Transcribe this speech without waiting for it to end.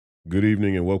Good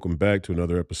evening and welcome back to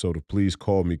another episode of Please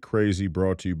Call Me Crazy,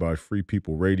 brought to you by Free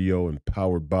People Radio and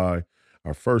powered by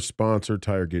our first sponsor,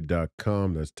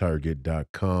 Tireget.com. That's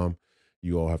Tireget.com.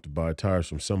 You all have to buy tires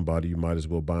from somebody. You might as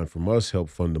well buy them from us. Help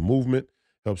fund the movement,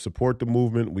 help support the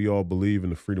movement. We all believe in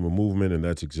the freedom of movement, and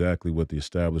that's exactly what the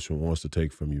establishment wants to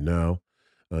take from you now.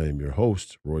 I am your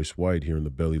host, Royce White, here in the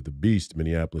belly of the beast,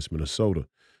 Minneapolis, Minnesota,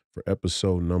 for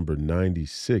episode number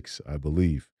 96, I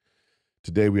believe.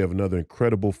 Today, we have another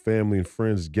incredible family and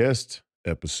friends guest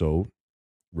episode.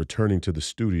 Returning to the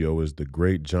studio is the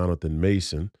great Jonathan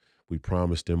Mason. We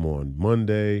promised him on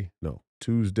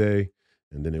Tuesday,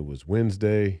 and then it was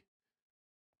Wednesday.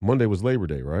 Monday was Labor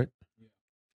Day, right?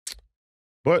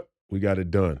 But we got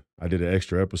it done. I did an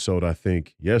extra episode, I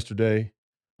think, yesterday.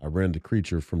 I ran the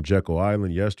creature from Jekyll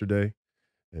Island yesterday.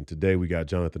 And today we got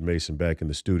Jonathan Mason back in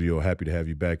the studio. Happy to have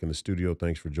you back in the studio.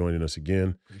 Thanks for joining us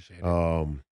again. Appreciate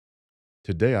it.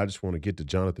 Today, I just want to get to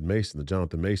Jonathan Mason, the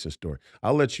Jonathan Mason story.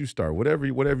 I'll let you start, whatever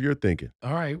you're thinking.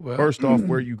 All right. Well, First off,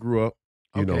 where you grew up.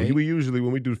 okay. We usually,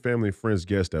 when we do family and friends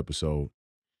guest episode,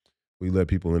 we let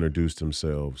people introduce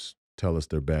themselves, tell us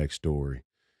their backstory.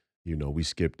 We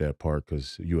skipped that part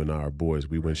because you and I are boys.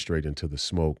 We went straight into the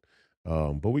smoke.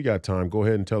 But we got time. Go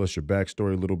ahead and tell us your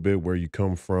backstory a little bit, where you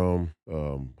come from,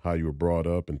 how you were brought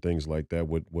up, and things like that.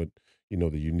 What the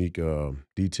unique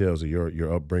details of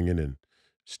your upbringing, and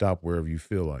stop wherever you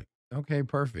feel like. Okay.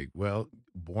 Perfect. Well,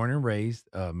 born and raised,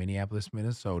 Minneapolis,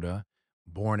 Minnesota.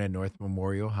 Born at North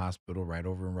Memorial Hospital, right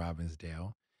over in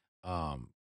Robbinsdale. Um,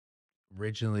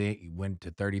 Originally went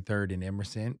to 33rd and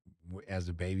Emerson as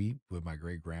a baby with my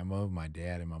great grandma, my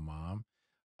dad, and my mom.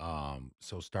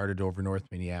 So started over North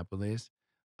Minneapolis.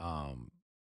 Um,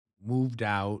 Moved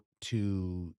out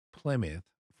to Plymouth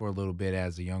for a little bit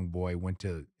as a young boy. Went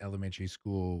to elementary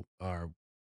school or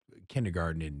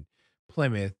kindergarten in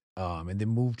Plymouth, and then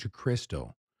moved to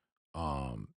Crystal.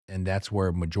 And that's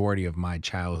where majority of my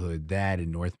childhood, that in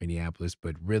North Minneapolis,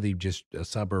 but really just a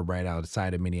suburb right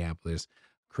outside of Minneapolis,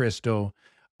 Crystal.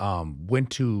 Went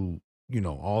to,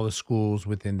 all the schools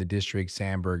within the district,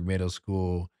 Sandburg Middle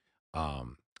School,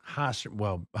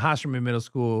 Hostrom Middle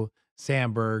School,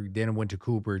 Sandburg, then I went to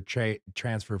Cooper,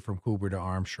 transferred from Cooper to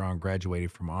Armstrong,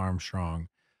 graduated from Armstrong.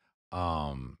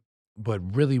 Um, but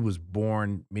really was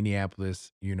born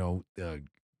Minneapolis,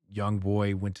 young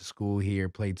boy, went to school here,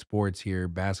 played sports here,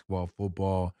 basketball,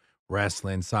 football,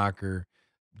 wrestling, soccer,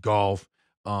 golf.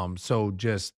 So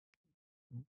just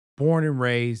born and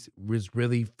raised, was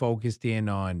really focused in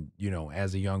on,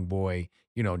 as a young boy,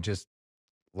 just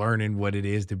learning what it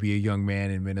is to be a young man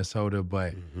in Minnesota.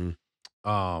 But Mhm.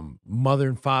 mother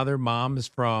and father, mom is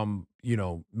from,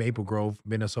 Maple Grove,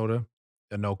 Minnesota,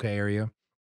 Anoka area.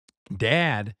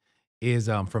 Dad is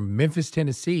from Memphis,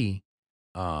 Tennessee,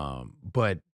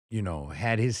 but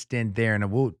had his stint there,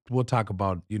 and we'll talk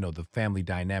about the family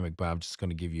dynamic. But I'm just going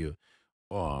to give you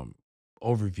um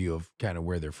overview of kind of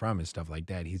where they're from and stuff like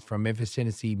that. He's from Memphis,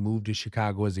 Tennessee, moved to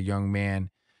Chicago as a young man,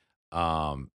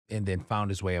 and then found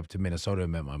his way up to Minnesota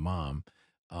and met my mom.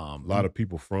 A lot of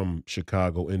people from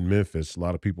Chicago and Memphis. A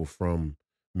lot of people from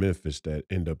Memphis that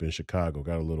end up in Chicago.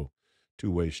 Got a little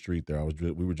two-way street there.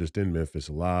 We were just in Memphis.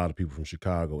 A lot of people from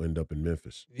Chicago end up in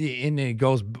Memphis. Yeah, and it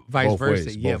goes vice Both versa.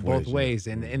 ways. Yeah, Both both ways. Yeah. ways.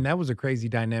 And Mhm. that was a crazy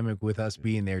dynamic with us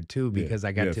being there too, Yeah. because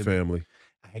Yeah. Family.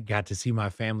 I got to see my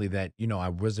family that, I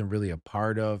wasn't really a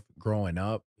part of growing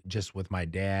up, just with my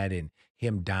dad and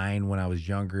him dying when I was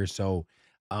younger. So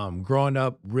growing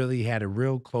up really had a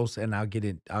real close, and I'll get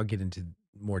into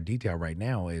more detail right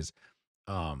now, is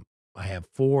um I have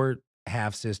four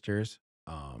half sisters.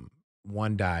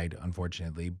 One died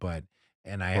unfortunately, but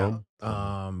and I have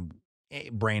From.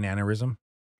 brain aneurysm.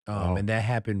 Oh. And that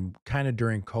happened kind of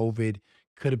during COVID.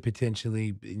 Could have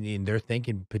potentially, and they're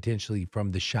thinking potentially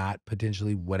from the shot,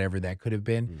 potentially whatever that could have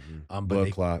been. But Blood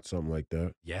they, clot, something like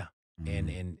that. yeah, and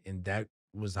Mhm. that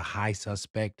was a high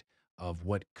suspect of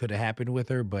what could have happened with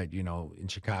her. But in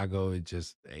Chicago,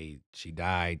 she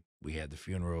died. We had the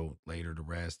funeral, laid her to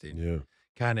rest, and Yeah.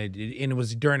 kind of, and it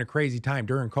was during a crazy time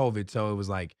during COVID, so it was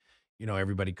like,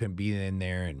 everybody couldn't be in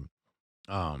there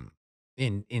um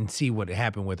and see what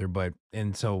happened with her. But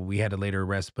and so we had to later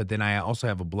arrest. But then I also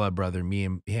have a blood brother. Me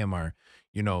and him are,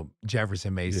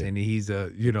 Jefferson Yeah. Mason. He's a,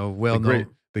 The well great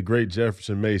known. the great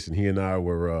Jefferson Mason, he and I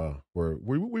we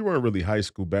weren't really high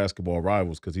school basketball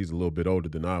rivals because he's a little bit older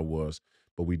than I was,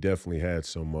 but we definitely had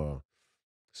some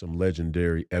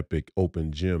legendary epic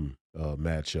open gym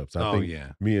matchups. I Oh think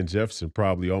yeah. me and Jefferson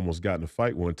probably almost got in a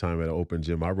fight one time at an open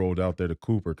gym. I rolled out there to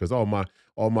Cooper because all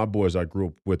my boys I grew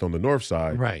up with on the north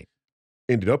side Right.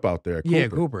 ended up out there at Yeah,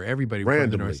 Cooper Cooper, everybody from the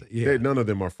north randomly. side. Yeah. None of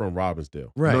them are from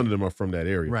Robbinsdale. None Right, of them are from that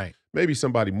area. right. Maybe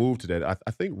somebody moved to that.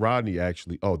 I think Rodney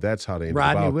actually. Oh, that's how they ended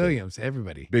up Rodney out there. Williams,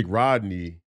 everybody. Big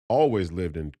Rodney always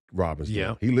lived in Yeah,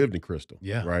 Robbinsdale. He lived in Crystal,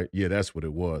 yeah. right? Yeah, that's what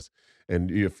it was. And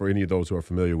yeah, for any of those who are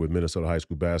familiar with Minnesota high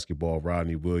school basketball,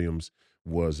 Rodney Williams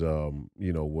was, uh,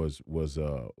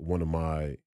 one of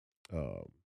my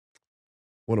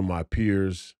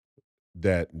peers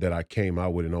that I came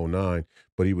out with in '09.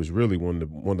 But he was really one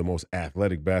of the most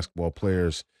athletic basketball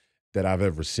players that I've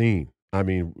ever seen. I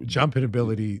mean, Jumping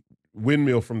ability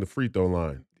windmill from the free throw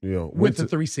line. with the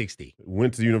 360.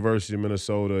 Went to the University of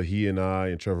Minnesota. He and I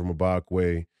and Trevor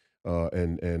Mbakwe,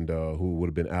 and who would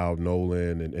have been Al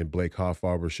Nolan and Blake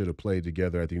Hoffarber should have played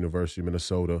together at the University of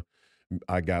Minnesota.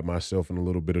 I got myself in a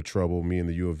little bit of trouble. Me and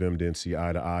the U of M didn't see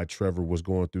eye to eye. Trevor was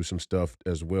going through some stuff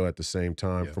as well at the same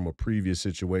time Yeah. from a previous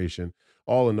situation.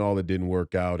 All in all, it didn't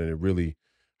work out, and it really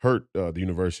hurt the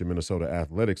University of Minnesota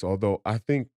athletics. Although I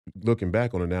think looking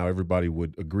back on it now, everybody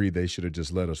would agree they should have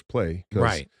just let us play because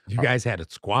Right. You guys had a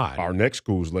squad. our next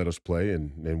schools let us play,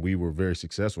 and we were very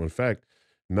successful. In fact,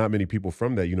 not many people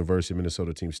from that University of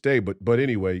Minnesota team stay. But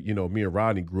anyway, me and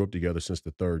Rodney grew up together since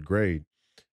the third grade,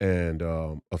 and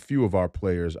a few of our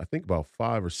players, I think about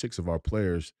 5 or 6 of our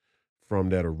players from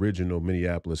that original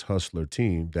Minneapolis Hustler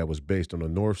team that was based on the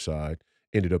north side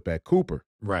ended up at Cooper.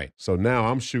 Right. So now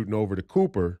I'm shooting over to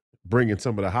Cooper, bringing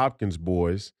some of the Hopkins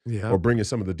boys Yeah. or bringing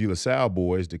some of the De La Salle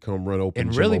boys to come run open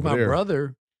And gym really, over my there.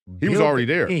 brother He was built already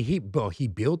there. he built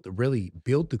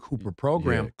the Cooper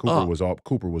program Yeah, Cooper up.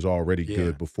 Cooper was already Yeah.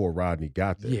 good before Rodney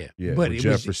got there. Yeah, Yeah, but with it was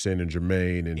Jefferson and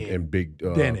Jermaine and and Big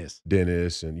Dennis.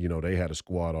 Dennis, and they had a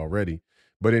squad already.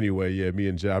 But anyway, yeah, me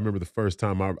and Jeff. I remember the first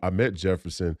time I met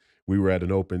Jefferson. We were at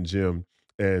an open gym,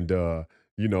 and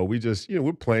we just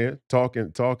we're playing,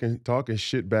 talking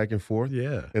shit back and forth.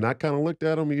 Yeah. And I kind of looked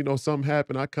at him. Something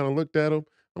happened. I kind of looked at him.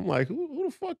 I'm like, who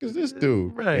the fuck is this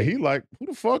dude? And Right. he like, who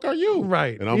the fuck are you?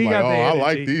 Right. And I'm He like, got oh, the I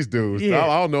like energy. these dudes. Yeah.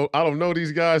 I don't know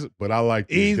these guys, but I like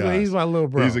these guys. He's my little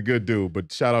bro. He's a good dude. But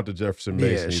shout out to Jefferson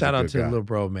Mason. Yeah, He's shout a out good to the guy. little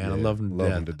bro, man. I Yeah, love him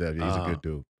to death. Yeah, he's a good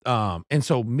dude. And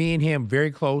so me and him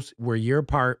very close. We're a year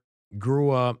apart.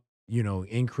 Grew up,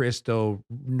 in Crystal,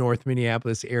 North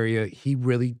Minneapolis area. He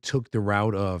really took the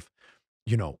route of,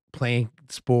 playing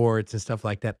sports and stuff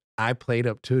like that. I played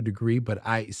up to a degree, but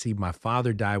my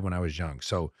father died when I was young,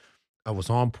 so I was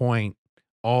on point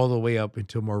all the way up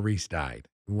until Maurice died.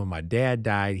 When my dad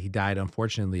died, he died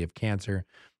unfortunately of cancer.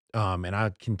 And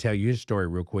I can tell you his story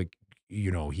real quick.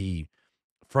 He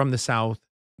from the South,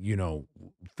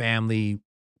 family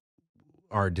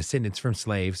are descendants from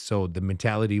slaves, so the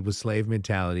mentality was slave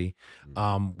mentality.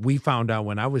 We found out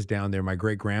when I was down there, my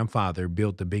great grandfather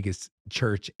built the biggest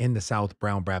church in the South,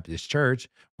 Brown Baptist Church,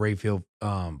 Rayfield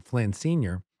Flynn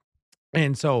Sr.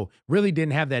 And so really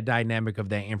didn't have that dynamic of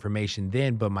that information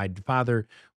then, but my father,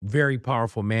 very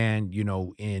powerful man,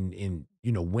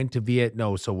 went to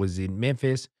Vietnam, so was in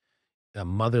Memphis. A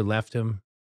mother left him,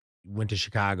 went to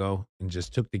Chicago and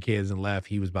just took the kids and left.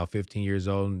 He was about 15 years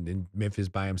old and in Memphis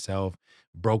by himself,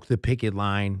 broke the picket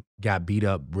line, got beat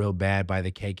up real bad by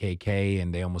the KKK,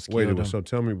 and they almost Wait a killed minute. him. So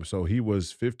tell me, so he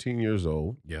was 15 years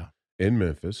old Yeah, in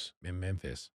Memphis, in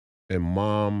Memphis.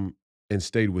 and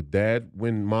stayed with dad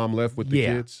when mom left with the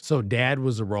Yeah. kids? So dad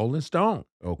was a Rolling Stone.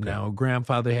 Okay. Now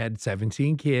grandfather had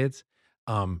 17 kids.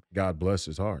 God bless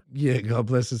his heart. Yeah, God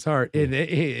bless his heart. And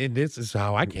this is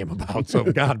how I came about. So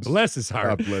God bless his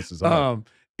heart. God bless his heart.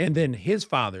 And then his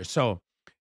father. So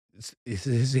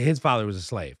his father was a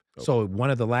slave. So one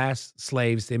of the last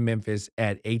slaves in Memphis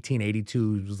at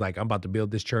 1882 was like, I'm about to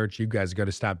build this church. You guys got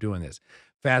to stop doing this.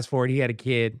 Fast forward, he had a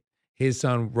kid. His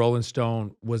son, Rolling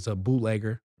Stone, was a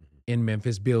bootlegger in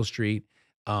Memphis, Beale Street.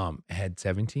 Had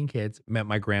 17 kids, met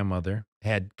my grandmother,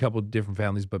 had a couple different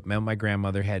families, but met my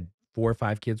grandmother, had 4 or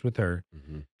 5 kids with her.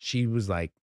 She was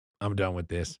like, I'm done with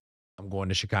this. I'm going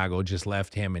to Chicago. Just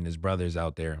left him and his brothers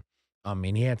out there.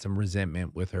 And he had some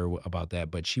resentment with her about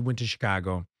that, but she went to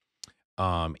Chicago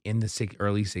in the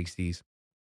early 60s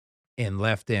and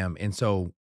left them. And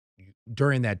so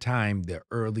during that time, the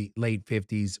late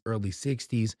 50s, early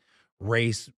 60s,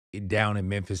 race down in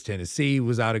Memphis, Tennessee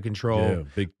was out of control.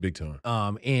 Yeah, big time.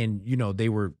 And they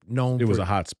were known It was for a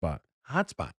hot spot.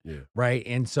 hotspot. Yeah. Right.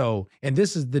 And so, and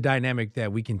this is the dynamic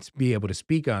that we can be able to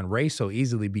speak on race so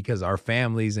easily because our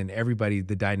families and everybody,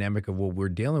 the dynamic of what we're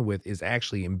dealing with is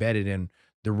actually embedded in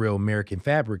the real American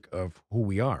fabric of who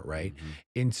we are. Right.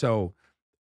 And so,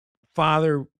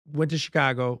 father went to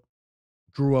Chicago,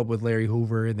 grew up with Larry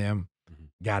Hoover and them,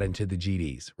 got into the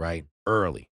GDs, right?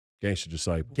 Early. Gangster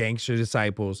disciple. Gangster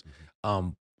disciples,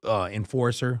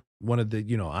 enforcer, one of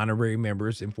the, honorary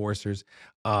members, enforcers.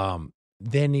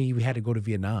 Then he had to go to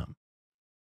Vietnam.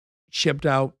 Shipped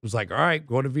out, was like, "All right,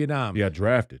 go to Vietnam." Yeah,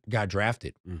 drafted. Got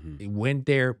drafted. Mhm. He went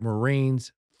there,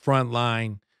 Marines, front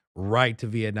line, right to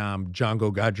Vietnam.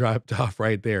 Django got dropped off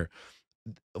right there.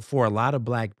 For a lot of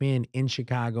black men in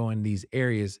Chicago and these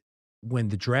areas, when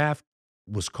the draft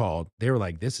was called, they were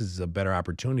like, "This is a better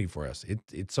opportunity for us.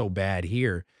 It's so bad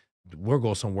here. We'll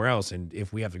go somewhere else, and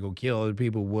if we have to go kill other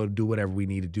people, we'll do whatever we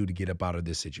need to do to get up out of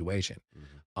this situation."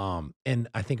 Mhm. And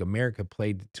I think America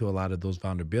played to a lot of those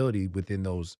vulnerability within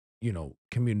those,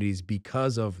 communities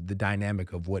because of the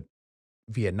dynamic of what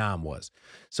Vietnam was.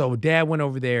 So dad went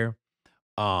over there,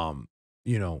 um,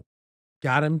 you know,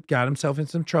 got himself in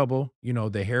some trouble.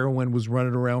 The heroin was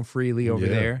running around freely over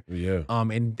Yeah, there. yeah.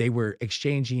 And they were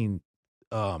exchanging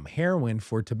heroin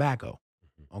for tobacco.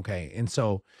 Mhm. Okay. And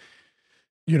so,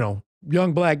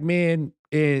 young black men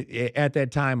at that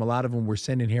time, a lot of them were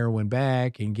sending heroin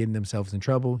back and getting themselves in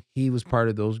trouble. He was part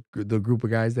of the group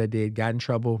of guys that did, got in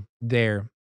trouble there,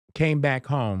 came back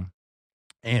home,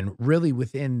 and really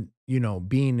within,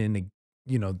 being in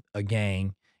a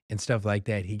gang and stuff like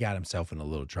that, he got himself in a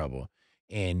little trouble.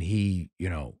 And he,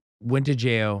 went to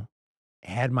jail,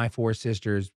 had my 4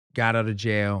 sisters, got out of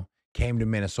jail, came to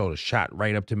Minnesota, shot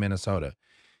right up to Minnesota.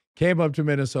 Came up to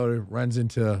Minnesota, runs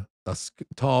into a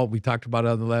tall, we talked about it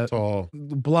on the left, Tall,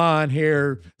 blonde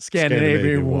hair, Scandinavian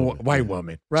Scandinavian woman, white yeah.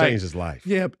 woman, right? Changed his life.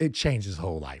 Yep, it changed his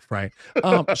whole life, right?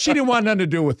 She didn't want nothing to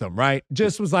do with him, right?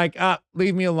 Just was like,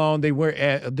 leave me alone. They were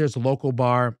at, there's a local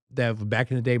bar that back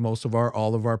in the day,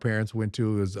 all of our parents went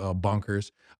to is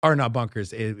Bunkers, or not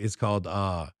Bunkers. It's called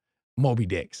Moby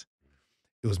Dick's.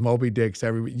 It was Moby Dick's.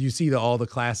 You see all the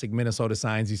classic Minnesota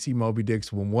signs. You see Moby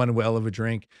Dick's when one well of a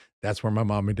drink. That's where my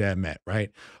mom and dad met, right?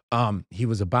 He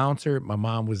was a bouncer. My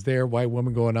mom was there, white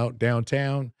woman going out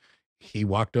downtown. He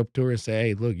walked up to her and said,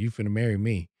 "Hey, look, you finna marry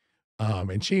me."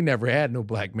 And she never had no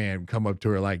black man come up to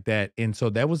her like that. And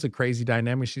so that was a crazy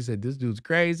dynamic. She said, "This dude's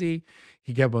crazy."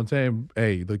 He kept on saying,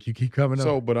 "Hey, look, you keep coming up."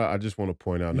 So, but I just want to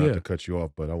point out, not Yeah. to cut you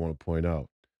off, but I want to point out,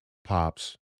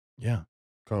 Pops Yeah.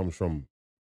 comes from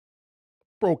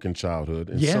broken childhood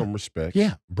in Yeah. some respects.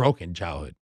 Yeah. Broken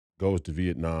childhood. Goes to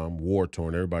Vietnam, war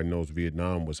torn. Everybody knows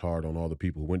Vietnam was hard on all the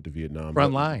people who went to Vietnam.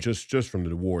 Front line. Just from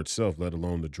the war itself, let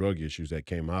alone the drug issues that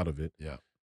came out of it. Yeah.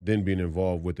 Then being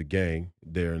involved with the gang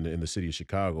there in the city of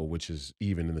Chicago, which is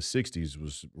even in the '60s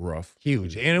was rough.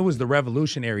 Huge. And it was the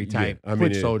revolutionary type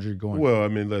foot soldier going. Well, I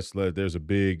mean, there's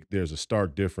a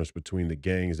stark difference between the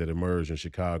gangs that emerged in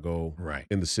Chicago Right.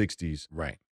 in the '60s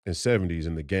Right. and '70s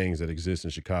and the gangs that exist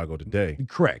in Chicago today.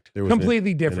 Correct. There was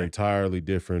Completely an different. entirely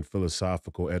different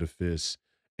philosophical edifice,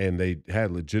 and they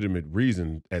had legitimate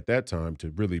reason at that time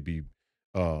to really be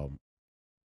um,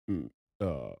 mm,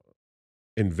 uh,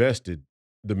 invested.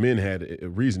 The men had a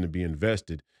reason to be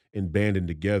invested in banding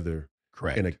together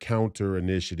in a Correct. counter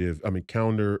initiative. I mean,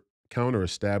 counter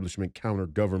establishment, counter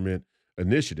government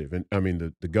initiative. And I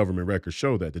mean, the government records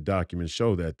show that, the documents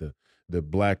show that, the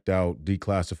blacked out,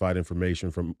 declassified information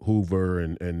from Hoover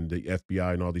and the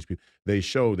FBI and all these people, they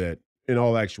show that in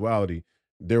all actuality,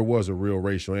 there was a real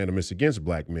racial animus against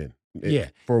black men Yeah.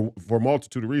 for a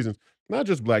multitude of reasons, not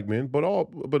just black men, but a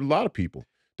lot of people.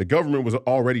 The government was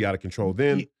already out of control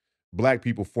then. Ye Black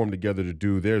people formed together to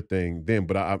do their thing then.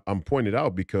 But I'm pointed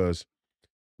out because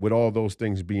with all those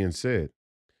things being said,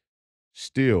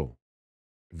 still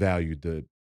valued the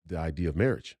idea of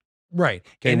marriage. Right.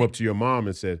 Came up to your mom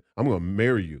and said, "I'm going to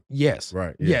marry you." Yes.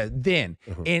 Right. Yeah, Yeah. then.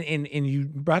 Uh-huh. And you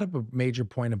brought up a major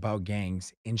point about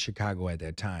gangs in Chicago at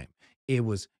that time. It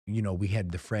was, we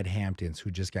had the Fred Hamptons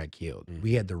who just got killed.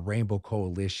 We had the Rainbow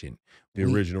Coalition. The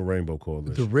We original Rainbow the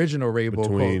Coalition original Rainbow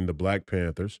between the Black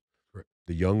Panthers, Cor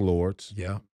the Young Lords,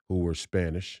 Yeah. who were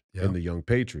Spanish, Yeah. and the Young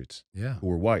Patriots, Yeah. who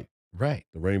were white. Right.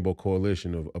 The Rainbow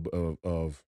Coalition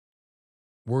of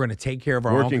We're gonna take care of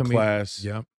our own working community. class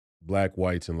Yep. Black,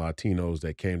 whites, and Latinos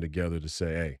that came together to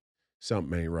say, "Hey,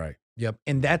 something ain't right." Yep.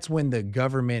 And that's when the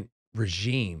government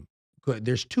regime,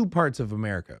 there's two parts of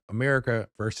America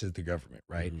versus the government,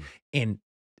 right? Mhm. And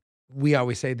we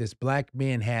always say this: black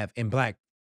men have, and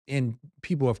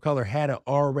people of color had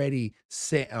already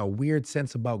a weird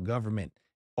sense about government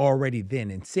already then.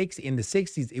 In the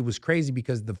 60s, it was crazy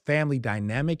because the family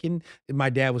dynamic, and my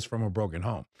dad was from a broken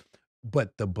home.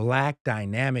 But the black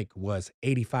dynamic was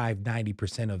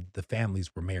 85-90% of the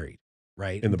families were married,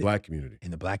 right? In the Black community.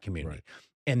 In the black community. Right.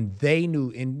 And they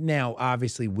knew, and now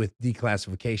obviously with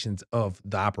declassifications of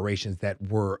the operations that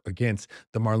were against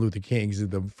the Martin Luther Kings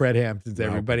and the Fred Hamptons,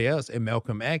 Malcolm. everybody else, and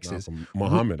Malcolm X's.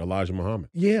 Muhammad, Elijah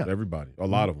Muhammad. Yeah. Everybody. A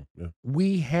lot of them. Yeah.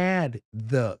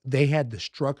 They had the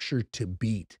structure to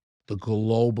beat the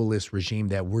globalist regime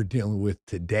that we're dealing with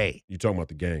today. You talking about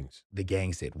the gangs? The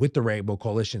gangs did with the rainbow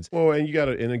coalitions Well, and you got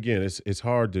to, and again, it's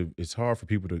hard for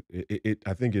people to.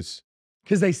 I think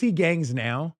because they see gangs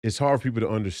now. it's hard for people to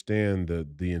understand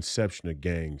the inception of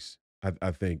gangs.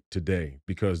 I think today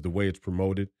because the way it's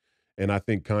promoted, and I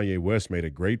think Kanye West made a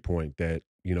great point that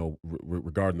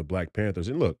regarding the Black Panthers.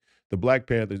 And look, the Black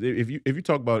Panthers. If you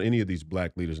talk about any of these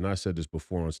black leaders, and I said this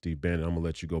before on Steve Bannon, I'm gonna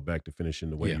let you go back to finishing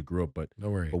the way Yeah, you grew up, no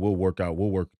worry. but we'll work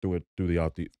through it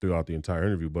throughout the entire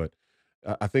interview. But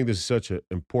I think this is such an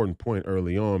important point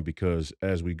early on because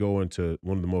as we go into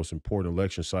one of the most important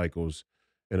election cycles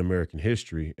in American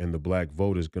history, and the black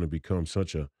vote is going to become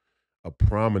such a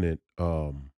prominent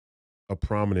a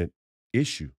prominent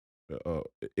issue uh,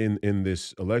 in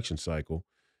this election cycle.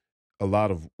 A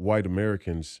lot of white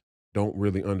Americans don't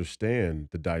really understand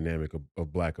the dynamic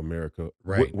of Black America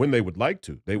Right, when they would like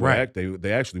to. right.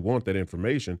 They actually want that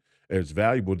information. It's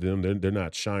valuable to them. They're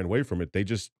not shying away from it. They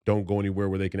just don't go anywhere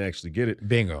where they can actually get it.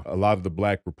 Bingo. A lot of the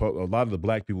black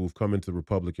people who've come into the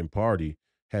Republican Party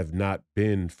have not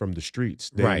been from the streets.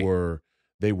 Right,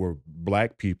 They were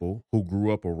black people who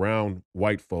grew up around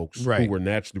white folks who right. were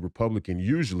naturally Republican,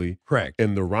 usually Correct.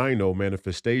 in the rhino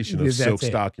manifestation of Yeah, silk that's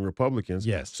it. stocking Republicans.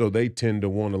 Yes. So they tend to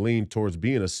want to lean towards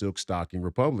being a silk stocking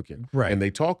Republican. Right. And they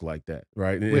talk like that,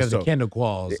 right? We have the Kendall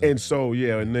Qualls And so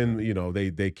yeah, and then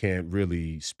right. they can't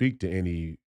really speak to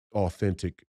any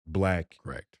authentic black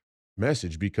Correct.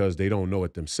 message because they don't know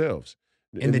it themselves.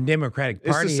 And the Democratic It's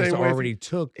the Party has same way if already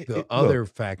took the look, other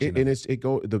faction of and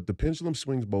it. the pendulum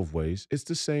swings both ways. It's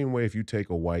the same way if you take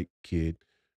a white kid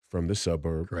from the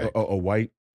suburb, Correct. a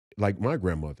white like my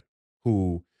grandmother,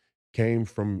 who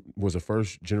was a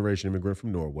first generation immigrant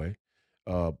from Norway,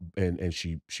 and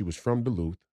she was from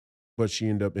Duluth, but she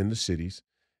ended up in the cities.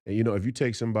 And if you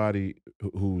take somebody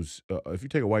if you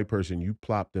take a white person, you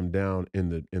plop them down in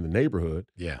the neighborhood,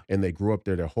 Yeah. and they grew up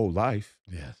there their whole life,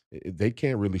 Yes. they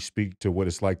can't really speak to what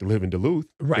it's like to live in Duluth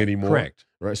Right. anymore, Correct.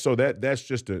 right? So that's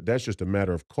just a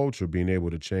matter of culture being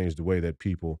able to change the way that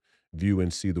people view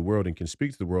and see the world and can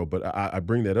speak to the world. But I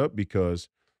bring that up because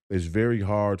it's very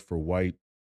hard for white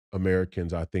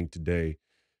Americans, I think, today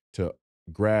to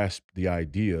grasp the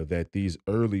idea that these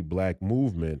early black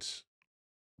movements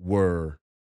were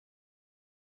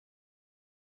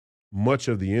much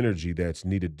of the energy that's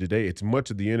needed today. It's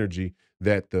much of the energy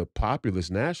that the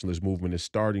populist nationalist movement is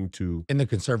starting to In the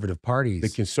conservative the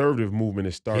parties. conservative movement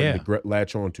is starting to Yeah.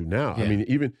 latch on to now. I Yeah. mean,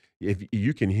 even if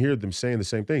you can hear them saying the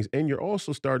same things, and you're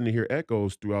also starting to hear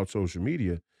echoes throughout social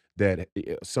media that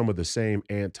some of the same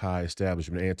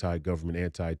anti-establishment, anti-government,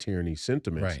 anti-tyranny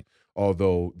sentiments, Right.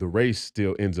 although the race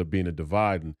still ends up being a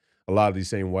divide. And a lot of these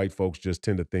same white folks just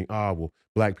tend to think, well,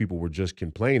 black people were just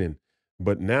complaining.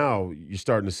 But now you're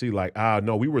starting to see like,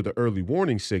 no, we were the early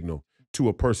warning signal to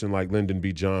a person like Lyndon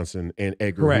B. Johnson and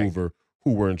Edgar Correct. Hoover,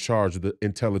 who were in charge of the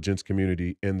intelligence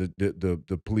community and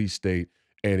the police state,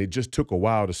 and it just took a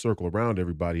while to circle around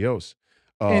everybody else.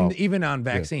 Uh, And even on yeah,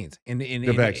 vaccines.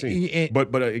 the vaccine. In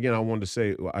But again, I wanted to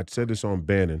say I said this on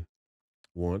Bannon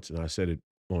once, and I said it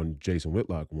on Jason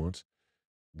Whitlock once.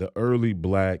 The early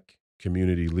black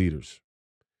community leaders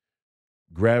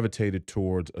gravitated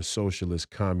towards a socialist,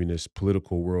 communist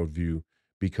political worldview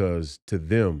because to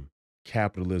them,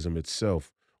 capitalism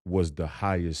itself was the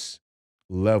highest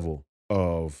level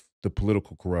of the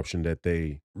political corruption that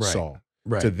they right. saw. To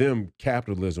Right. them,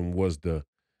 capitalism was the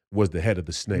head of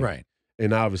the snake. Right.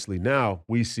 And obviously now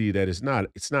we see that it's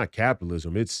not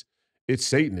capitalism, it's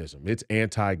Satanism, it's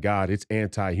anti-God, it's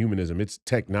anti-humanism, it's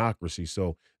technocracy.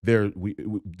 So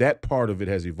that part of it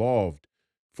has evolved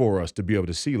for us to be able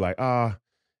to see like,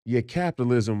 yeah,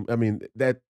 capitalism, I mean,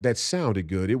 that sounded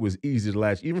good. It was easy to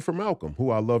latch, even for Malcolm,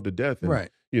 who I love to death. And, Right.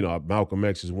 Malcolm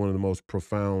X is one of the most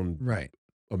profound Right.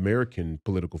 American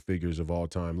political figures of all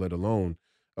time, let alone,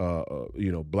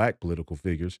 black political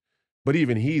figures. But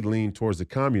even he leaned towards the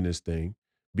communist thing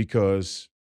because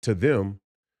to them,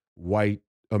 white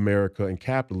America and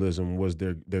capitalism was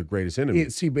their greatest enemy.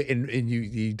 See, but and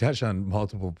you touch on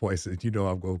multiple points that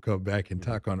I'm gonna come back and Mhm.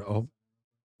 talk on. Oh,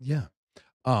 yeah.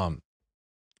 Um,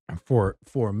 for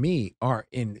me, are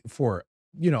in for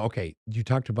okay, you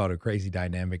talked about a crazy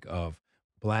dynamic of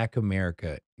Black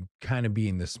America kind of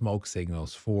being the smoke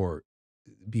signals for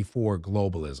before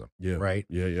globalism, Yeah, right?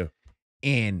 yeah, yeah.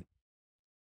 And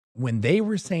when they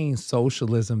were saying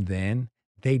socialism then,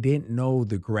 they didn't know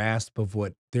the grasp of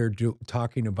what they're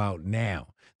talking about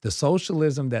now. The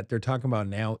socialism that they're talking about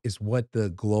now is what the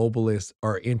globalists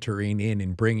are entering in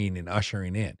and bringing and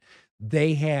ushering in.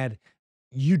 They had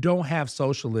You don't have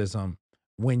socialism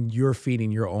when you're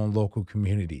feeding your own local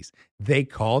communities. They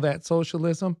call that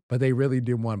socialism, but they really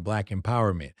didn't want black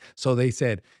empowerment. So they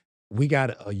said, we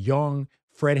got a young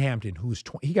Fred Hampton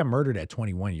he got murdered at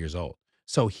 21 years old.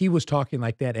 So he was talking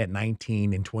like that at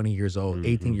 19 and 20 years old,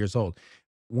 18 Mhm. years old.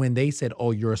 When they said,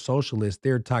 "Oh, you're a socialist,"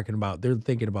 they're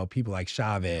thinking about people like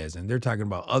Chavez, and they're talking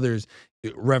about others,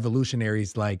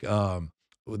 revolutionaries like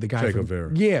the guy Che from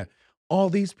Guevara. yeah, all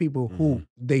these people Mhm. who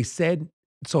they said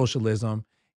socialism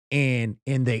and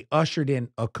they ushered in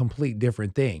a complete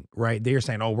different thing, right? They're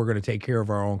saying, "Oh, we're going to take care of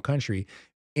our own country."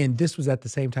 And this was at the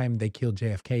same time they killed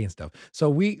JFK and stuff. So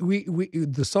we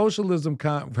the socialism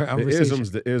conversation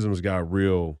The isms got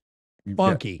real. You got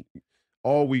funky.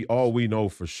 all we know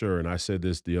for sure, and I said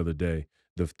this the other day,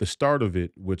 the start of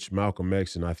it, which Malcolm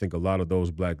X and I think a lot of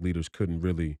those black leaders couldn't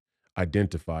really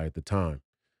identify at the time.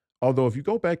 Although if you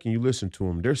go back and you listen to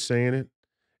them, they're saying it,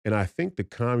 and I think the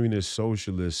communist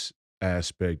socialist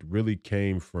aspect really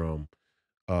came from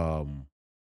um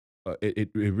it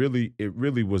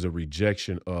really was a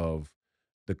rejection of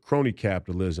the crony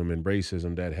capitalism and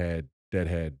racism that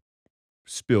had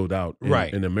spilled out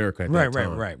Right. in America at Right, that right,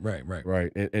 time, right, right, right.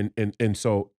 right? And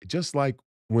so just like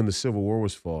when the Civil War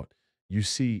was fought, you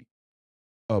see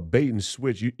a bait and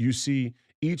switch. You see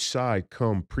each side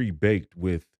come pre-baked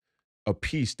with a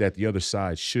piece that the other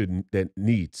side shouldn't that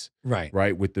needs, Right.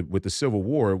 right? With the Civil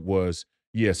War it was,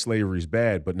 yeah, slavery is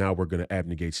bad, but now we're going to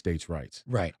abnegate states' rights.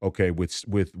 Right. Okay, with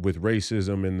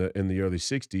racism in the early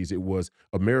 60s, it was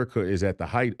America is at the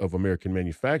height of American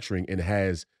manufacturing and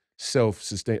has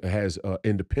self-sustain has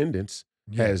independence,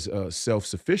 Yeah. has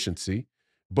self-sufficiency,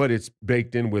 but it's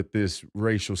baked in with this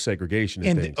racial segregation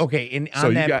and things. Okay, and So on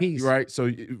you that got piece, right.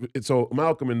 So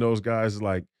Malcolm and those guys is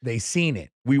like they seen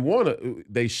it. we want to.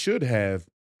 They should have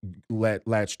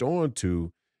latched on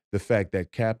to the fact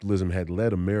that capitalism had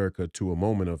led America to a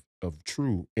moment of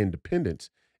true independence,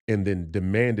 and then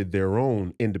demanded their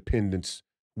own independence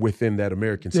within that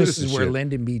American This is where citizenship.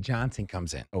 Lyndon B. Johnson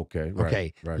comes in. Okay, right,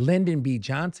 Okay, right. Lyndon B.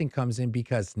 Johnson comes in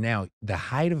because now the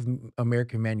height of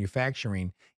American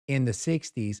manufacturing in the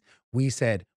 60s, we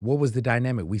said, what was the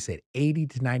dynamic? We said 80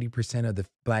 to 90% of the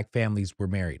black families were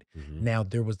married. Mhm. Now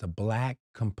there was the black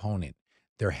component.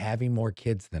 They're having more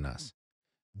kids than us.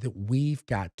 That we've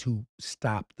got to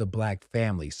stop the black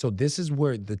family. So this is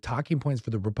where the talking points for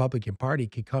the Republican Party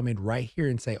could come in right here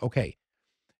and say, okay,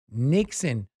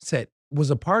 Nixon was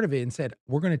a part of it and said,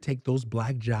 we're going to take those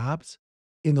black jobs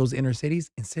in those inner cities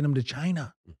and send them to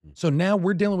China. Mhm. So now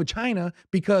we're dealing with China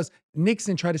because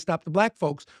Nixon tried to stop the black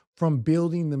folks from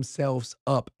building themselves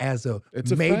up as a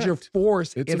It's a major fact.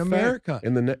 force It's in a fact. America.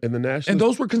 In the And nationalist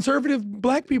those were conservative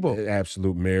black people.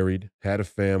 absolute married, had a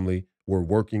family, were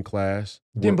working class,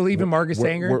 Didn't believe in Margaret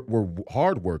Sanger. were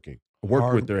hardworking, worked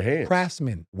with Hard their hands,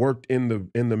 craftsmen. worked in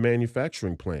the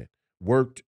manufacturing plant,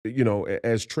 worked,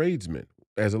 as tradesmen,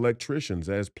 as electricians,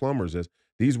 as plumbers, as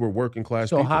these were working class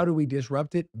So how people. do we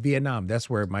disrupt it? Vietnam. That's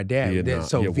where my dad did. Vietnam,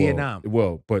 So yeah, Vietnam.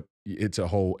 but it's a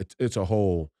whole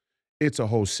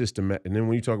systematic. And then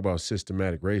when you talk about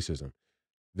systematic racism,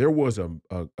 there was a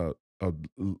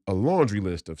a laundry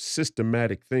list of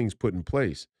systematic things put in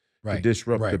place to Right.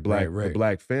 disrupt Right. Right. the Right.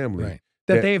 black family Right.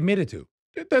 That that they admitted to.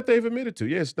 that they've admitted to.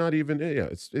 Yeah, it's not even yeah,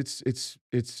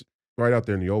 it's right out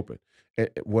there in the open. And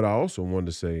what I also wanted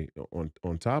to say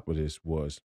on top of this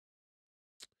was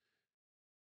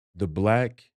the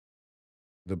black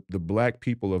the black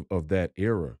people of that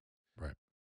era, Right.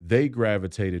 they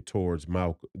gravitated towards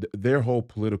Malcolm. Their whole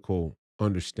political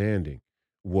understanding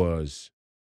was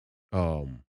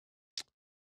um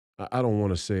I don't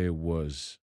want to say it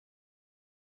was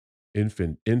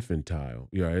infantile.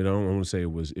 Yeah, I don't want to say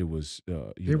it was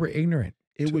They were ignorant.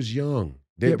 it was young.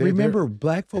 Yeah, They're remember,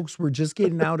 black folks were just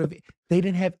getting out of it. They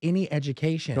didn't have any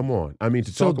education. come on. I mean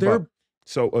to So talk about they're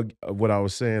so what I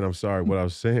was saying, I'm sorry, what I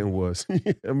was saying was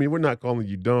I mean, we're not calling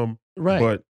you dumb, right.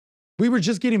 but We were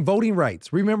just getting voting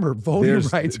rights. Remember, voting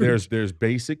rights were there's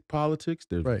basic politics,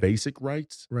 there's right. basic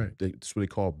rights. Right. That's what they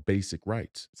call basic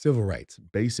rights. Civil rights.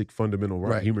 Basic fundamental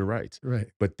Right. human rights. Right.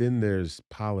 But then there's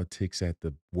politics at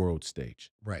the world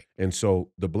stage. Right. And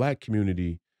so the black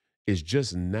community is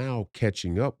just now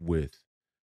catching up with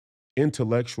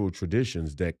intellectual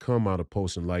traditions that come out of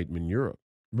post-enlightenment Europe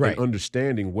and Right.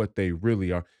 understanding what they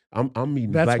really are. I'm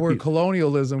meeting That's black where people.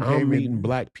 colonialism I'm came meeting in.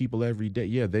 black people every day.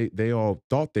 Yeah, they all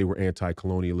thought they were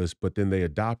anti-colonialists, but then they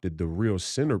adopted the real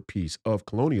centerpiece of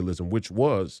colonialism, which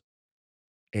was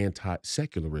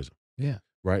anti-secularism, Yeah.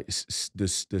 right? The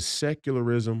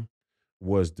secularism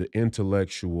was the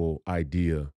intellectual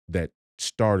idea that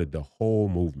started the whole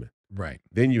movement. Right.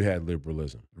 Then you had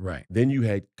liberalism. Right. Then you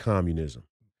had communism.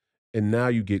 And now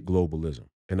you get globalism.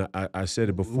 And I said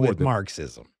it before with that.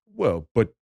 Marxism. Well, but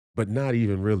not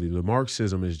even really. The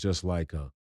Marxism is just like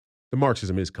the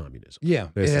Marxism is communism. Yeah,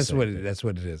 That's the same thing. that's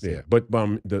what it is. Yeah, Yeah, but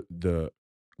the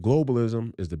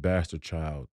globalism is the bastard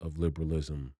child of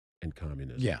liberalism and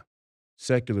communism. yeah,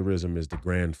 Secularism is the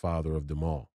grandfather of them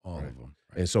all, all right? of them.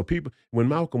 Right, And so people, when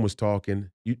Malcolm was talking,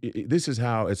 this is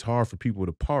how it's hard for people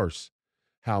to parse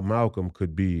how Malcolm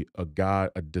could be a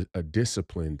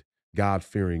disciplined, God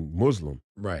fearing Muslim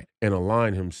right, and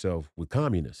align himself with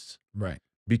communists, right,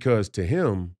 because to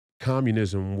him,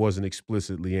 communism wasn't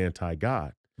explicitly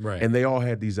anti-God. right. And they all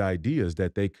had these ideas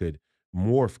that they could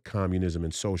morph communism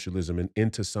and socialism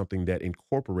into something that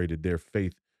incorporated their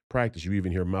faith practice. You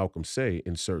even hear Malcolm say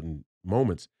in certain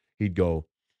moments, he'd go,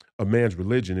 a man's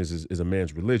religion is a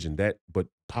man's religion. But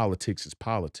politics is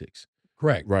politics.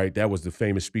 Correct. Right? That was the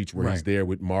famous speech where he's Right. there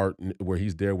with Martin, where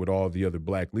he's there with all the other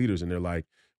black leaders, and they're like,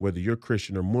 whether you're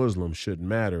Christian or Muslim shouldn't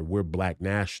matter. We're black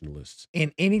nationalists.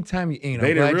 And anytime They I'm didn't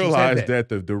glad you said realize that.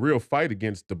 that the real fight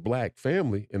against the black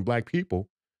family and black people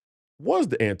was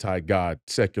the anti-God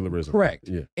secularism. Correct.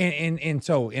 Yeah, And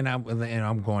so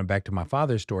I'm going back to my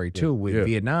father's story yeah, too with yeah.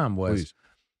 Vietnam was Please.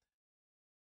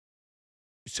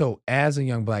 so as a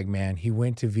young black man, he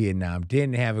went to Vietnam,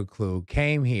 didn't have a clue,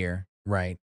 came here,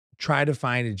 right? Tried to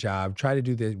find a job, tried to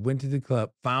do this, went to the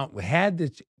club, had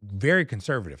this very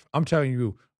conservative. I'm telling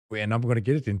you, and I'm going to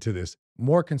get into this,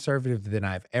 more conservative than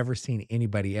I've ever seen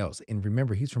anybody else. And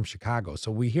remember, he's from Chicago.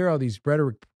 So we hear all these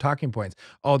rhetoric talking points.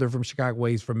 Oh, they're from Chicago.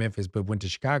 Well, he's from Memphis, but went to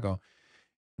Chicago.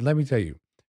 Let me tell you,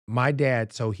 my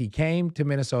dad, so he came to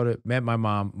Minnesota, met my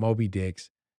mom, Moby Dix.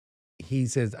 He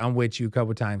says, I'm with you a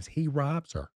couple times. He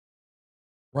robs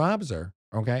her,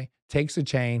 okay? Takes the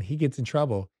chain. He gets in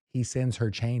trouble. He sends her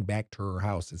chain back to her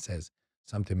house and says,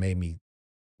 something made me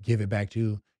give it back to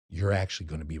you. You're actually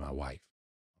going to be my wife.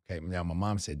 Okay. Now, my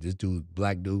mom said, this dude,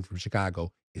 black dude from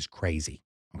Chicago, is crazy.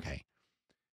 Okay.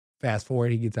 Fast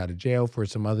forward, he gets out of jail for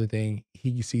some other thing.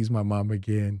 He sees my mom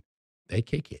again. They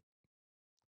kick it.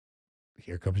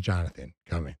 Here comes Jonathan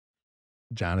coming.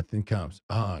 Jonathan comes.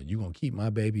 You going to keep my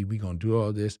baby. We going to do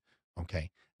all this.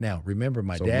 Okay. Now, remember,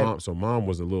 my dad. Mom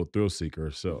was a little thrill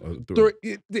seeker. So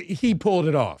He pulled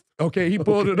it off. Okay, he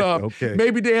pulled it off. Okay.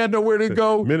 Maybe they had nowhere to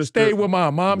go. Stay with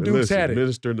mom. Mom Dukes listen, had it.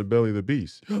 Minister in the belly of the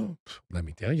beast. Let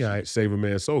me tell you. Save a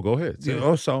man's soul. Go ahead.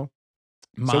 So,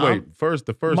 mom, So wait,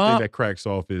 the first mom, thing that cracks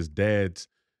off is dad's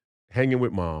hanging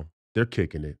with mom. They're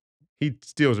kicking it. He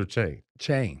steals her chain,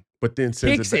 but then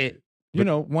sends kicks it back. it. You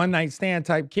know, one night stand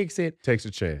type, kicks it, Takes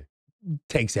the chain.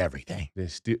 takes everything. Then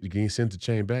he sends the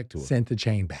chain back to her. Sent the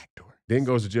chain back to her. Then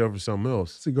goes to jail for something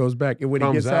else. So he goes back. And when he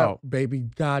Comes gets out, out. baby,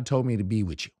 God told me to be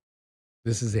with you.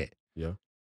 This is it. Yeah.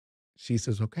 She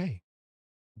says, okay.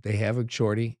 They have a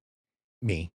shorty,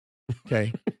 me.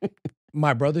 Okay.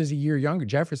 My brother's a year younger,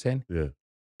 Jefferson. Yeah.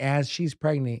 As she's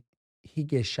pregnant, he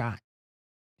gets shot.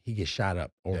 He gets shot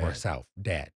up over Dad. South.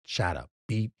 Dad, shot up,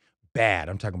 beat bad.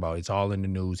 I'm talking about it's all in the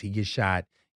news. He gets shot.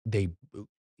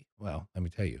 Well, let me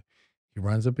tell you, he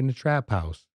runs up in the trap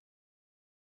house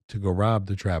to go rob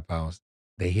the trap house.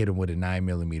 They hit him with a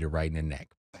 9mm right in the neck.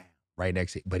 Bam, right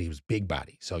next to, but he was big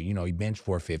body. So, he benched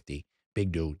 450,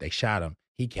 big dude. They shot him.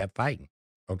 He kept fighting.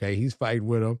 Okay. He's fighting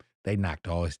with them. They knocked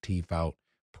all his teeth out,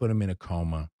 put him in a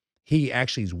coma. He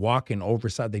actually is walking over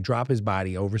south. They drop his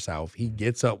body over south. He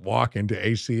gets up walking to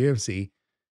HCMC.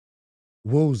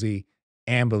 Woozy,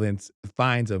 ambulance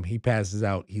finds him. He passes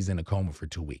out. He's in a coma for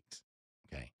 2 weeks.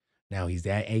 Okay. Now he's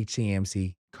at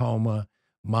HCMC, coma.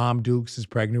 Mom Dukes is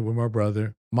pregnant with my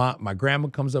brother. My grandma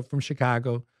comes up from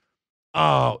Chicago.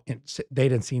 Oh, and they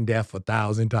done seen death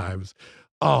 1,000 times.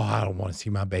 Oh, I don't want to see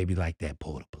my baby like that.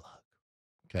 Pull the plug.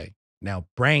 Okay. Now,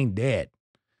 brain dead.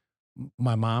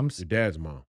 My mom's. Your dad's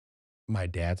mom. My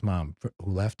dad's mom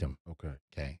who left him. Okay.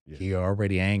 Okay. Yeah. He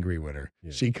already angry with her.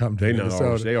 Yeah. She come to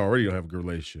Minnesota. They already don't have a good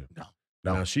relationship. No.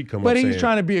 Now she come but up he's saying,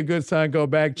 trying to be a good son, go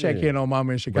back, check in on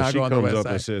mama in Chicago but she on the comes west up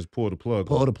side. and says, pull the plug.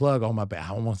 Pull the plug on my back.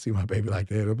 I don't want to see my baby like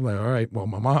that. I'm like, all right. Well,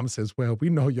 my mom says, well, we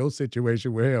know your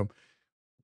situation with him.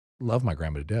 Love my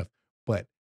grandma to death. But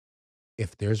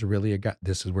if there's really a God,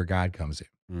 this is where God comes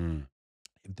in.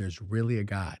 If there's really a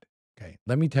God, okay,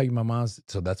 let me tell you my mom's,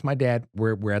 so that's my dad.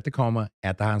 We're at the coma,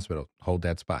 at the hospital. Hold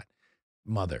that spot.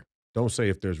 Mother. Don't say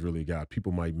if there's really a God.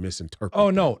 People might misinterpret.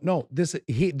 Oh, no.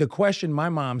 The question my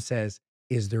mom says,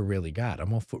 is there really God? I'm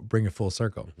going to bring it full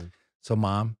circle. Mm-hmm. So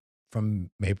mom from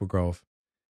Maple Grove,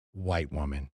 white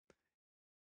woman,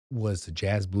 was a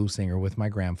jazz blues singer with my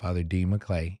grandfather, Dean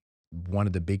McClay, one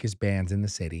of the biggest bands in the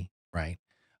city, right?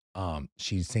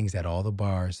 She sings at all the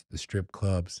bars, the strip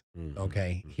clubs,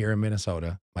 okay, here in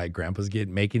Minnesota. My grandpa's he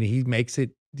makes it,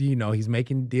 he's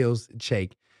making deals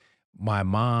shake. My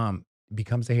mom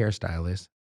becomes a hairstylist,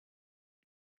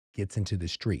 gets into the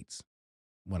streets.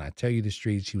 When I tell you the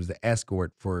streets, she was the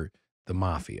escort for the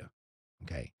mafia.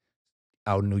 Okay.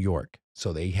 Out in New York.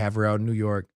 So they have her out in New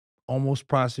York, almost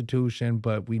prostitution,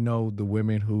 but we know the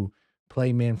women who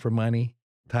play men for money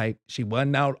type. She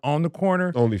wasn't out on the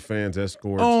corner. OnlyFans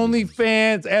escorts.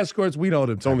 OnlyFans escorts. We know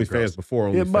them It's type of OnlyFans girls. before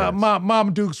Yeah, OnlyFans.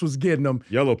 Mom Dukes was getting them.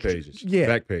 Yellow pages. Yeah.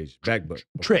 Back page. Back butt. Okay.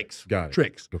 Tricks. Got it.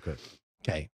 Tricks. Okay.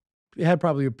 Okay. It had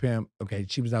probably a pimp. Okay.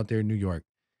 She was out there in New York.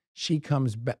 She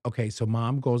comes back. Okay. So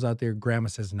mom goes out there. Grandma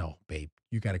says, no, babe,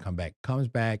 you got to come back. Comes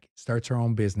back, starts her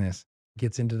own business,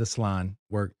 gets into the salon,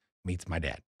 work, meets my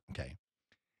dad. Okay.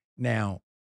 Now,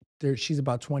 she's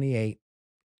about 28.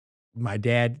 My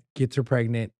dad gets her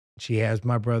pregnant. She has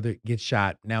my brother, gets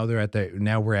shot. Now we're at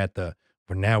the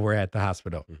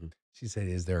hospital. Mm-hmm. She said,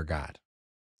 is there a God?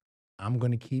 I'm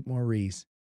going to keep Maurice,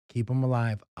 keep him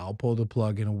alive. I'll pull the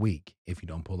plug in a week if you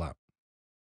don't pull out.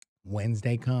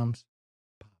 Wednesday comes,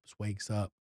 Pops wakes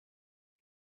up,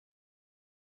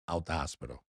 out the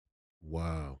hospital.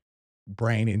 Wow.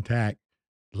 Brain intact,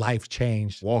 life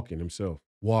changed. Walking himself.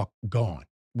 Gone.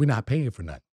 We're not paying for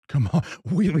nothing. Come on,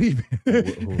 we leave.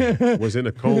 Was in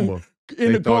a coma.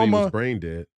 In they a thought coma. He was brain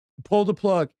dead. Pull the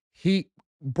plug.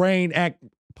 Brain act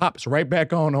pops right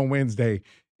back on Wednesday.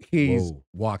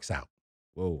 Walks out.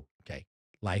 Whoa. Okay.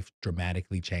 Life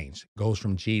dramatically changed. Goes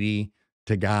from GD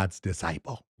to God's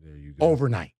disciple. There you go.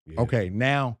 Overnight. Yeah. Okay.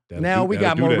 Now we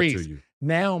got Maurice.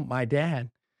 Now my dad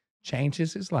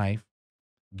changes his life,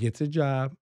 gets a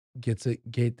job,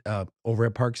 over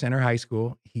at Park Center High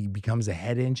School. He becomes a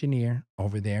head engineer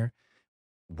over there.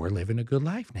 We're living a good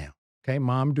life now. Okay.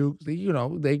 Mom Dukes,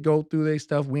 they go through their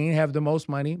stuff. We ain't have the most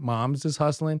money. Mom's is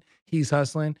hustling. He's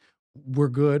hustling. We're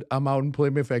good. I'm out in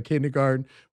Plymouth at kindergarten.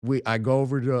 I go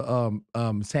over to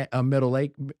Middle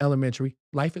Lake Elementary.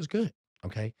 Life is good.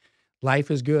 Okay.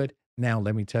 Life is good. Now,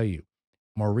 let me tell you,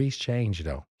 Maurice changed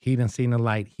though. He done seen the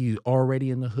light. He's already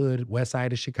in the hood, west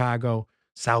side of Chicago,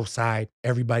 south side.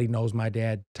 Everybody knows my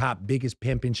dad, biggest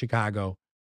pimp in Chicago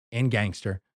and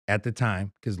gangster at the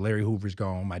time, because Larry Hoover's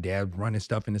gone. My dad running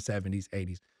stuff in the 70s,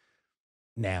 80s.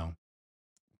 Now,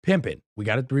 pimping. We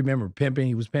got to remember pimping.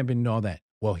 He was pimping and all that.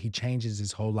 Well, he changes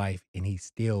his whole life and he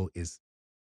still is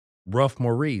rough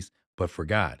Maurice, but for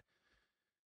God.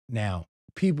 Now,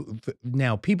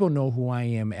 people know who I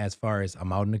am as far as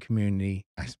I'm out in the community.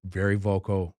 I'm very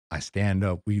vocal. I stand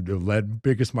up. We've led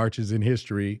biggest marches in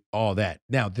history, all that.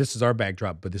 Now, this is our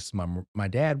backdrop, but this is my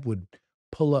dad would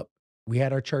pull up. We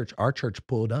had our church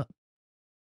pulled up.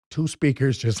 2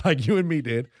 speakers, just like you and me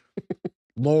did.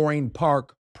 Loring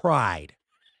Park Pride.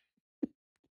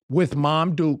 With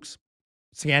Mom Dukes,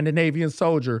 Scandinavian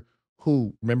soldier,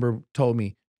 who, remember, told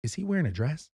me, is he wearing a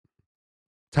dress?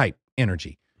 Type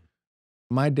energy.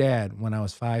 My dad, when I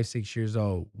was 5, 6 years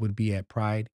old, would be at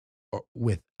Pride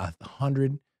with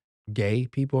 100 gay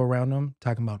people around him,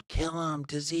 talking about kill them,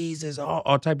 diseases,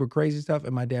 all type of crazy stuff.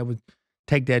 And my dad would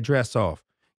take that dress off.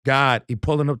 God, he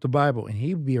pulling up the Bible, and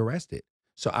he would be arrested.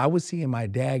 So I was seeing my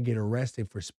dad get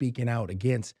arrested for speaking out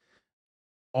against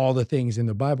all the things in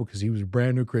the Bible because he was a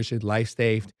brand new Christian, life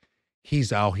saved.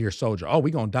 He's out here soldier. Oh, we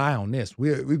gonna die on this.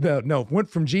 We went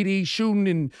from GD shooting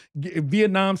in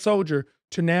Vietnam soldier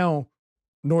to now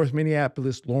North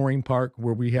Minneapolis, Loring Park,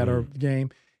 where we had our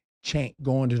game.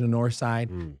 Going to the north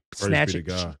side, snatching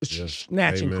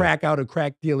Amen. crack out of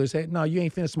crack dealers' head. No, you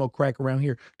ain't finna smoke crack around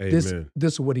here. Amen.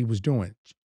 This is what he was doing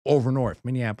over north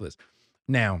Minneapolis.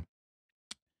 Now,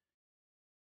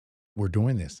 we're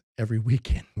doing this every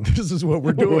weekend. This is what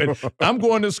we're doing. I'm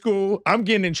going to school. I'm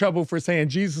getting in trouble for saying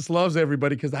Jesus loves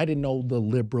everybody because I didn't know the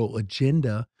liberal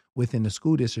agenda within the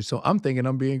school district. So I'm thinking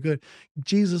I'm being good.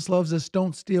 Jesus loves us.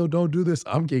 Don't steal. Don't do this.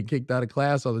 I'm getting kicked out of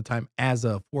class all the time as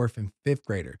a 4th and 5th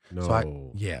grader. No.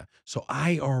 So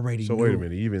I already knew. So wait a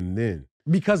minute. Even then.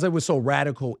 Because I was so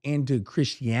radical into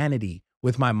Christianity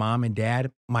with my mom and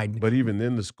dad. But even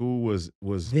then the school was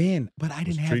then, but I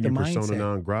didn't have the mindset. Persona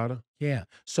non grata. Yeah.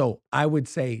 So I would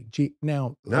say,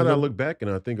 now that I look back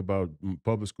and I think about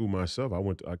public school myself,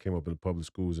 I came up in the public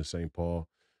schools in St. Paul.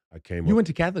 You went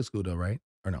to Catholic school though, right?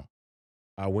 Or no?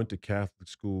 I went to Catholic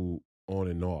school on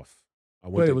and off.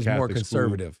 But it was more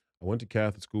conservative. I went to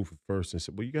Catholic school for first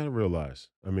and well, you got to realize,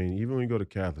 I mean, even when you go to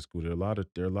Catholic school, there are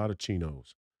a lot of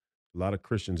chinos, a lot of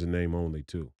Christians in name only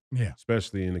too. Yeah.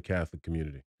 Especially in the Catholic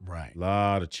community. Right. A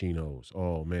lot of chinos.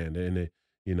 Oh man. And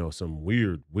they, some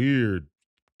weird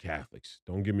Catholics.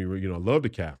 Don't get me wrong. I love the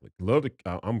Catholic.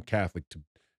 I'm Catholic to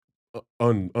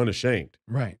unashamed.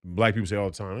 Right. Black people say all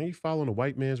the time, are you following a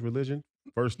white man's religion?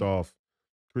 First off,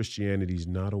 Christianity's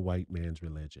not a white man's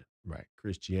religion. Right.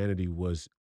 Christianity was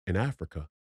in Africa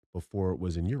before it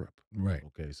was in Europe. Right.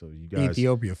 Okay, so you guys,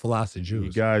 Ethiopia, philosophy you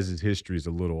Jews. guys' history is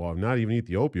a little off. Not even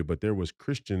Ethiopia, but there was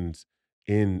Christians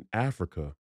in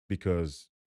Africa because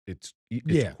it's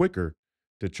Yeah. quicker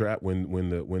to trap when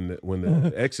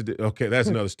the Exodus. Okay, that's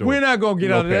another story. We're not gonna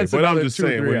get out of that. Okay, That's but I'm another just 2 or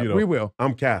saying, 3 well, hours. We will.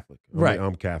 I'm Catholic. Right.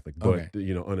 I'm Catholic, but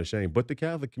Okay. unashamed. But the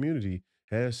Catholic community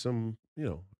has some,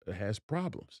 has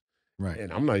problems. Right.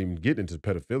 And I'm not even getting into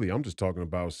pedophilia. I'm just talking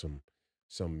about some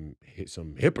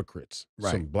hypocrites,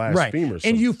 Right. some blasphemers.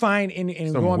 And some, you find and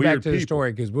some going back weird to the people.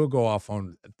 story, because we'll go off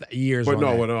on years But on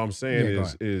no, that. what I'm saying Yeah, go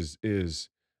is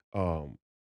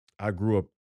I grew up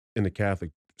in the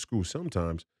Catholic school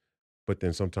sometimes, but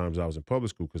then sometimes I was in public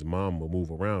school because mom will move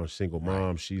around. Single Right.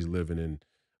 mom, she's living in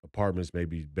apartments,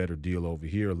 maybe better deal over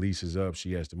here. Lease is up,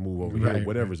 she has to move over here. Right,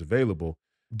 Whatever's available,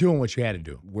 Doing what you had to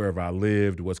do. wherever I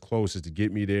lived, what's closest to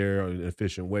get me there in an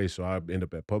efficient way. So I end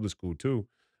up at public school too.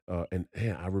 And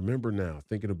man, I remember now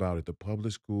thinking about it. The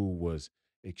public school was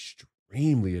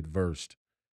extremely adverse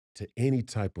to any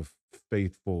type of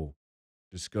faithful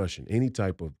discussion, any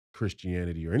type of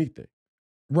Christianity or anything.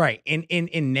 Right.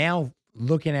 And now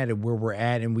looking at it where we're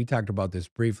at, and we talked about this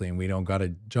briefly, and we don't got to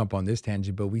jump on this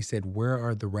tangent, but we said, where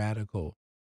are the radical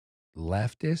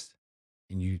leftists?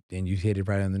 And you hit it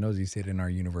right on the nose. You said in our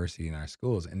university and our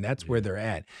schools, and that's where Yeah, they're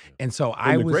at. yeah. And so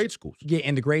In the grade schools. yeah,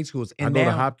 in the grade schools. And I now,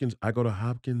 go to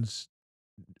Hopkins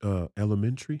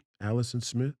Elementary, Allison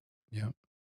Smith. yeah,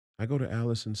 I go to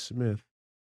Allison Smith.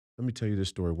 Let me tell you this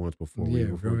story once before yeah,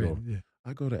 we go go. ahead. Yeah.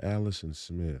 I go to Allison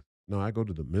Smith. No, I go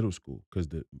to the middle school because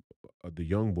the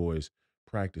young boys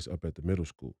practice up at the middle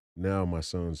school. Now my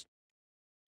son's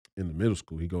in the middle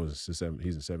school. He goes to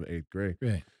he's in 7th, 8th grade.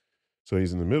 Right. So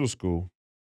he's in the middle school.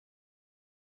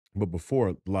 But before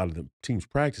a lot of the teams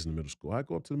practice in the middle school, I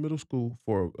go up to the middle school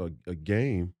for a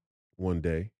game one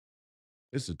day.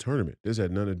 This is a tournament. This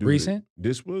had nothing to do with Recent? it.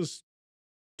 This was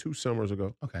 2 summers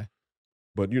ago. Okay.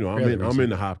 But I'm Fairly in recent.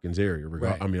 the Hopkins area.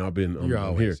 Right. I mean, I'm You're here.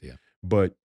 always, yeah.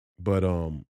 But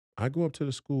I go up to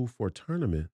the school for a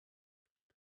tournament,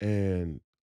 and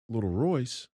little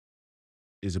Royce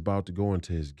is about to go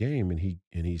into his game, and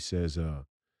he says, "I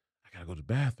gotta go to the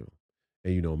bathroom."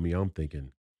 And you know me, I'm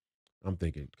thinking,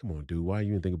 come on, dude, why you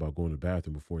even think about going to the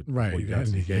bathroom before Right. you got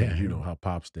to the game? Yeah. You know how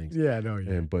Pops thinks. Yeah, I know.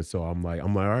 Yeah. And but so I'm like, all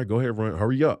right, go ahead, run,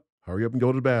 hurry up and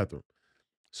go to the bathroom.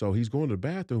 So he's going to the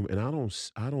bathroom, and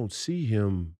I don't see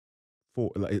him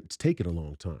for like it's taking a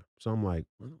long time. So I'm like,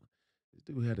 well, this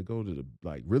dude had to go to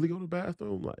really go to the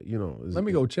bathroom, Let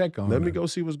me go check on let me him. go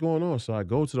see what's going on. So I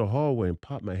go to the hallway and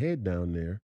pop my head down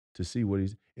there to see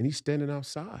and he's standing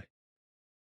outside.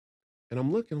 And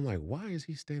I'm looking, I'm like, why is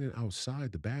he standing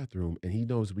outside the bathroom? And he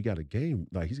knows we got a game,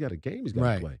 like he's got a game he's got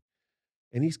Right. to play.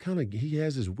 And he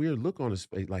has this weird look on his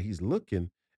face, like he's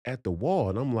looking at the wall.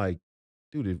 And I'm like,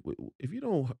 dude, if you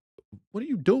don't, what are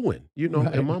you doing?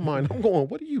 Right. In my mind, I'm going,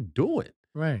 what are you doing?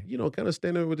 Right. Kind of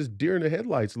standing there with this deer in the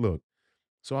headlights look.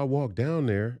 So I walk down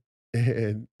there,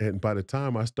 and by the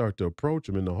time I start to approach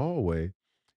him in the hallway,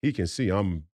 he can see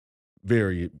I'm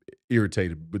very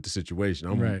irritated with the situation.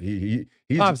 Right. He's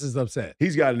Pops is upset.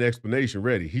 He's got an explanation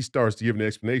ready. He starts to give an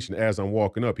explanation as I'm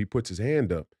walking up. He puts his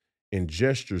hand up and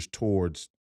gestures towards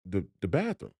the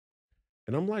bathroom.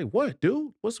 And I'm like, what,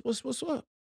 dude? What's up?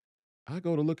 I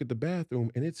go to look at the bathroom,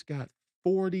 and it's got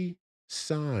 40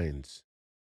 signs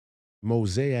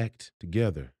mosaicked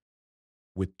together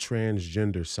with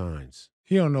transgender signs.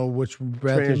 He don't know which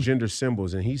bathroom. Transgender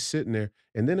symbols. And he's sitting there.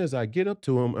 And then as I get up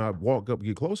to him, I walk up,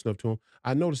 get close enough to him,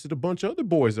 I notice that a bunch of other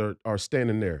boys are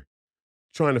standing there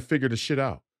trying to figure the shit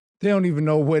out. They don't even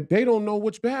know what. They don't know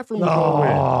which bathroom to go in.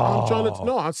 I'm trying to,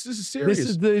 No. this is serious. This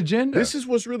is the agenda. This is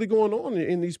what's really going on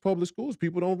in these public schools.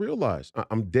 People don't realize.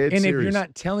 I'm dead And serious. if you're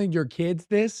not telling your kids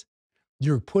this,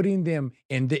 you're putting them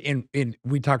in.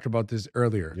 We talked about this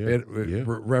earlier,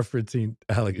 referencing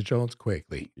Alex Jones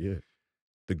quickly. Yeah.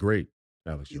 The great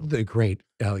Alex Jones. The great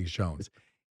Alex Jones.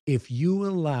 If you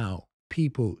allow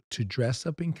people to dress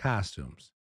up in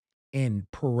costumes and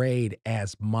parade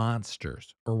as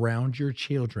monsters around your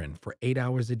children for 8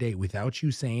 hours a day without you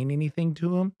saying anything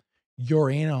to them, you're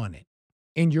in on it.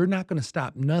 And you're not going to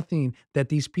stop nothing that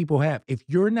these people have. If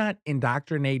you're not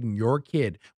indoctrinating your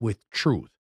kid with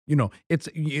truth,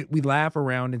 we laugh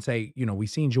around and say, we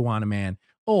seen Juana Man.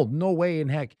 Oh, no way in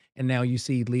heck. And now you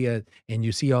see Leah and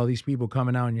you see all these people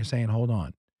coming out and you're saying, hold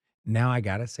on. Now I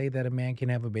got to say that a man can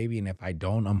have a baby. And if I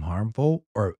don't, I'm harmful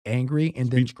or angry. And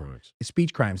Speech crimes.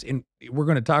 Speech crimes. And we're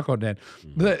going to talk about that.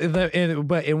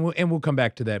 Mm-hmm. We'll come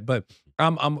back to that. But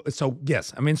so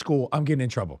yes, I'm in school. I'm getting in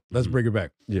trouble. Let's bring it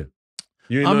back. Yeah.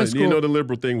 You know the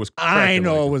liberal thing was cracking. I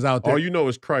know it was out there. All you know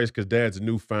is Christ because dad's a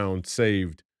newfound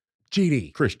saved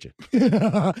GD. Christian.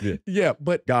 Yeah,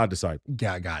 but God disciple.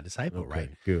 God disciple, Okay, right?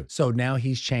 good. So now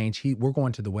he's changed. We're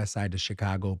going to the west side of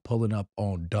Chicago, pulling up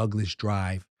on Douglas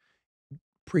Drive,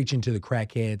 preaching to the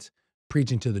crackheads,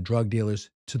 preaching to the drug dealers,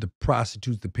 to the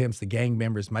prostitutes, the pimps, the gang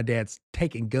members. My dad's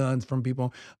taking guns from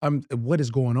people. What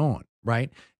is going on, right?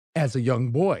 As a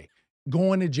young boy,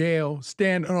 going to jail,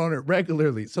 standing on it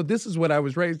regularly. So this is what I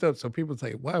was raised up. So people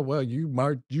say, "Wow, well,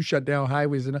 you shut down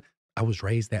highways," and I was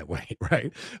raised that way,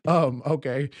 right?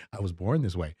 Okay, I was born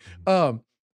this way.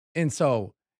 And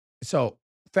so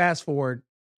fast forward,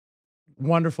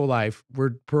 wonderful life.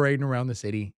 We're parading around the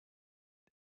city.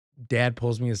 Dad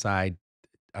pulls me aside.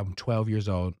 I'm 12 years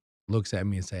old, looks at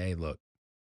me and say, "Hey, look,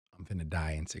 I'm finna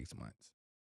die in 6 months."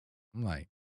 I'm like,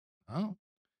 "Oh,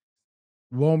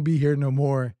 won't be here no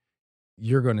more.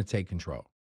 You're gonna take control."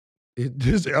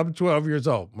 I'm 12 years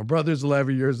old. My brother's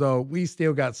 11 years old. We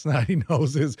still got snotty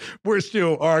noses. We're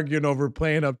still arguing over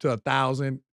playing up to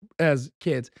 1,000 as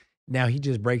kids. Now he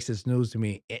just breaks this news to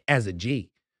me as a G.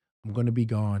 I'm gonna be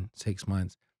gone 6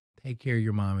 months. Take care of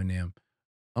your mom and them.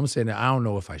 I'm sitting there, I don't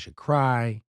know if I should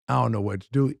cry. I don't know what to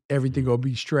do. Everything gonna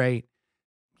be straight.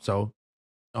 So,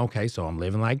 okay, so I'm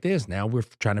living like this. Now we're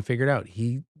trying to figure it out.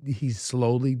 He's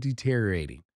slowly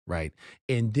deteriorating, right?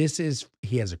 And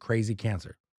he has a crazy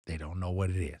cancer. They don't know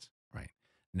what it is, right?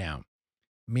 Now,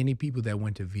 many people that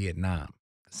went to Vietnam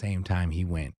the same time he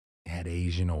went had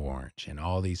Agent Orange and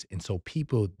all these. And so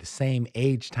people the same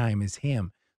age time as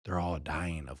him, they're all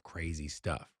dying of crazy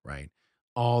stuff, right?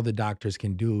 All the doctors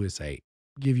can do is say,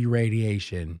 give you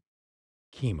radiation,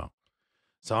 chemo.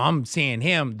 So I'm seeing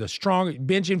him, the strong,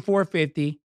 benching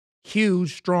 450,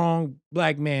 huge, strong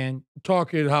black man,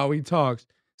 talking how he talks,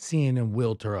 seeing him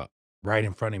wilter up right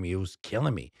in front of me. It was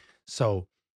killing me. So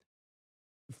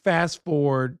fast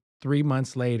forward 3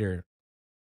 months later,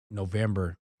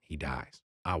 November, he dies.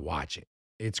 I watch it.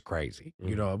 It's crazy.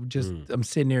 I'm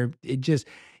sitting there.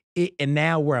 And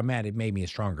now where I'm at, it made me a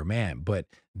stronger man. But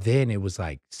then it was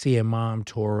like seeing mom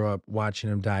tore up, watching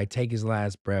him die, take his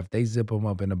last breath. They zip him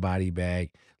up in a body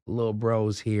bag. Little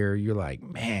bro's here. You're like,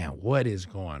 man, what is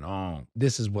going on?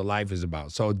 This is what life is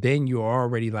about. So then you're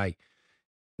already like,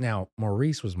 now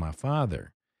Maurice was my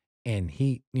father. And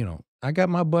I got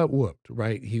my butt whooped,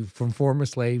 right? He from former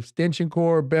slave, stench and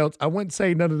cord belts. I wouldn't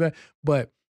say none of that,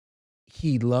 but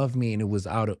he loved me, and it was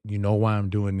out of, you know why I'm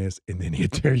doing this, and then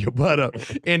he'd tear your butt up.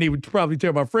 And he would probably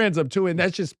tear my friends up too. And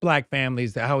that's just black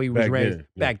families, how he was raised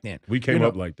back then. We came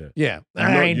up like that. Yeah.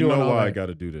 I ain't doing why I got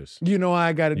to do this. You know why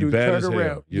I got to do You bad turn as hell.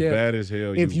 around. You're bad as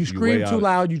hell. If you scream too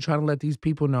loud, you're trying to let these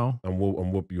people know. I'm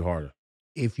whoop you harder.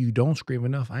 If you don't scream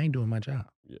enough, I ain't doing my job.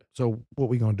 Yeah. So what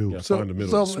we gonna do? Yeah, find the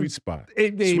middle, sweet spot.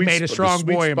 It made a strong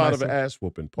boy in my spot of an ass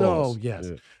whooping. Pause. Oh yes.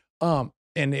 Yeah.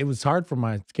 And it was hard for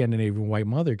my Scandinavian white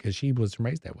mother because she was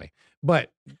raised that way.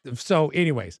 But so,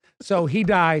 anyways, so he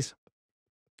dies.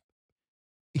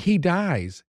 He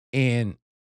dies, and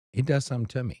it does something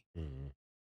to me.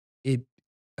 Mm-hmm.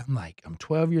 I'm like, I'm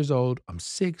 12 years old. I'm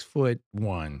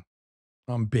 6'1".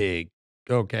 I'm big.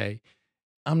 Okay.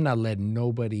 I'm not letting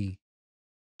nobody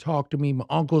talk to me. My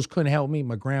uncles couldn't help me.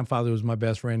 My grandfather was my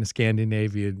best friend, a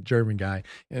Scandinavian German guy,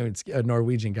 it's a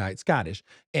Norwegian guy, Scottish.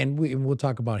 And we'll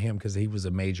talk about him because he was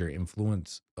a major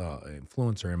influencer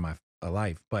in my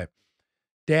life. But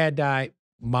dad died.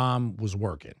 Mom was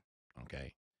working.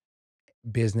 Okay.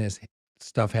 Business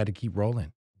stuff had to keep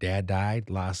rolling. Dad died,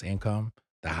 lost income.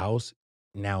 The house,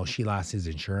 now she lost his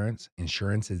insurance.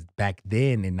 Insurance is back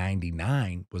then in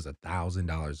 99 was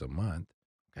 $1,000 a month.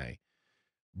 Okay.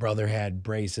 Brother had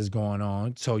braces going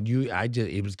on. So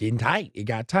it was getting tight. It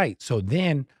got tight. So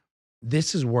then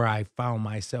this is where I found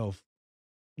myself,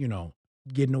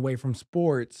 getting away from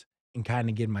sports and kind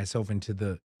of getting myself into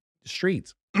the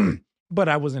streets. But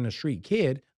I wasn't a street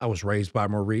kid. I was raised by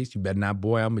Maurice. You better not,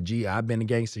 boy, I'm a G. I've been a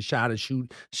gangster,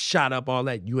 shot up, all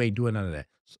that. You ain't doing none of that.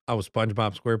 I was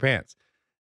SpongeBob SquarePants.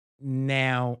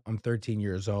 Now I'm 13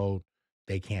 years old.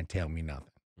 They can't tell me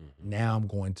nothing. Mm-hmm. Now I'm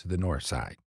going to the north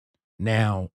side.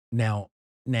 Now,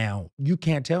 you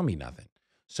can't tell me nothing.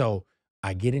 So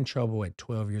I get in trouble at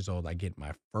 12 years old. I get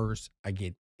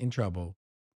in trouble.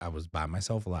 I was by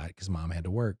myself a lot because mom had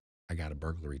to work. I got a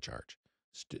burglary charge.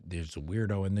 There's a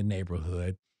weirdo in the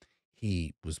neighborhood.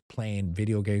 He was playing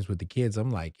video games with the kids.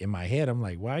 I'm like, in my head, I'm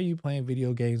like, why are you playing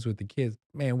video games with the kids?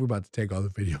 Man, we're about to take all the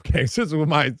video games. This is what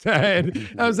my dad.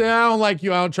 I'm saying, I don't like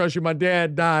you. I don't trust you. My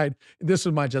dad died. This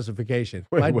was my justification.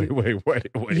 Wait.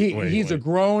 He's a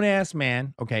grown ass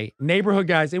man. Okay. Neighborhood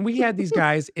guys. And we had these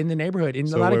guys in the neighborhood. And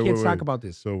a lot of kids talk about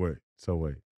this. So wait.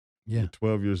 Yeah. You're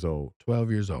 12 years old.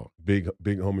 12 years old. Big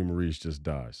homie Maurice just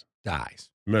dies. dies.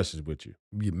 Messes with you.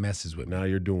 It messes with me. Now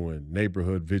you're doing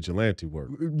neighborhood vigilante work.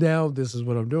 Now this is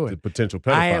what I'm doing. The potential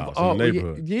I have pedophiles in the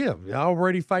neighborhood. yeah,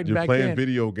 already fighting You're back playing then.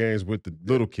 video games with the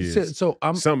little kids. So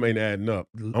I'm Something ain't adding up.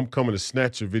 I'm coming to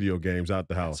snatch your video games out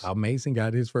the house. That's how Mason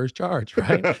got his first charge,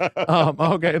 right?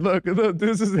 Okay, look,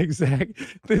 this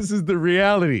is the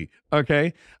reality.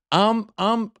 Okay.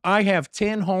 I have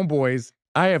 10 homeboys.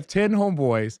 I have 10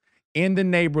 homeboys in the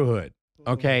neighborhood.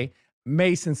 Okay.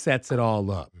 Mason sets it all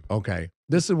up. Okay.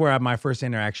 This is where my first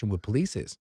interaction with police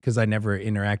is, because I never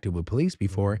interacted with police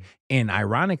before. And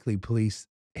ironically, police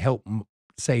helped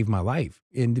save my life.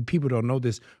 And the people don't know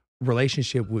this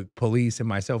relationship with police and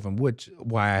myself, and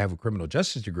why I have a criminal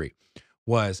justice degree,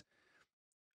 was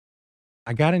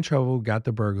I got in trouble, got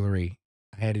the burglary.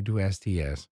 I had to do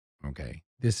STS. Okay.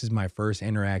 This is my first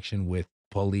interaction with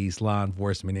police, law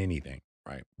enforcement, anything,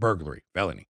 right? Burglary,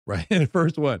 felony, right? And the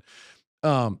first one.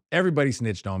 Everybody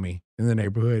snitched on me in the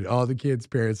neighborhood. All the kids'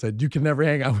 parents said, you can never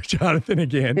hang out with Jonathan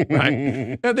again,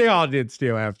 right? And they all did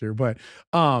still after, but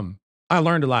I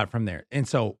learned a lot from there. And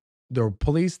so the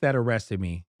police that arrested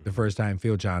me the first time,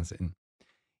 Phil Johnson,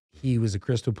 he was a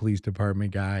Crystal Police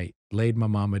Department guy, laid my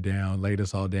mama down, laid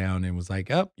us all down, and was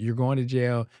like, oh, you're going to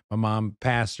jail. My mom,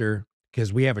 pastor,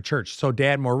 because we have a church. So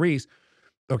Dad Maurice,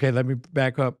 okay, let me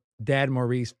back up. Dad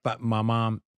Maurice, my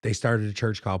mom, they started a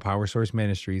church called Power Source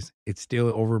Ministries. It's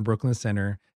still over in Brooklyn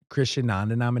Center, Christian,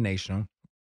 non-denominational.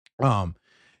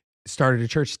 Started a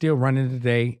church, still running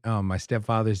today. My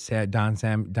stepfather said Donald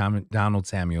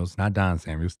Samuels, not Don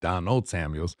Samuels, Donald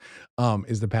Samuels,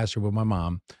 is the pastor with my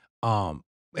mom.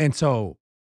 And so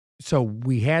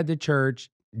we had the church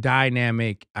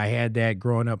dynamic. I had that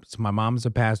growing up. So my mom's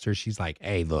a pastor. She's like,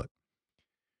 hey, look,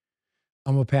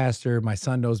 I'm a pastor. My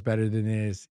son knows better than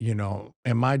this,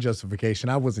 and my justification,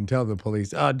 I wasn't telling the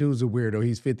police, dude's a weirdo.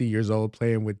 He's 50 years old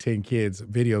playing with 10 kids,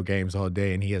 video games all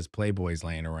day, and he has Playboys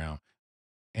laying around.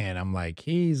 And I'm like,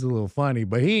 he's a little funny,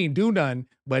 but he ain't do nothing,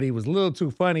 but he was a little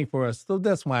too funny for us. So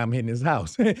that's why I'm hitting his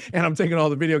house. And I'm taking all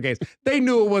the video games. They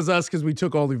knew it was us because we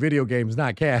took all the video games,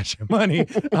 not cash and money.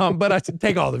 But I said,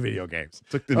 take all the video games.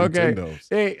 Took the Nintendos.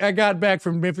 Hey, I got back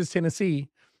from Memphis, Tennessee.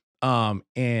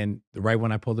 And right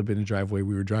when I pulled up in the driveway,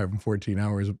 we were driving 14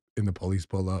 hours and the police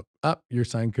pull up. Your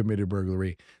son committed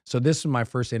burglary. So this is my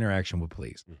first interaction with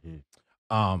police.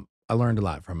 I learned a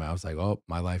lot from it. I was like, oh,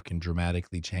 my life can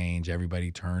dramatically change. Everybody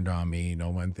turned on me.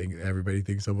 Everybody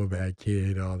thinks I'm a bad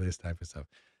kid, all this type of stuff.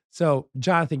 So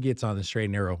Jonathan gets on the straight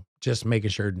and narrow, just making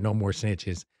sure no more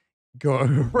snitches go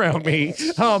around me.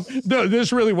 No, this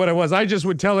is really what it was. I just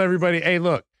would tell everybody, hey,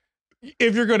 look,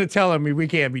 if you're going to tell me, we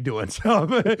can't be doing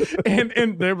something.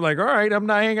 and they're like, all right, I'm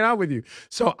not hanging out with you.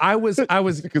 So I was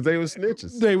because they were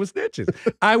snitches. They were snitches.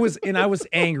 I was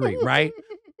angry, right?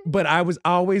 But I was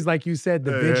always, like you said,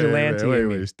 the vigilante.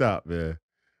 Wait, stop, man.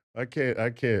 I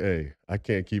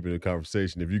can't keep it a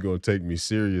conversation if you're going to take me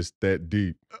serious that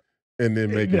deep and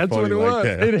then make it funny like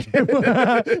that.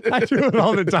 I do it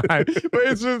all the time. But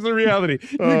it's just the reality.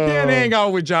 You can't hang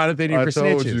out with Jonathan for snitches.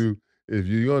 I told you. If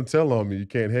you're going to tell on me, you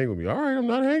can't hang with me. All right, I'm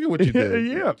not hanging with you then.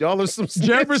 Yeah. Y'all are some snitches.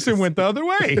 Jefferson went the other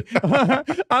way.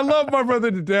 I love my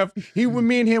brother to death.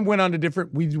 Me and him went on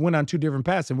we went on two different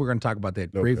paths, and we're going to talk about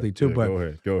that briefly too. Yeah, but go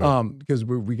ahead. Because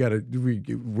we're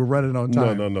running on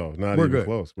time. No, not we're even good.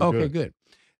 Close. We're okay, good.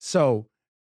 So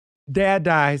Dad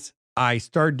dies. I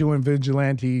start doing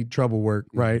vigilante trouble work,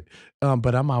 right?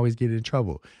 But I'm always getting in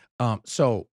trouble.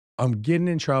 So I'm getting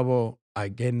in trouble. I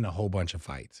get in a whole bunch of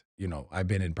fights. I've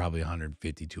been in probably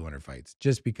 150, 200 fights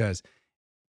just because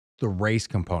the race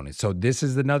component. So this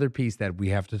is another piece that we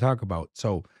have to talk about.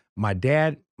 So my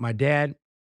dad,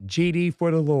 GD for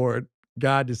the Lord,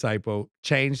 God disciple,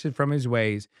 changed it from his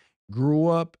ways, grew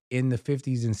up in the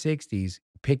 50s and 60s,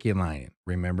 picket lining,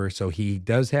 remember? So he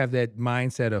does have that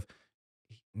mindset of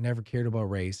he never cared about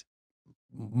race.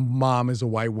 Mom is a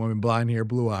white woman, blonde hair,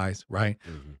 blue eyes, right?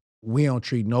 Mm-hmm. We don't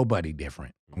treat nobody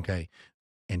different, okay?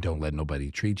 And don't let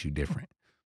nobody treat you different.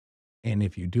 And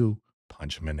if you do,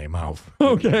 punch them in their mouth,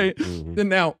 okay? Mm-hmm. Then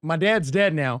now, my dad's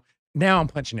dead now. Now I'm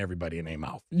punching everybody in their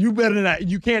mouth. You better not.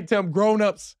 You can't tell them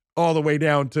grown-ups all the way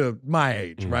down to my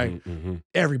age, right? Mm-hmm.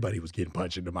 Everybody was getting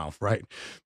punched in the mouth, right?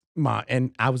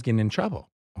 And I was getting in trouble,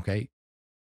 okay?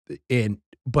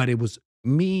 But it was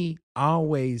me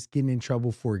always getting in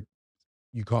trouble for,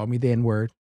 you called me the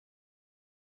N-word,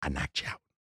 I knocked you out.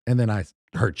 And then I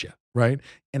hurt you, right?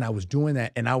 And I was doing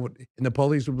that, and the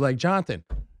police would be like, Jonathan,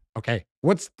 okay,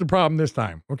 what's the problem this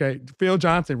time? Okay, Phil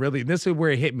Johnson, really, this is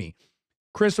where it hit me.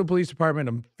 Crystal Police Department,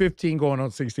 I'm 15 going on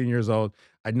 16 years old.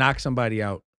 I knock somebody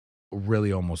out,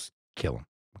 really almost kill him,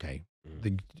 okay?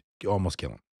 Almost kill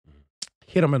him.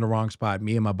 hit him in the wrong spot.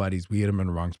 Me and my buddies, we hit him in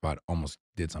the wrong spot, almost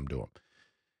did something to him.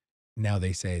 Now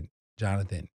they said,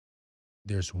 Jonathan,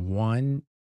 there's one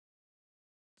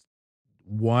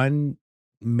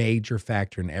major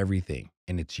factor in everything,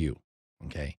 and it's you.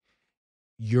 Okay.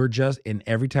 And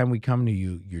every time we come to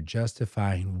you, you're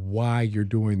justifying why you're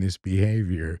doing this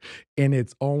behavior. And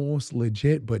it's almost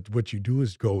legit, but what you do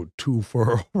is go too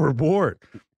far overboard.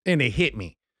 And it hit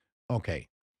me. Okay.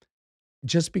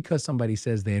 Just because somebody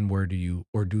says the N-word to you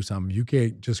or do something, you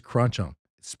can't just crunch them,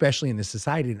 especially in this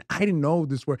society. And I didn't know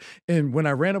this word. And when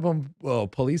I ran up on a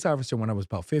police officer when I was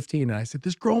about 15, and I said,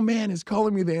 this grown man is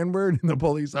calling me the N-word, and the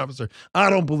police officer,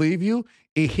 I don't believe you.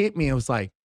 It hit me. It was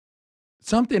like,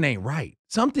 something ain't right.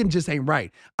 Something just ain't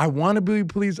right. I want to be a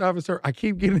police officer. I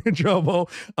keep getting in trouble.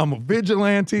 I'm a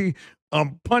vigilante.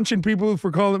 I'm punching people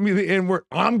for calling me the N-word.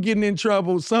 I'm getting in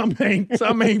trouble. Some ain't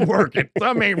working.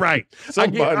 Some ain't right.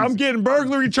 I'm getting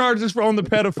burglary charges on the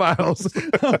pedophiles.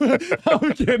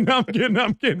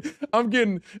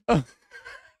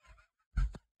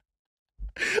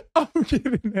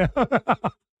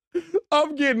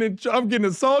 I'm getting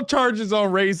assault charges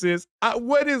on racists.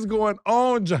 What is going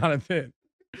on, Jonathan?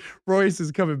 Royce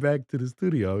is coming back to the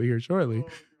studio here shortly.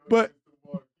 But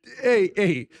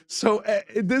hey, so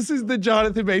this is the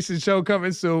Jonathan Mason Show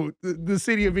coming soon. The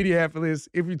city of Minneapolis.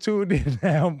 If you tuned in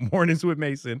now, Mornings with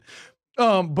Mason.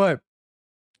 So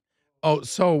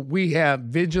we have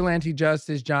vigilante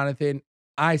justice, Jonathan.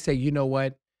 I say, you know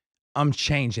what? I'm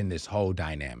changing this whole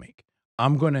dynamic.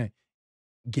 I'm going to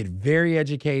get very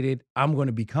educated. I'm going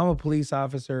to become a police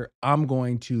officer. I'm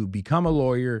going to become a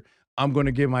lawyer. I'm going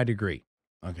to get my degree.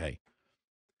 Okay.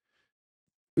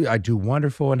 I do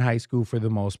wonderful in high school for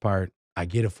the most part. I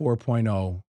get a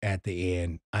 4.0 at the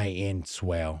end. I end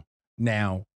swell.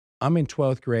 Now, I'm in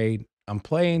 12th grade. I'm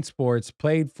playing sports,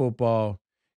 played football,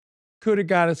 could have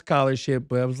got a scholarship,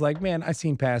 but I was like, man, I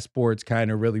seen past sports kind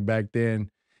of really back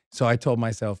then. So I told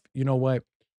myself, you know what?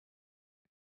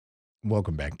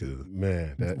 Welcome back to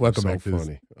man. That's so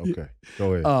funny. Okay,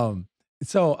 go ahead.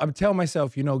 So I'm telling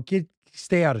myself,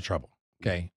 stay out of trouble.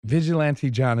 Okay,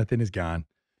 vigilante Jonathan is gone.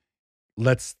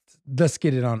 Let's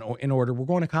get it in order. We're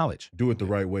going to college. Do it the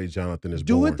right way, Jonathan is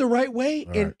Do born. it the right way.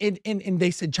 Right. And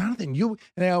they said, Jonathan, and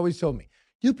they always told me,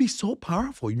 you'd be so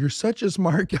powerful. You're such a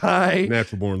smart guy.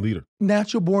 Natural born leader.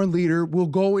 Natural born leader will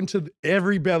go into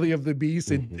every belly of the beast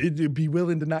and be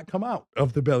willing to not come out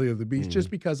of the belly of the beast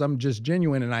just because I'm just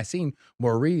genuine. And I seen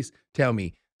Maurice tell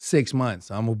me 6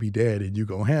 months, I'm going to be dead and you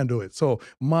going to handle it. So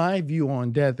my view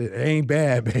on death, it ain't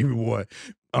bad, baby boy.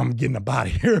 I'm getting a body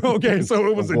here. Okay. So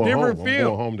it was a different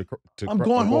feel. I'm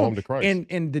going home to Christ.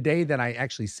 And the day that I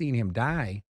actually seen him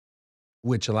die,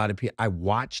 which a lot of people, I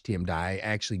watched him die.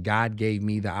 Actually, God gave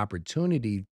me the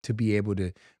opportunity to be able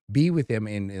to be with him.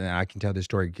 And I can tell this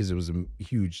story because it was a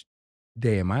huge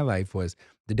day in my life. Was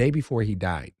the day before he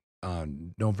died,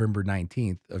 November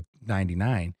 19th of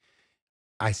 99.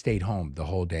 I stayed home the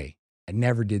whole day. I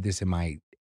never did this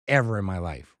ever in my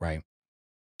life, right?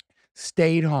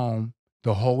 Stayed home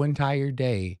the whole entire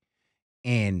day.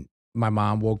 And my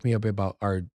mom woke me up at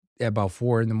about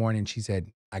 4 a.m. She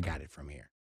said, I got it from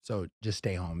here. So just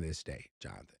stay home this day,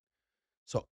 Jonathan.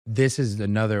 So this is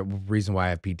another reason why I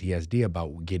have PTSD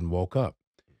about getting woke up.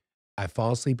 I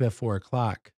fall asleep at 4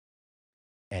 o'clock.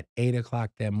 At 8 o'clock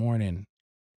that morning,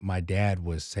 my dad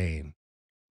was saying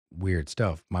weird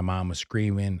stuff. My mom was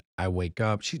screaming. I wake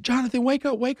up. Jonathan, wake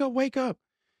up, wake up, wake up.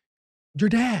 Your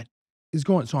dad is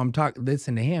going. So I'm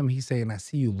listen to him. He's saying, I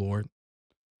see you, Lord.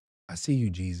 I see you,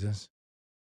 Jesus.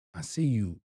 I see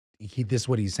you. This is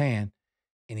what he's saying.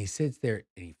 And he sits there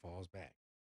and he falls back.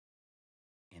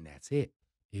 And that's it.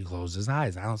 He closes his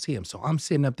eyes. I don't see him. So I'm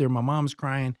sitting up there. My mom's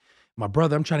crying. My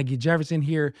brother, I'm trying to get Jefferson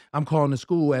here. I'm calling the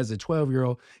school as a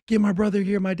 12-year-old. Get my brother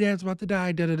here. My dad's about to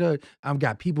die. Da, da, da. I've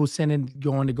got people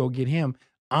going to go get him.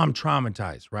 I'm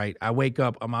traumatized, right? I wake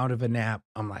up. I'm out of a nap.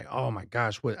 I'm like, oh my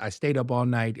gosh, what? I stayed up all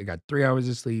night. I got 3 hours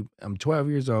of sleep. I'm 12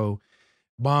 years old.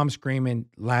 Mom screaming.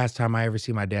 Last time I ever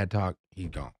see my dad talk, he's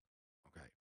gone. Okay.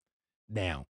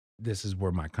 Now, this is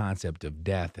where my concept of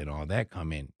death and all that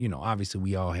come in. Obviously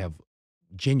we all have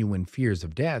genuine fears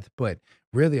of death, but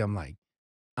really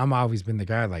I'm always been the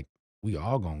guy like, we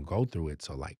all gonna go through it.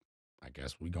 So like, I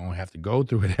guess we gonna have to go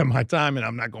through it at my time and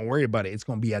I'm not gonna worry about it. It's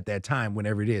gonna be at that time,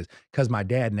 whenever it is. Cause my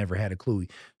dad never had a clue.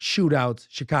 Shootouts,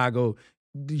 Chicago,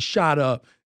 shot up,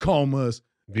 comas,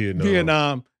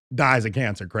 Vietnam, dies of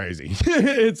cancer, crazy.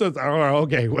 It's just,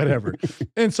 okay, whatever.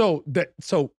 And so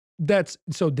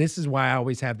this is why I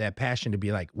always have that passion to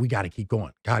be like, we got to keep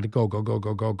going. Got to go, go, go,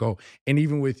 go, go, go. And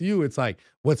even with you, it's like,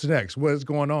 what's next? What's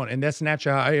going on? And that's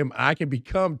naturally how I am. I can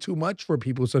become too much for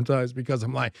people sometimes because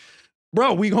I'm like,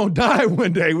 bro, we gonna die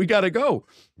one day. We gotta go.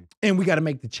 And we gotta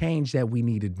make the change that we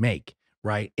need to make,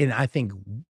 right? And I think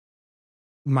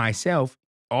myself,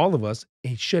 all of us,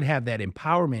 should have that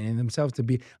empowerment in themselves to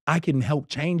be, I can help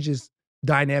change this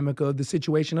dynamic of the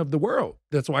situation of the world.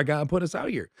 That's why God put us out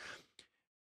here.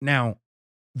 Now,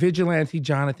 Vigilante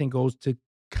Jonathan goes to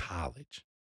college.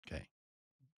 Okay.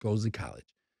 Goes to college.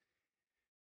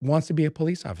 Wants to be a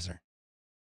police officer.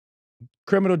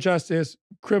 Criminal justice,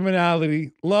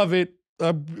 criminality, love it.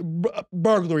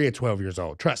 Burglary at 12 years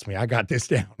old. Trust me, I got this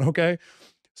down. Okay.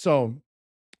 So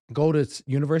go to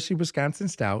University of Wisconsin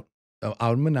Stout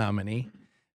out in Menominee.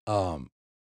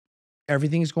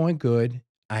 Everything's going good.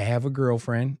 I have a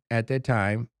girlfriend at that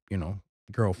time,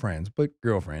 girlfriend,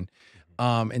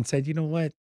 and said, you know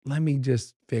what? Let me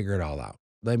just figure it all out.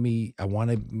 My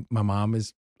mom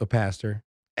is a pastor.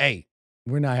 Hey,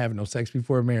 we're not having no sex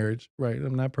before marriage, right?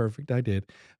 I'm not perfect. I did.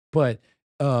 But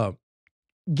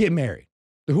get married.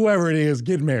 Whoever it is,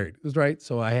 get married. That's right.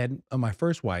 So I had my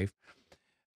first wife.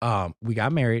 We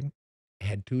got married,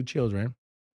 had 2 children.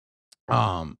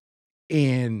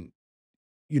 And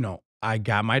I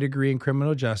got my degree in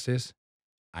criminal justice.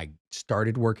 I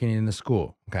started working in the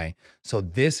school. Okay. So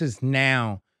this is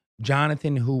now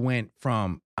Jonathan, who went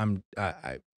from I've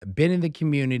been in the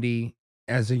community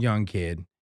as a young kid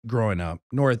growing up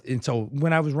north. And so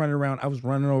when I was running around, I was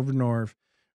running over north,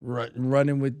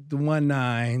 running with the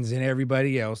 19s and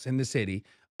everybody else in the city.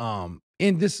 And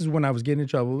this is when I was getting in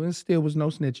trouble, and still was no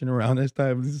snitching around this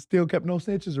time. Still kept no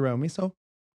snitches around me. So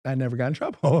I never got in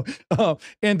trouble.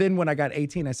 And then when I got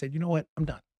 18, I said, you know what? I'm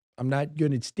done. I'm not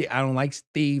going to I don't like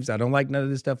thieves. I don't like none of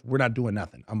this stuff. We're not doing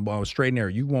nothing. I'm straight and narrow.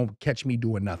 You won't catch me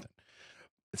doing nothing.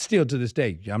 Still to this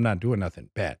day, I'm not doing nothing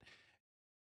bad.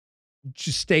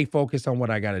 Just stay focused on what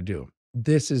I got to do.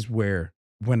 This is where,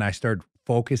 when I start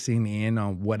focusing in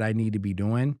on what I need to be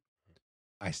doing,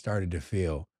 I started to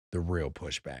feel the real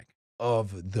pushback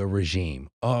of the regime,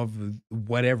 of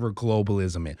whatever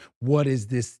globalism is. What is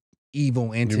this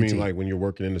evil entity? You mean like when you're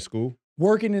working in the school?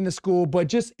 Working in the school, but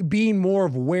just being more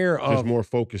aware of. Just more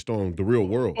focused on the real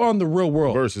world. On the real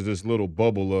world. Versus this little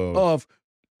bubble of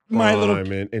my little.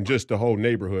 And just the whole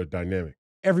neighborhood dynamic.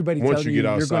 Everybody tells you you're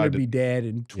going to be dead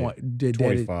in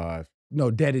 25.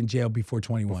 Dead in jail before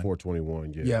 21. Before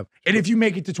 21, yeah. Yeah. And if you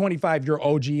make it to 25, you're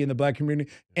OG in the Black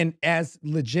community. And as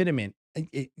legitimate,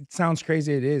 it sounds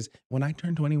crazy, it is. When I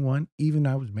turned 21, even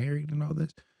though I was married and all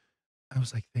this, I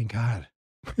was like, thank God.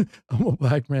 I'm a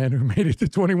Black man who made it to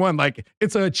 21. Like,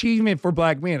 it's an achievement for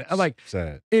Black men. I'm like,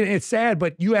 sad. It's sad,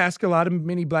 but you ask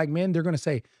many Black men, they're going to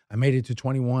say, I made it to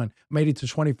 21, made it to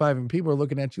 25. And people are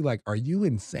looking at you like, are you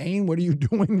insane? What are you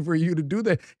doing for you to do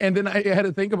that? And then I had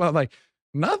to think about, like,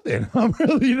 nothing.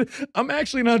 I'm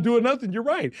actually not doing nothing. You're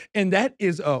right. And that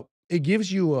is, it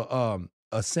gives you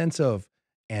a sense of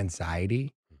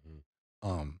anxiety.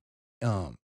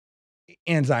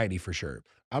 Anxiety for sure.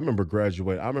 I remember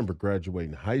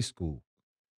graduating high school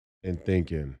and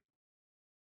thinking,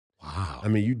 wow. I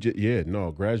mean,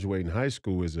 graduating high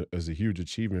school is a huge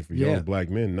achievement for young Black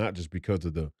men, not just because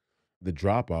of the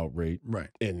dropout rate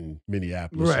in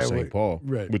Minneapolis or St. Paul,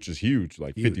 which is huge,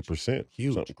 like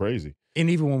 50%, something crazy. And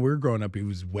even when we were growing up, it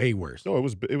was way worse. No, it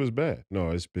was bad. No,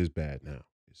 it's bad now.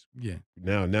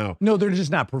 Now. No, they're just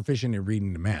not proficient in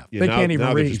reading the math. Yeah, they can't even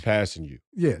now read. They're just passing you.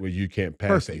 Yeah. Where you can't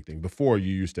pass anything. Before,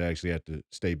 you used to actually have to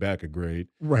stay back a grade.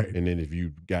 Right. And then if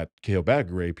you got killed back a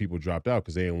grade, people dropped out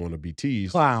because they didn't want to be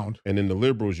teased. Clowned. And then the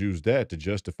liberals used that to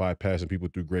justify passing people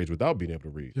through grades without being able to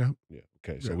read. Yeah. Yeah.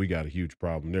 Okay. So we got a huge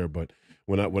problem there. But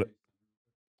when I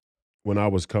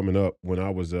was coming up,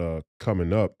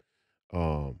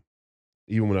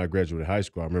 even when I graduated high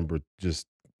school, I remember just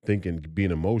thinking,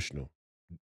 being emotional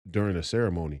during a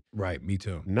ceremony. Right, me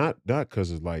too. Not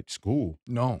because of like school.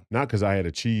 No. Not because I had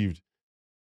achieved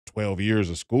 12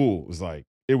 years of school.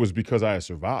 It was because I had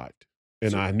survived.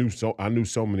 And I knew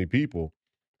so many people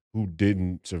who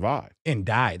didn't survive. And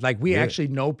died. Like, we actually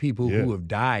know people who have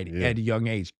died at a young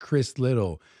age. Chris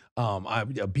Little,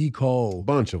 B. Cole.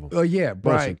 Bunch of them. Oh, yeah,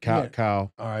 right.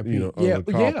 Kyle.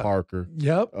 R.I.P. Carl Parker.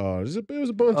 Yep. It was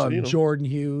a bunch of, Jordan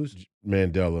Hughes.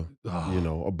 Mandela,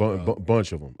 a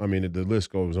bunch of them. I mean, the list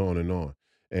goes on.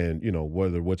 And,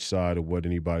 which side or what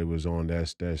anybody was on,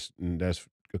 that's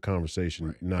a conversation.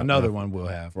 Right. Not another one we'll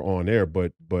have for on air,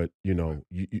 but and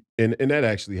that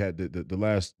actually had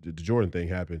the Jordan thing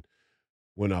happened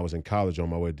when I was in college on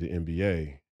my way to the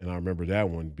NBA. And I remember that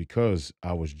one because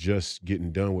I was just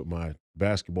getting done with my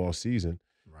basketball season.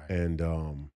 Right. And,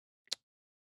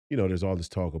 there's all this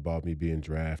talk about me being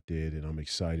drafted, and I'm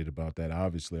excited about that.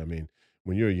 Obviously, I mean,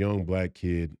 when you're a young Black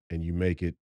kid and you make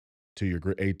it to your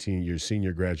 18, your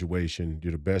senior graduation.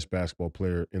 You're the best basketball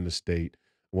player in the state,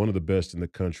 one of the best in the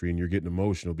country, and you're getting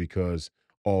emotional because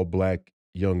all black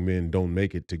young men don't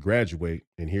make it to graduate.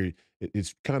 And here,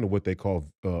 it's kind of what they call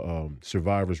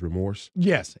survivor's remorse,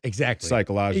 Yes, exactly.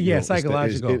 psychological. Yeah, And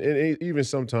psychological. even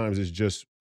sometimes it's just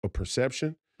a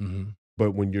perception. Mhm.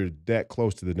 But when you're that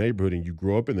close to the neighborhood and you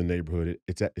grow up in the neighborhood,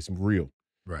 it's real.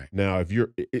 Right. Now, if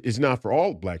it's not for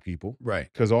all black people, Right.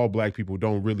 because all black people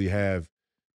don't really have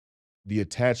the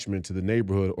attachment to the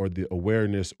neighborhood or the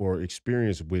awareness or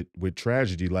experience with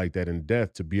tragedy like that and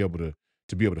death to be able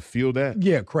to feel that.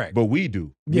 Yeah, correct. But we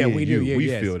do. Yeah, Me and we do. you, Yeah, we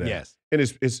yes, feel that. yes. And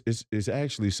it's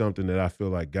actually something that I feel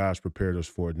like God's prepared us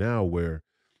for now, where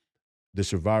the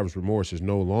survivor's remorse is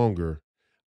no longer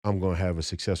I'm going to have a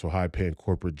successful, high-paying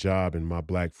corporate job and my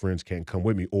black friends can't come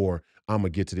with me, or I'm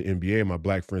going to get to the NBA and my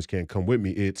black friends can't come with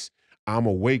me. It's I'm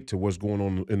awake to what's going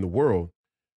on in the world,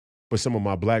 but some of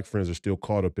my black friends are still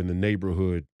caught up in the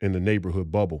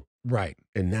neighborhood bubble. Right.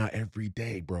 And now every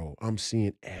day, bro, I'm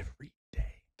seeing every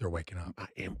day. They're waking up. My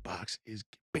inbox is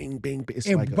bing, bing, bing. It's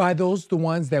And like, by those, the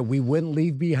ones that we wouldn't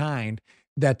leave behind,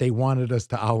 that they wanted us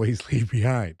to always leave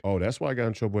behind. oh, that's why I got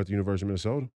in trouble at the University of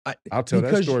Minnesota. I'll tell that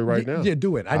Because story right now. Yeah,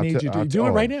 do it. I I'll need tell- you to I'll do it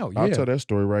tell- right now. I'll Yeah. tell that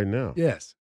story right now.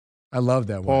 Yes. I love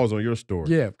that one. Pause on your story.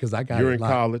 Yeah, because I got You're it in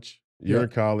locked. college. You're Yeah. in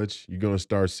college. You're gonna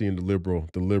start seeing the liberal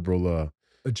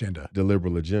Agenda.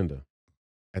 agenda.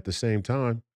 At the same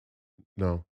time,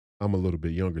 no, I'm a little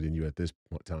bit younger than you at this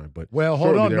time, but Well,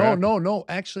 hold shortly on. thereafter- No.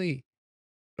 Actually,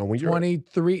 no, when you're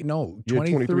 23. No, you're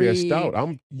 23 at stout,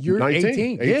 I'm You're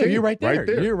 19, 18. Yeah, you're right there. right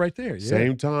there. You're right there. Yeah.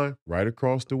 same time, right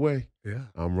across the way. Yeah.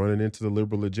 I'm running into the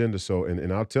liberal agenda. So,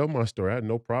 and I'll tell my story. I had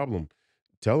no problem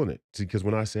telling it. See, because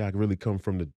when I say I really come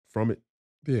from it,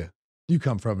 Yeah. You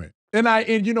come from it.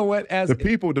 And you know what? As the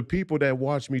people that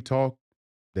watch me talk,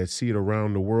 that see it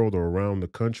around the world or around the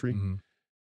country, Mhm.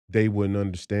 they wouldn't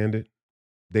understand it.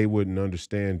 They wouldn't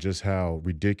understand just how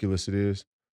ridiculous it is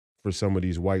for some of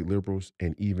these white liberals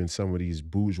and even some of these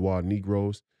bourgeois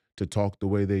Negroes to talk the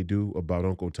way they do about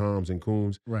Uncle Toms and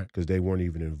Coons, Right. because they weren't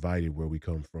even invited where we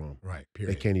come from. Right. They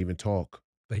Period. can't even talk.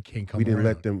 They can't come We didn't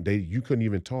let around. them. You couldn't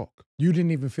even talk. You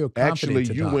didn't even feel confident Actually,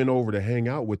 to you talk. went over to hang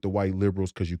out with the white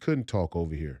liberals because you couldn't talk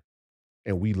over here,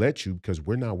 and we let you because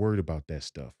we're not worried about that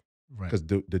stuff. Right. Because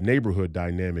the neighborhood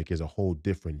dynamic is a whole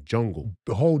different jungle.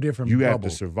 The whole different You bubble. have to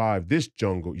survive this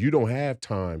jungle. You don't have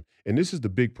time. And this is the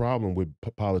big problem with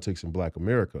politics in Black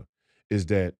America, is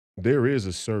that there is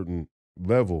a certain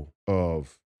level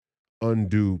of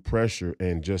undue pressure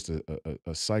and just a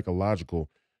psychological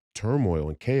turmoil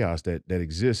and chaos that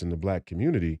exists in the Black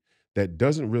community that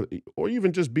doesn't really, or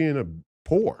even just being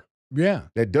poor, Yeah.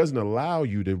 that doesn't allow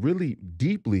you to really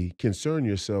deeply concern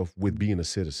yourself with being a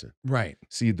citizen. Right.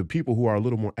 See, the people who are a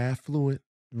little more affluent,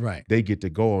 Right. they get to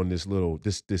go on this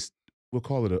we'll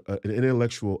call it an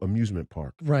intellectual amusement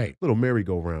park, Right. little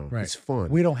merry-go-round. Right. It's fun.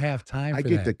 We don't have time I for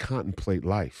get that. to contemplate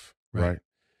life, Right. right?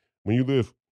 When you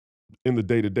live in the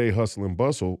day-to-day hustle and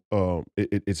bustle,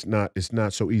 it's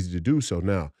not so easy to do so.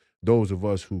 Now, those of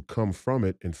us who come from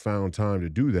it and found time to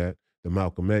do that, the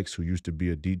Malcolm X, who used to be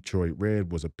a Detroit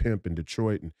Red, was a pimp in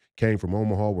Detroit and came from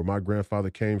Omaha, where my grandfather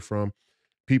came from.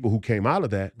 People who came out of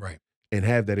that Right. and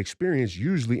have that experience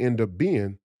usually end up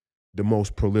being the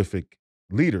most prolific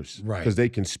leaders, Right. because they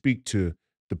can speak to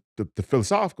the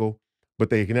philosophical, but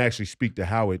they can actually speak to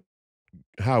how it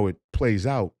plays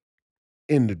out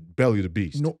in the belly of the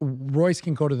beast No, Royce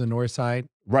can go to the north side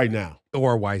right now.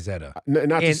 or Wyzetta.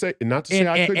 Not to And- say and- I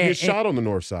couldn't and- get shot on the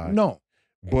north side. No.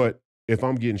 But if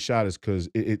I'm getting shot, it's because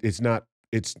it's not.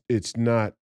 It's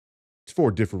for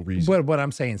a different reason. But what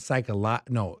I'm saying,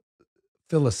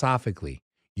 philosophically,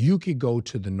 you could go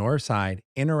to the north side,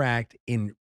 interact,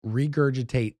 and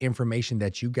regurgitate information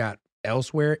that you got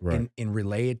elsewhere Right. and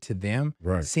relay it to them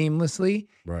Right. seamlessly.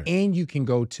 Right. And you can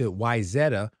go to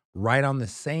Wyzetta right on the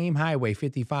same highway,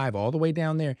 55, all the way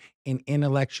down there, and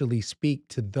intellectually speak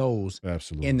to those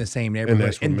Absolutely. in the same neighborhood.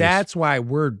 that's what And makes- that's why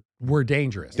we're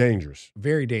dangerous. dangerous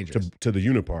Very dangerous. to the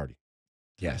Uniparty,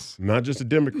 Yes. not just the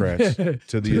Democrats, to the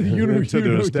To the to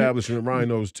the establishment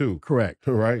rhinos too. Correct.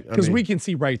 Right? Because we can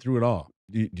see right through it all.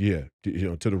 Yeah,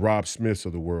 to the Rob Smiths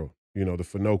of the world, the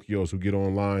Finocchios who get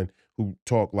online, who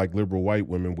talk like liberal white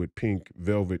women with pink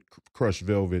velvet, crushed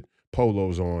velvet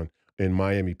polos on in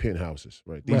Miami penthouses,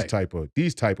 right?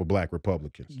 These type of Black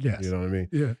Republicans. Yes. You know what I mean?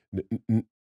 Yeah.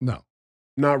 No.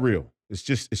 Not real. It's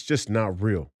just not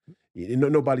real.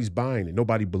 Nobody's buying it.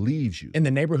 Nobody believes you. And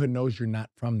the neighborhood knows you're not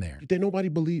from there. Nobody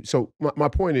believes. So my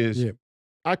point is, Yeah.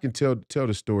 I can tell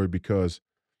the story because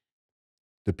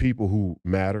the people who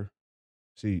matter.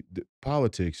 See,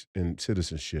 politics and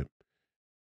citizenship,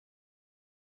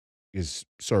 is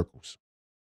circles.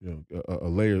 You know,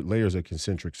 layers of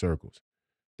concentric circles.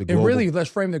 The And global. really, let's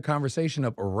frame the conversation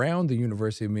up around the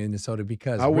University of Minnesota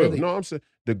because I will. really No, I'm saying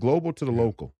the global to the yeah,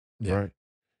 local, yeah, right?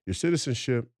 Your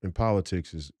citizenship in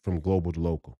politics is from global to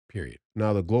local. period.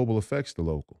 Now the global affects the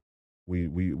local.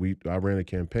 I ran a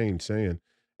campaign saying,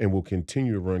 and will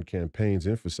continue to run campaigns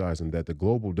emphasizing that the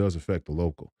global does affect the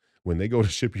local. When they go to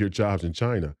ship your jobs in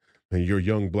China and your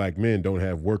young black men don't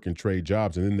have work and trade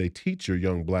jobs, and then they teach your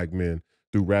young black men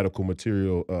through radical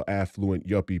material, affluent,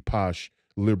 yuppie, posh,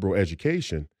 liberal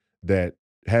education that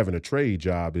having a trade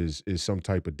job is some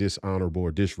type of dishonorable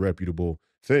or disreputable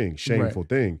thing, Right, shameful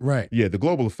thing. right, Yeah, the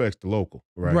global affects the local,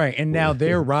 right? right, and now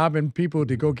they're robbing people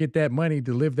to go get that money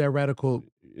to live that radical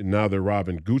Now they're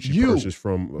robbing Gucci you. purses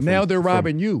from Now they're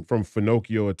robbing you. from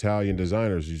Finocchio Italian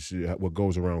designers. You see what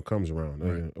goes around comes around.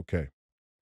 Right. Okay,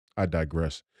 I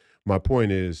digress. My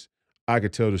point is, I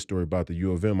could tell the story about the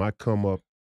U of M. I come up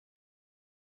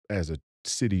as a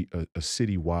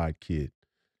citywide kid,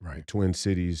 Right, Twin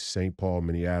Cities, St. Paul,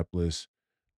 Minneapolis,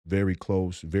 very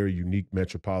close, very unique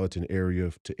metropolitan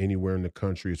area to anywhere in the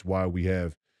country. It's why we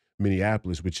have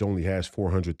Minneapolis, which only has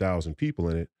 400,000 people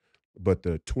in it, but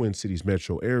the Twin Cities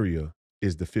metro area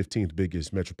is the 15th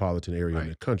biggest metropolitan area in right,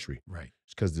 the country. right.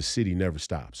 It's because the city never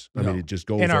stops. I mean, No. it just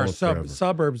goes And our on forever.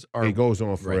 suburbs are It goes on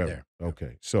right forever. there.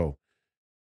 Okay. So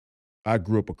I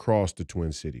grew up across the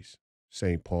Twin Cities,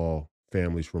 St. Paul,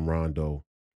 families from Rondo,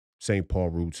 St. Paul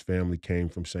roots, family came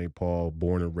from St. Paul,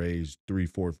 born and raised, 3,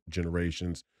 4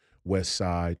 generations, West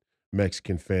Side,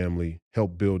 Mexican family,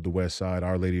 helped build the West Side,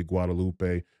 Our Lady of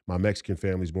Guadalupe. My Mexican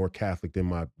family is more Catholic than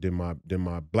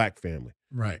my black family.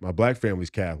 Right. My black family's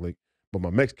Catholic, but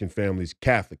my Mexican family's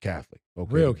Catholic.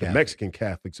 Okay. Real The Catholic. Mexican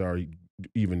Catholics are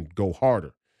even go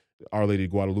harder. Our Lady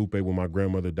of Guadalupe, when my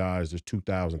grandmother dies, there's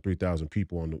 2,000, 3,000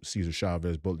 people on the Cesar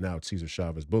Chavez, now it's Cesar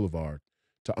Chavez Boulevard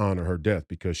to honor her death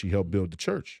because she helped build the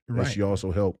church. And Right. she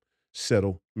also helped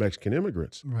settle Mexican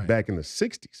immigrants Right. back in the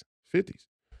 60s, 50s.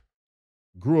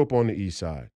 Grew up on the east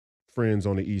side. Friends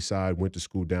on the east side, went to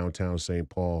school downtown St.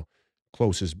 Paul.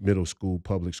 Closest middle school,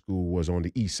 public school was on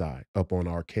the east side, up on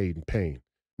Arcade and Payne.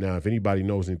 Now, if anybody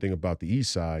knows anything about the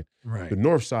east side, Right. the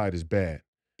north side is bad.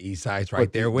 East Side's right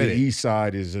But there with the it. east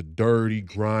side is a dirty,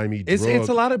 grimy It's drug.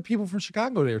 a lot of people from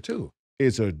Chicago there too.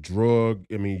 It's a drug.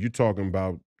 I mean, you're talking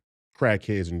about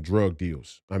crackheads and drug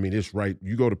deals. I mean, it's right.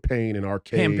 You go to Payne and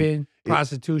Arcade. Pimping,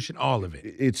 prostitution, all of it.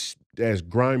 It's as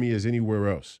grimy as anywhere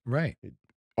else. Right.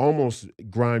 Almost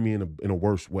grimy in a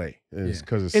worse way. And it's Yeah.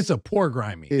 because It's a poor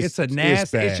grimy. It's a it's nasty.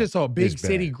 It's bad. just a big It's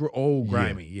city, bad. old Yeah.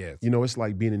 grimy. Yes. You know, it's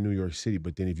like being in New York City,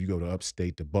 but then if you go to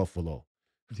upstate to Buffalo,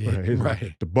 Yeah, right? It's like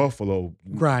right. the Buffalo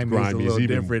Grimy is a little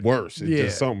even different. worse. It's Yeah.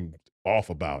 just something off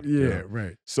about it. you Yeah. know?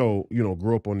 Right. So,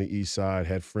 grew up on the east side,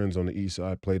 had friends on the east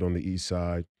side, played on the east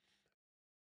side,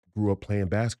 grew up playing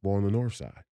basketball on the north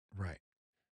side. Right.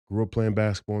 Grew up playing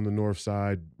basketball on the north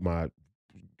side.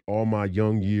 All my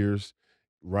young years,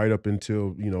 right up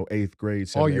until 8th grade.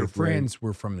 All 7th, your 8th grade, friends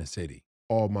were from the city.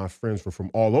 all my friends were from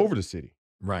all over the city.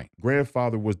 Right.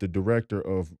 Grandfather was the director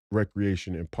of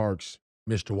recreation and parks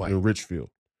Mr. White. in Richfield,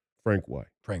 Frank White.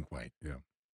 Frank White. Yeah.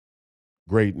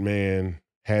 Great man,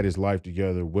 had his life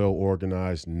together, well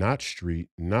organized, not street,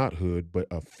 not hood, but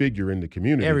a figure in the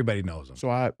community. Everybody knows him.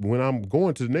 So when I'm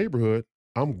going to the neighborhood,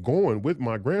 I'm going with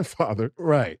my grandfather,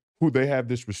 Right. who they have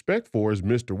this respect for is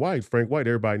Mr. White, Frank White.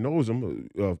 Everybody knows him,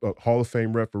 a Hall of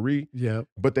Fame referee, Yeah.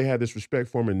 but they have this respect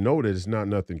for him and know that it's not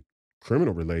nothing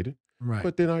criminal related. Right.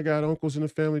 But then I got uncles in the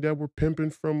family that were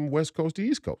pimping from West Coast to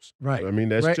East Coast. Right. I mean,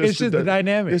 that's right. just It's just the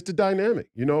dynamic. It's the dynamic,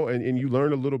 and you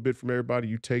learn a little bit from everybody.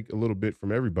 You take a little bit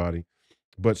from everybody.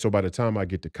 But so by the time I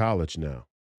get to college now,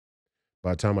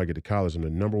 I'm the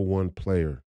number 1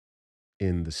 player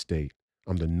in the state.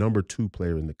 I'm the number 2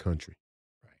 player in the country.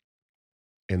 Right.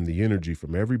 And the energy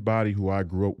from everybody who I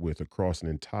grew up with across an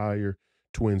entire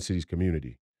Twin Cities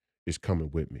community is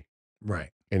coming with me. Right.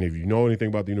 And if you know anything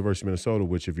about the University of Minnesota,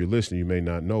 which if you're listening, you may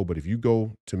not know, but if you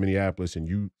go to Minneapolis and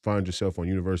you find yourself on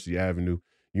University Avenue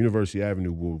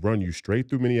will run you straight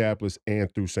through Minneapolis and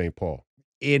through St. Paul.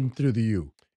 In through the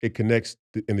U. It connects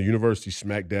in the university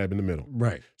smack dab in the middle.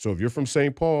 Right. So if you're from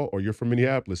St. Paul or you're from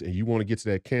Minneapolis and you want to get to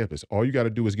that campus, all you got to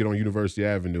do is get on University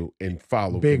Avenue and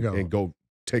follow and go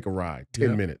take a ride,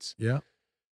 10 minutes. Yeah.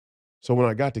 So when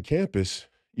I got to campus,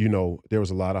 there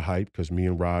was a lot of hype because me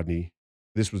and Rodney,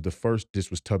 this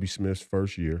was Tubby Smith's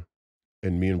first year,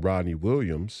 and me and Rodney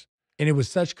Williams. And it was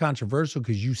such controversial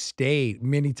because you stayed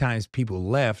many times. People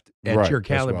left at Right, your that's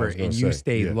what I caliber, was gonna and you say,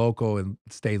 stayed yeah. local and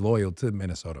stayed loyal to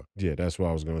Minnesota. Yeah, that's what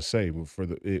I was gonna say. We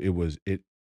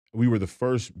were the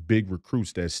first big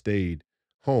recruits that stayed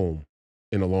home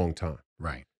in a long time.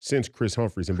 Right. since Chris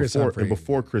Humphreys, and Chris before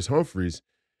Humphrey. Chris Humphreys,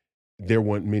 there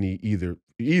weren't many either.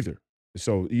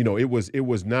 So it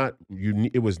was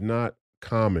not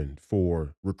common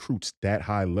for recruits that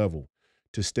high level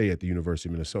to stay at the University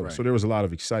of Minnesota. Right. So there was a lot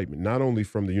of excitement, not only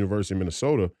from the University of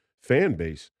Minnesota fan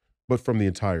base, but from the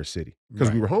entire city,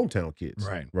 because we Right. were hometown kids.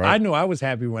 Right. Right. I know I was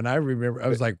happy when I remember. I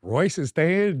was like, Royce is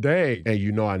staying? Dang.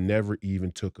 And I never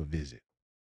even took a visit.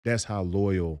 That's how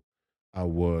loyal I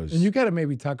was. And you got to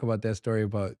maybe talk about that story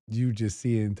about you just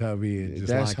seeing Tubby and just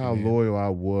That's locking how in. loyal I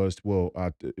was. Well,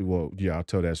 yeah, I'll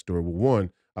tell that story. Well,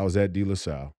 one, I was at De La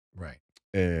Salle. Right.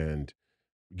 And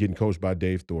getting coached by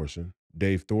Dave Thorson.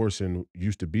 Dave Thorson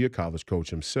used to be a college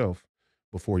coach himself.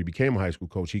 Before he became a high school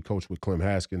coach, he coached with Clem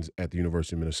Haskins at the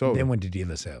University of Minnesota. Then went to De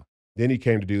La Salle. Then he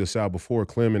came to De La Salle before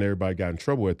Clem and everybody got in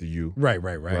trouble at the U. Right.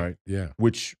 Yeah.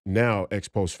 Which now, ex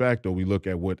post facto, we look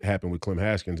at what happened with Clem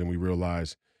Haskins and we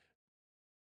realize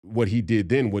what he did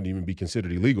then wouldn't even be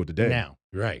considered illegal today. Now,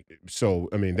 right. So,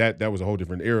 I mean, that was a whole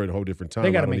different era and a whole different time. They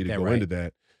I gotta don't make need to that go right. into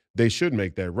that. They should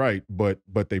make that right, but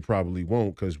they probably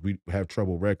won't, because we have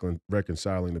trouble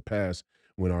reconciling the past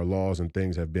when our laws and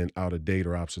things have been out of date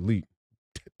or obsolete.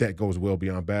 That goes well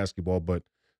beyond basketball, but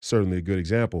certainly a good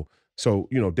example. So,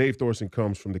 Dave Thorson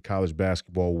comes from the college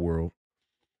basketball world.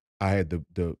 I had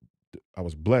I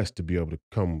was blessed to be able to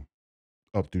come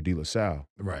up through De La Salle.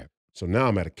 Right. So now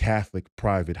I'm at a Catholic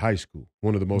private high school,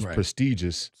 one of the most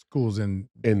prestigious schools in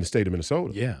the state of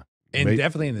Minnesota. Yeah. And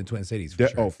definitely in the Twin Cities, for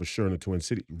sure. Oh, for sure in the Twin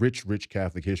Cities. Rich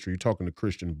Catholic history. You're talking to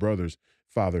Christian brothers,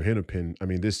 Father Hennepin. I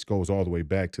mean, this goes all the way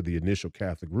back to the initial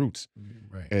Catholic roots.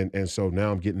 Right. And so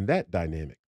now I'm getting that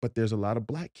dynamic. But there's a lot of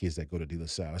black kids that go to De La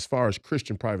Salle. As far as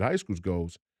Christian private high schools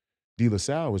goes, De La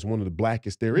Salle is one of the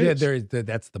blackest there is. Yeah,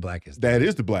 that's the blackest. That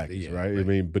is the blackest, right? I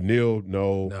mean, Benil,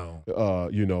 no.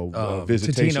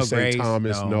 Visitation Totino St. Grace,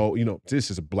 Thomas, no. This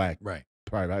is a black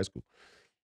private high school.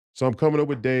 So I'm coming up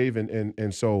with Dave,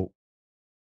 and so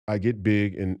I get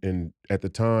big, and at the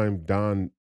time,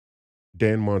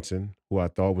 Dan Munson, who I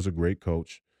thought was a great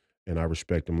coach, and I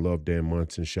respect him, love Dan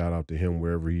Munson. Shout out to him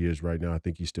wherever he is right now. I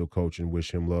think he's still coaching.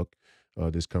 Wish him luck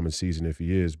this coming season if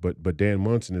he is. But Dan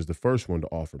Munson is the first one to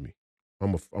offer me.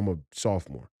 I'm a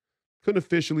sophomore. Couldn't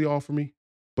officially offer me,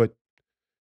 but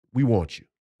we want you,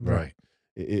 right?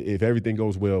 If everything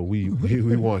goes well, we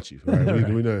want you, right?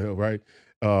 We know, right?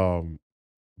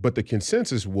 But the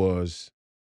consensus was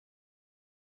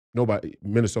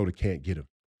Minnesota can't get him.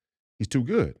 He's too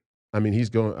good. I mean, he's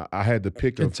going. I had the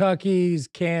pick Kentucky's,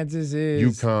 Kansas's,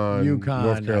 UConn,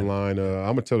 North Carolina.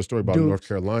 I'm gonna tell a story about North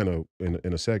Carolina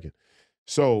in a second.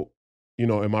 So,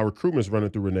 and my recruitment's running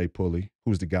through Renee Pulley,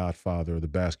 who's the godfather of the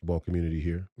basketball community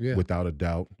here, without a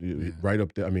doubt, right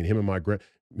up there. I mean,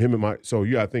 So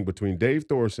I think between Dave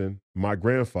Thorson, my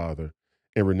grandfather,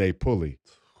 and Renee Pulley,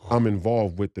 I'm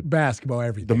involved with the basketball,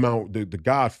 everything. The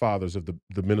godfathers of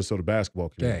the Minnesota basketball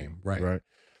community. Game, right. Right.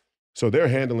 So they're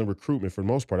handling recruitment for the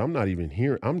most part. I'm not even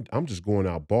here. I'm just going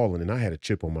out balling, and I had a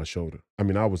chip on my shoulder. I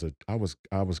mean, I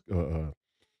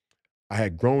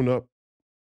had grown up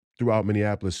throughout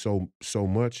Minneapolis so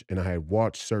much, and I had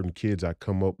watched certain kids I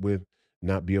come up with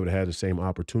not be able to have the same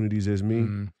opportunities as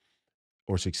me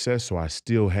or success. So I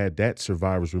still had that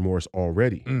survivor's remorse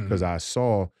already, because I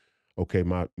saw, okay,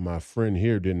 my friend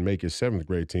here didn't make his 7th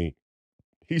grade team.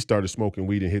 He started smoking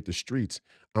weed and hit the streets.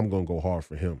 I'm gonna go hard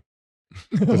for him.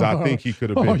 Because I think he could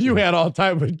have been. Oh, you had all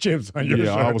type of chips on your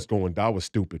shoulder. I was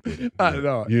stupid with it. I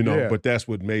know. But that's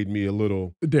what made me a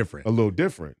little different,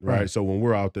 right? So when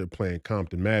we're out there playing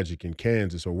Compton Magic in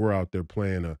Kansas, or we're out there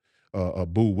playing a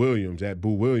Boo Williams at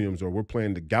Boo Williams, or we're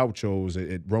playing the Gauchos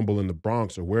at Rumble in the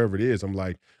Bronx, or wherever it is, I'm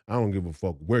like, I don't give a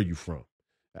fuck where you from.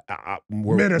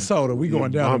 Minnesota, we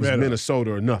going down to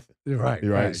Minnesota or nothing.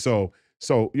 Right. So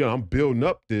I'm building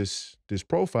up this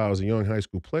profile as a young high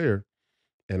school player.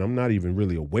 And I'm not even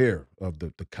really aware of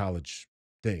the college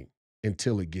thing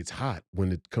until it gets hot,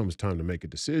 when it comes time to make a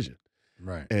decision.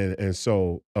 Right. And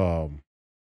so I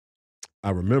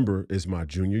remember it's my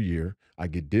junior year. I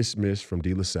get dismissed from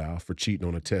De La Salle for cheating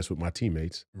on a test with my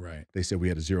teammates. Right. They said we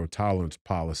had a zero tolerance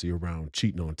policy around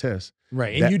cheating on tests.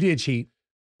 Right. And you did cheat.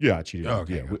 Yeah, I cheated.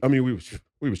 Okay. Yeah. I mean,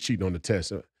 we was cheating on the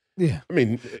test. Yeah. I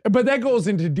mean, but that goes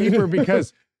into deeper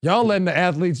because y'all letting the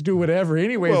athletes do whatever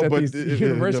anyways at these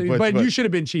universities. But you should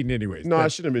have been cheating anyways. No, I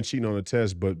shouldn't have been cheating on the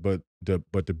test, but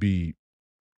to be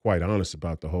quite honest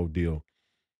about the whole deal,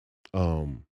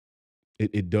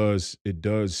 it does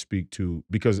speak to,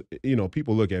 because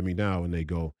people look at me now and they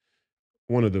go,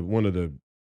 one of the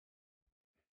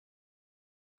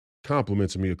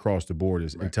compliments of me across the board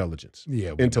is intelligence.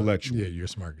 Yeah, intellectual. Yeah, you're a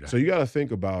smart guy. So you got to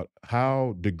think about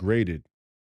how degraded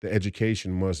the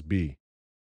education must be.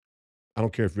 I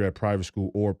don't care if you're at private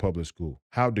school or public school,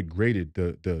 how degraded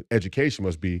the education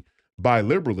must be by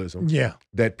liberalism Yeah.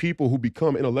 that people who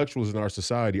become intellectuals in our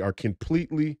society are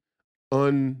completely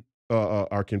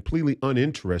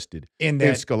uninterested In in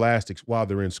that, scholastics while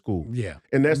they're in school. yeah.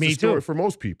 And that's the Me story too. for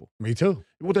most people. Me too.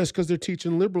 Well, that's because they're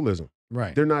teaching liberalism.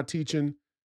 Right. They're not teaching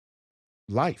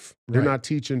life. They're Right. not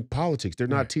teaching politics. They're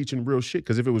not Right. teaching real shit.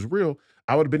 Because if it was real,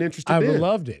 I would have been interested I would in. have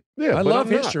loved it. Yeah, I but love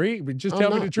I'm not. history, but just I'm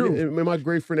tell me not. the truth. Yeah, and my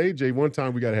great friend AJ, one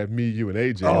time we got to have me, you, and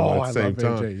AJ Oh, on at I the same love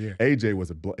time. AJ, yeah. AJ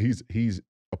was he's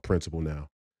a principal now.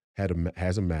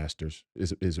 Has a master's.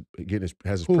 Has his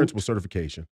Hoot. principal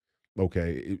certification.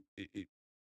 Okay,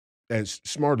 as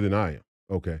smarter than I am.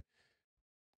 Okay,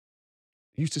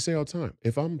 he used to say all the time,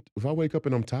 if I wake up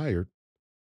and I'm tired,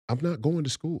 I'm not going to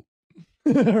school.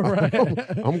 Right.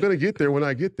 I'm gonna get there when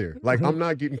I get there. Like, I'm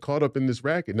not getting caught up in this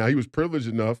racket. Now, he was privileged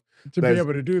enough To be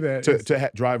able to do that.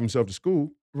 to drive himself to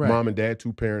school. Right. Mom and dad,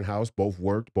 2-parent house, both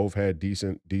worked, both had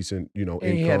decent, And he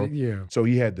income. had, yeah. So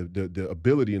he had the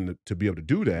ability to be able to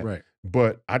do that. Right.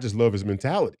 But I just love his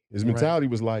mentality. His Right. mentality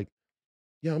was like,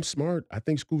 yeah, I'm smart. I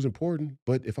think school's important,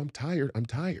 but if I'm tired, I'm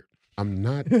tired. I'm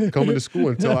not coming to school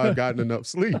until I've gotten enough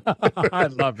sleep. I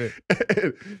love it.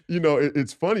 And,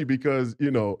 it's funny because,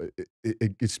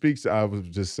 it speaks to,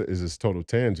 is this total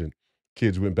tangent.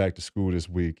 Kids went back to school this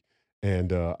week,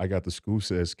 and I got the school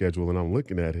schedule, and I'm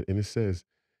looking at it, and it says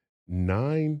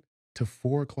 9 to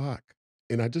 4 o'clock.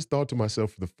 And I just thought to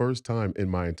myself, for the first time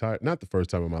in not the first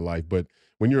time in my life, but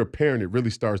when you're a parent, it really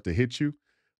starts to hit you.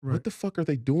 Right. What the fuck are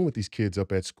they doing with these kids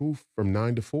up at school from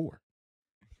 9 to 4?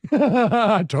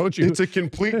 I told you. It's a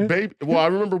complete baby. Well, I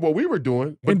remember what we were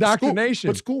doing. But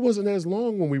Indoctrination. School wasn't as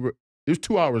long when it was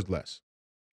 2 hours less.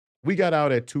 We got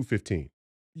out at 2:15.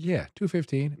 Yeah,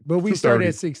 2:15. But we started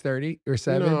at 6:30 or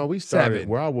 7. No, we started 7.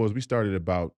 where I was. We started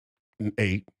about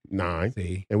 8, 9,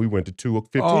 See? and we went to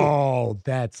 2:15. Oh,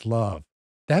 that's love.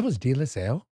 That was De La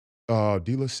Salle?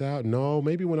 De La Salle? No,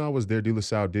 maybe when I was there, De La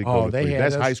Salle did go Oh, to they 3. had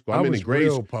That's us. high school. I I'm in was grade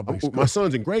real school. public My school.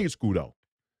 son's in grade school, though.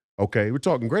 Okay, we're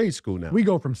talking grade school now. We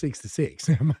go from 6 to 6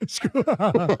 in my school.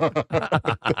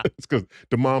 It's because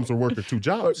the moms are working 2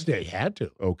 jobs. They had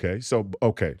to. Okay, so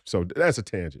that's a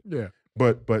tangent. Yeah.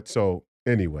 But so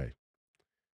anyway,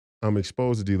 I'm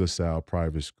exposed to De La Salle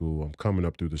private school. I'm coming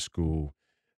up through the school.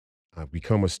 I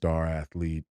become a star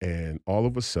athlete, and all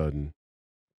of a sudden,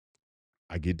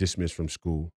 I get dismissed from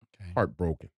school. Okay.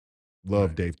 Heartbroken.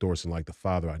 Love Right. Dave Thorson like the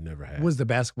father I never had. Was the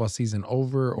basketball season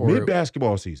over or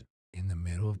Mid-basketball season. in the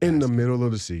middle of In the basketball? middle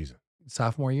of the season.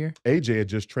 Sophomore year? AJ had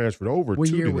just transferred over What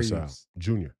to year De La were you? Salle.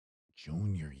 Junior.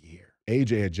 Junior year.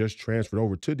 AJ had just transferred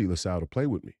over to De La Salle to play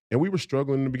with me. And we were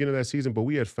struggling in the beginning of that season, but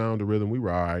we had found a rhythm. We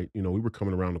were all right. We were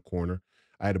coming around the corner.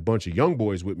 I had a bunch of young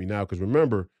boys with me now, because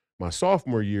remember, my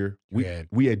sophomore year, we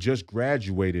had just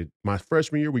graduated. My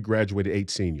freshman year, we graduated 8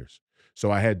 seniors. So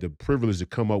I had the privilege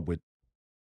to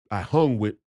I hung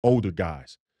with older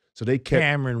guys. So they kept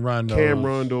Cam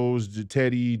Rondos,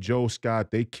 Teddy, Joe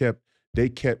Scott. They kept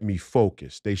me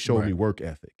focused. They showed me work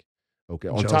ethic. Okay,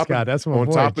 Joe Scott, that's my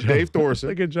boy, top of Joe. Dave Thorson,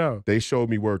 Look at Joe. they showed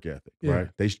me work ethic. Yeah.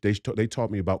 Right? They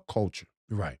taught me about culture,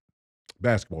 Right.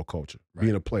 basketball culture, Right.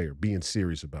 being a player, being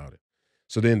serious about it.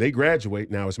 So then they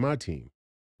graduate. Now it's my team.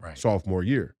 Right. Sophomore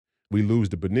year, we lose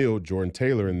to Benil, Jordan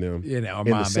Taylor, and them in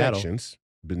the sections.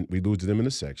 We lose to them in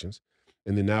the sections.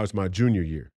 And then now it's my junior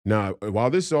year. Now, while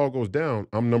this all goes down,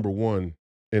 I'm number 1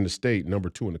 in the state, number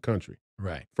 2 in the country.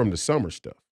 Right. From the summer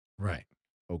stuff. Right.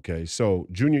 Okay, so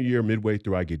junior year, midway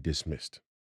through, I get dismissed.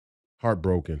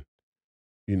 Heartbroken.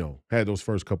 Had those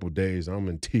first couple of days, I'm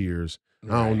in tears.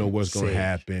 I don't know what's going to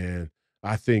happen.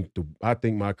 I think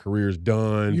my career's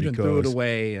done. You done because threw it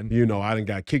away, and I done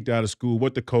got kicked out of school.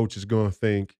 What the coach is going to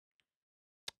think?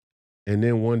 And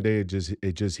then one day it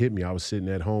just hit me. I was sitting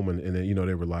at home, and then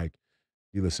they were like,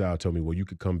 De La Salle told me, well, you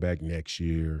could come back next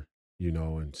year,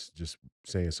 and just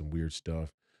saying some weird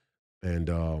stuff. And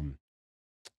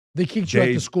they kicked you out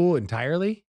of school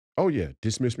entirely? Oh yeah,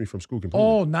 dismissed me from school completely.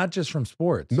 Oh, not just from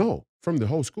sports. No, from the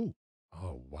whole school.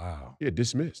 Oh, wow. Yeah,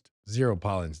 dismissed. Zero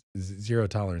tolerance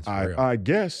for real. I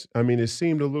guess. I mean, it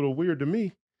seemed a little weird to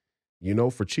me,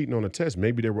 for cheating on a test.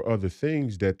 Maybe there were other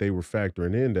things that they were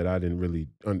factoring in that I didn't really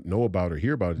know about or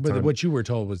hear about at the But time. what you were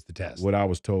told was the test. What I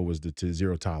was told was the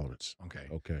zero tolerance.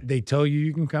 Okay. They tell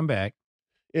you can come back.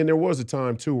 And there was a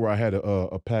time, too, where I had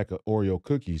a pack of Oreo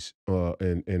cookies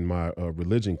in my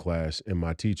religion class, and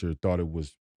my teacher thought it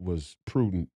was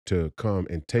prudent to come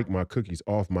and take my cookies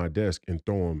off my desk and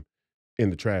throw them in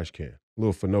the trash can.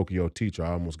 Little Finocchio teacher,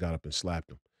 I almost got up and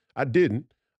slapped him. I didn't.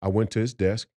 I went to his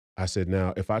desk. I said,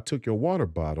 now, if I took your water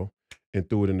bottle and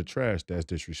threw it in the trash, that's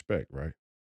disrespect, right?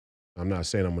 I'm not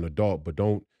saying I'm an adult, but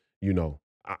don't,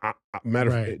 matter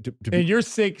of Right. to be, And you're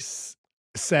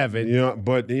 6'7".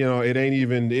 but it ain't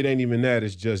even that.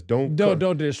 It's just Don't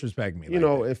disrespect me like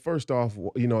that. and first off,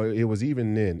 it was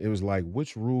even then. It was like,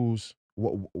 which rules?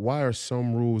 Why are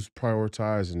some rules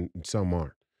prioritized and some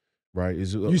aren't? Right?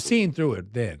 You seen through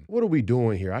it then. What are we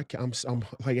doing here? I'm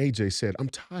like AJ said, I'm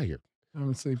tired.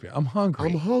 I'm sleepy. I'm hungry.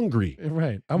 I'm hungry.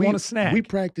 Right. I want a snack. We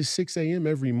practice 6 a.m.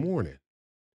 every morning.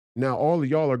 Now, all of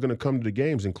y'all are going to come to the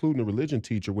games, including the religion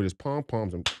teacher with his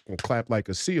pom-poms and clap like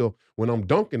a seal when I'm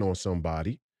dunking on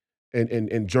somebody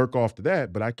and jerk off to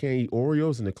that, but I can't eat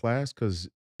Oreos in the class because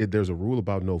there's a rule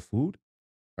about no food?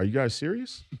 Are you guys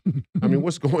serious? I mean,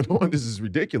 what's going on? This is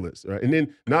ridiculous, right? And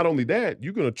then not only that,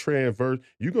 you're going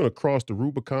to cross the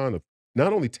Rubicon of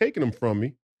not only taking them from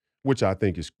me, which I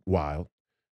think is wild,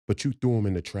 but you threw them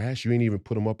in the trash. You ain't even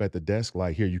put them up at the desk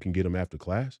like, here, you can get them after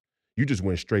class. You just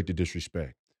went straight to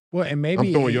disrespect. Well, and maybe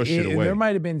I'm throwing your shit away. there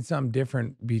might have been something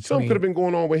different between. Something could have been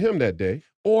going on with him that day.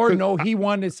 Or no, he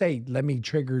wanted to say, let me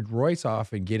trigger Royce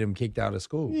off and get him kicked out of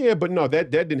school. Yeah, but no,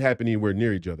 that didn't happen anywhere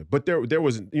near each other. But there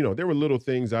was, there were little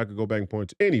things I could go back and point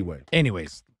to.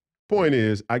 Anyways. Point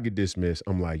is, I get dismissed.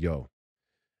 I'm like, yo,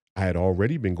 I had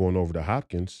already been going over to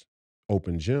Hopkins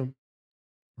open gym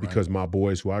because my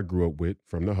boys who I grew up with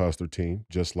from the Hustler team,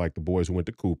 just like the boys who went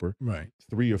to Cooper,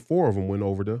 3 or 4 of them went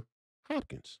over to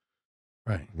Hopkins.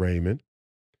 Right. Raymond,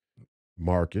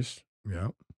 Marcus,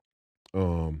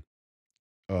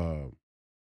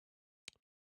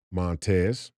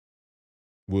 Montez,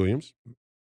 Williams.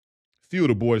 Few of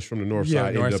the boys from the north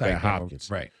side ended up at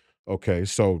Hopkins. Right. Okay,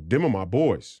 so them are my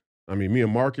boys. I mean, me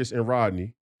and Marcus and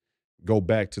Rodney go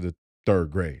back to the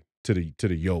 3rd grade, to the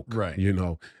yoke. Right.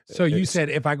 So you said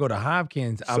if I go to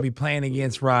Hopkins, I'll be playing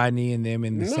against Rodney and them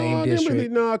in the same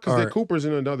district. No, because Cooper's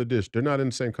in another district. They're not in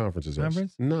the same conference as us.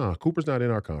 No, Cooper's not in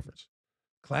our conference.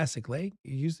 Classic Lake?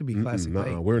 It used to be Classic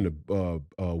Lake. We're in the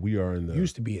we are in the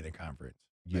used to be in the conference.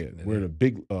 Yeah, we're in a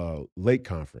big lake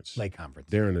conference. Lake conference.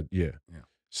 They're in yeah.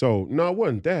 So no, it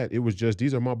wasn't that. It was just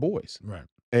these are my boys. Right.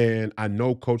 And I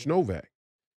know Coach Novak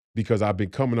because I've been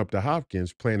coming up to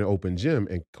Hopkins playing an open gym,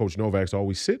 and Coach Novak's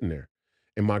always sitting there.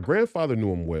 And my grandfather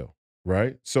knew him well,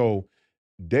 right? So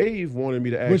Dave wanted me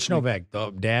to ask. Which Novak,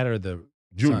 the dad or the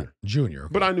junior? Son? Junior.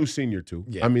 Okay. But I knew senior too.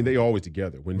 Yeah. I mean, they always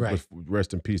together. When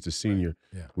rest in peace to senior.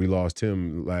 Right. Yeah. We lost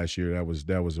him last year.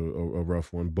 That was a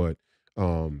rough one. But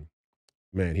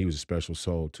man, he was a special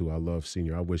soul too. I love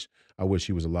senior. I wish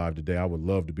he was alive today. I would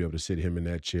love to be able to sit him in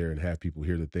that chair and have people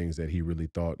hear the things that he really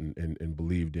thought and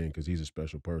believed in, because he's a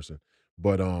special person.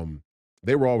 But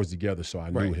they were always together, so I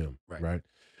knew him. Right.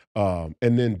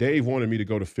 And then Dave wanted me to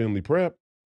go to Finley Prep.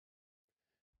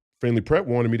 Finley Prep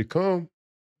wanted me to come,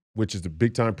 which is the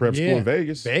big time prep school in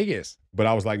Vegas. But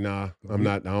I was like, nah, I'm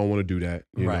not. I don't want to do that.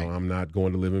 You know, I'm not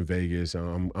going to live in Vegas.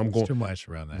 I'm going. It's too much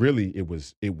around that. Really, it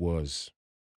was.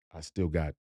 I still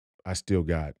got a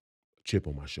chip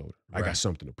on my shoulder. I got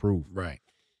something to prove. Right.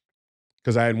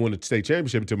 Because I hadn't won a state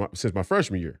championship since my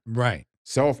freshman year. Right.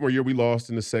 Sophomore year, we lost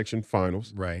in the section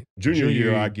finals. Right. Junior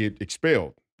year, I get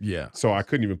expelled. Yeah. So I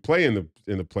couldn't even play in the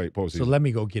postseason. So let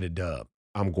me go get a dub.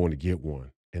 I'm going to get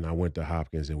one. And I went to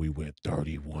Hopkins and we went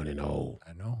 31-0.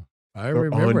 I know. I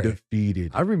remember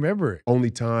undefeated. I remember it. Only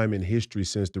time in history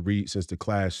since the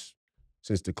reclassing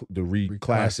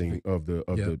of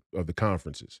the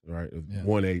conferences, right?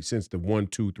 1A, since the 1,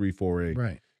 2, 3,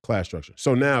 4A class structure.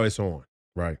 So now it's on,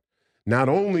 right? Not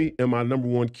only am I number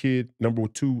 1 kid, number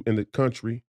 2 in the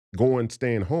country,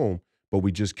 staying home, but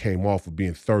we just came off of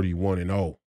being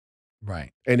 31-0.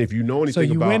 Right. And if you know anything so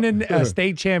you about winning a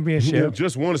state championship,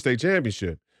 just won a state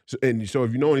championship. So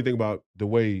if you know anything about the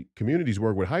way communities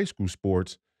work with high school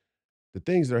sports, the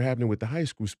things that are happening with the high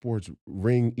school sports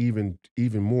ring even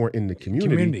more in the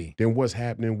community than what's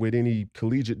happening with any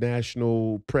collegiate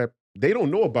national prep. They don't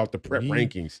know about the prep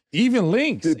rankings. Even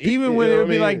links. Even when it would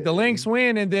be like the links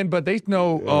win, but they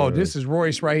know, this is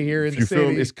Royce right here in the city.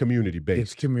 Feel me? It's community-based.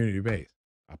 It's community-based.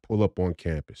 I pull up on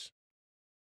campus.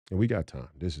 And we got time.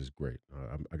 This is great.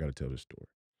 I got to tell this story.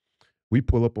 We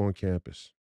pull up on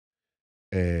campus,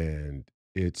 and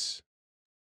it's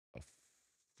a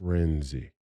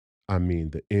frenzy. I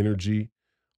mean, the energy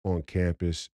on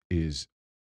campus is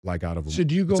like out of a, so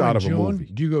do you go in June?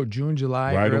 Do you go June,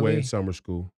 July, right early? away in summer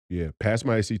school? Yeah, passed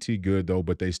my ACT good though,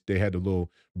 but they had the little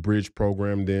bridge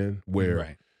program then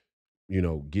where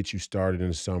get you started in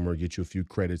the summer, get you a few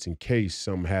credits in case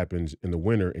something happens in the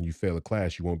winter and you fail a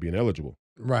class, you won't be ineligible.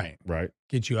 Right.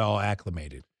 Get you all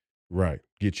acclimated. Right.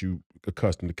 Get you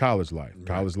accustomed to college life. Right.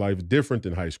 College life is different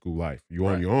than high school life. You're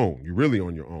on your own. You're really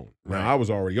on your own. Now, I was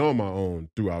already on my own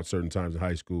throughout certain times in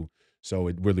high school, so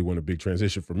it really wasn't a big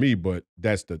transition for me, but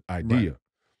that's the idea. Right.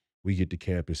 We get to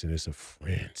campus and it's a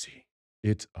frenzy.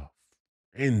 It's a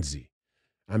frenzy.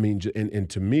 I mean, and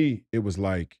to me, it was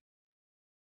like,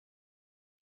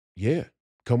 yeah,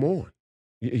 come on.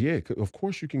 Yeah, of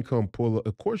course you can come pull up.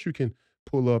 Of course you can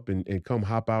pull up and come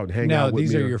hop out and hang Now, out with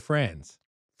these me are your friends.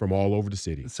 from all over the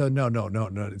city. So no, no, no,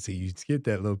 no. See, you skipped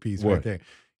that little piece right What? there.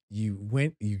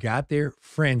 You got there,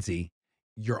 frenzy.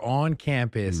 You're on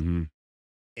campus. Mm-hmm.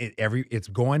 It's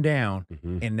going down,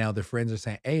 Mm-hmm. and now the friends are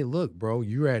saying, "Hey, look, bro,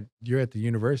 you're at the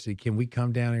university. Can we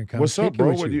come down and come What's up, kick it bro?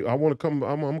 with What you?" I want to come.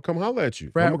 I'm gonna come holler at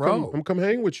you. Frat row. I'm come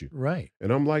hang with you. Right,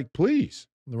 And I'm like, please.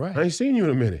 I right, ain't seen you in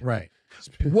a minute. right.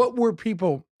 What were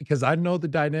people? Because I know the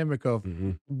dynamic of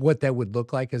Mm-hmm. what that would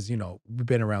look like. Because we've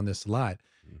been around this a lot.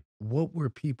 What were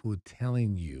people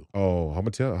telling you? Oh, let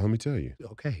me tell you.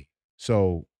 Okay,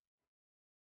 So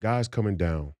guys coming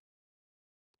down,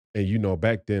 and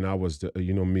back then I was the,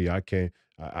 me. I can't.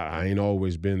 I ain't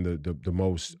always been the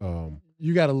most.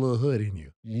 you got a little hood in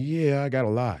you. Yeah, I got a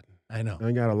lot. I know,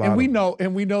 I got a and lot we of it. know,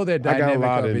 and we know that I got a dynamic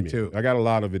lot of in it me. too. I got a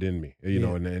lot of it in me,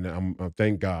 Yeah. and I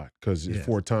thank God because Yes.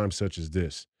 for a time such as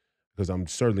this, because I'm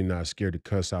certainly not scared to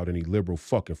cuss out any liberal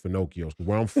fucking Finocchios.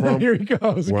 Where I'm from, Here he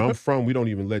goes. we don't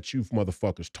even let you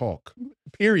motherfuckers talk.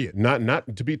 Period.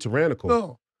 Not to be tyrannical,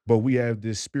 No, but we have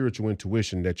this spiritual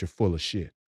intuition that you're full of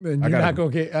shit. and I you're got not a,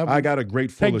 gonna get. I got a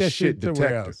great full take of that shit shit somewhere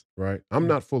detector, else. right? I'm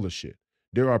not full of shit.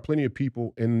 There are plenty of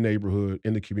people in the neighborhood,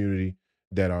 in the community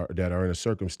that are in a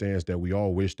circumstance that we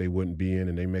all wish they wouldn't be in,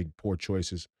 and they make poor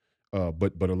choices.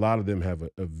 But a lot of them have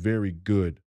a very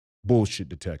good bullshit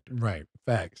detector. Right.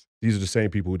 Facts. These are the same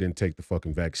people who didn't take the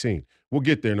fucking vaccine. We'll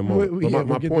get there in a moment. But Yeah, my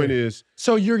we'll get point there. is,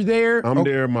 So you're there. I'm Oh,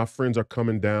 there. My friends are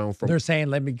coming down they're saying,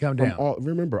 "Let me come from down." all.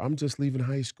 Remember, I'm just leaving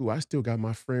high school. I still got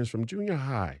my friends from junior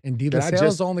high And De La that I Salle's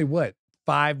just only what,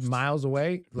 5 miles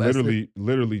away? Less than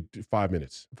literally 5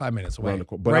 minutes 5 minutes around away. the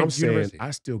corner. But Right. I'm saying University.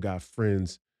 I still got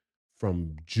friends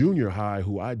from junior high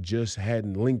who I just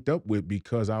hadn't linked up with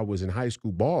because I was in high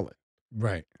school balling.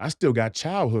 Right. I still got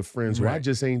childhood friends who I Right.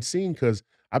 just ain't seen because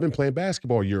I've been playing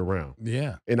basketball year round.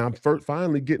 Yeah. And I'm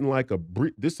finally getting like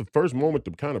this is the first moment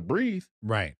to kind of breathe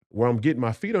Right. where I'm getting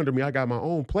my feet under me. I got my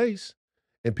own place.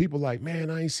 And people like, man,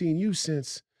 I ain't seen you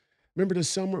since, remember the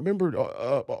summer, remember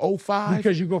 05?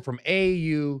 Because you go from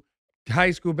AAU,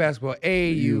 high school basketball,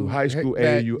 You AAU, high school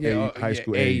back, AAU, yeah, high yeah,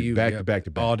 school AAU, AAU, back yeah, to back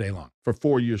to back all day long. for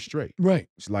 4 years straight. Right.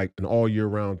 It's like an all year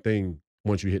round thing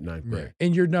once you hit ninth Yeah. grade.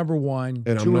 And you're number one,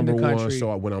 And I'm two in the number one. country.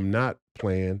 So when I'm not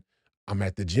playing, I'm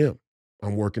at the gym.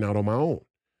 I'm working out on my own.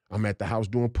 I'm at the house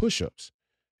doing push-ups.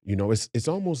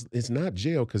 It's not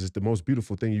jail because it's the most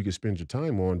beautiful thing you can spend your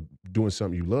time on, doing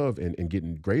something you love and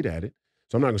getting great at it.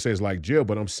 So I'm not gonna say it's like jail,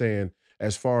 but I'm saying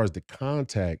as far as the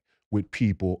contact with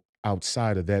people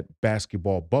outside of that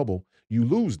basketball bubble, you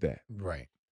lose that. Right.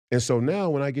 And so now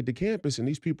when I get to campus and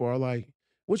these people are like,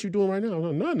 what you doing right now? I'm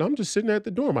like, nothing. I'm just sitting at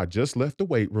the dorm. I just left the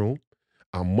weight room.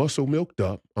 I'm muscle milked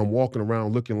up. I'm walking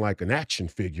around looking like an action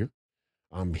figure.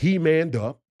 I'm he-manned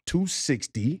up,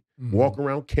 260, Mhm. walking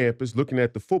around campus looking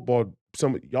at the football.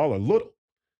 Some of y'all are little.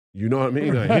 You know what I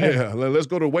mean? Like, Right. yeah, let's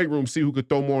go to the weight room, see who could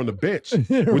throw more on the bench with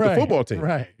the Right. football team.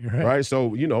 Right. Right. Right?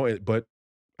 So, but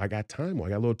I got time. I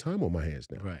got a little time on my hands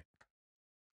now. Right.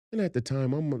 And at the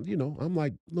time, I'm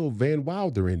like little Van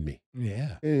Wilder in me.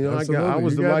 Yeah. And, I Absolutely.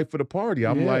 was You the got life of the party.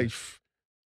 I'm Yeah. like,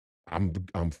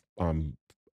 I'm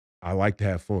I like to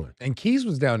have fun. And Keys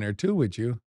was down there too with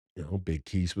you. Big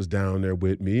Keith was down there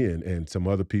with me and some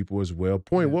other people as well.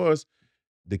 Point Yeah. was,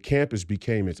 the campus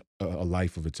became a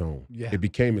life of its own. Yeah. It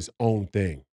became its own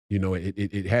thing.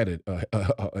 It had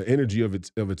a energy of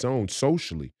its own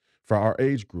socially for our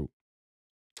age group.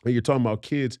 And you're talking about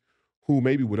kids who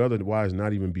maybe would otherwise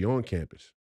not even be on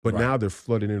campus, but Right. now they're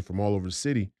flooding in from all over the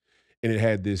city, and it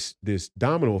had this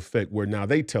domino effect where now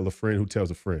they tell a friend who tells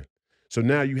a friend. So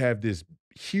now you have this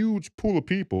huge pool of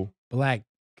people, Black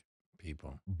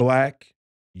people. black,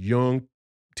 young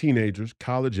teenagers,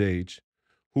 college age,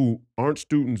 who aren't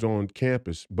students on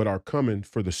campus but are coming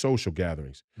for the social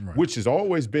gatherings, Right. which has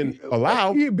always been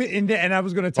allowed. Yeah, and I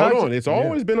was going to touch Hold on, it's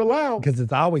always been allowed. because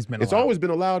it's always been It's allowed. always been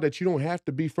allowed that you don't have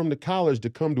to be from the college to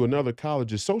come to another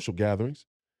college's social gatherings,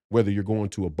 whether you're going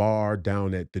to a bar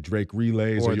down at the Drake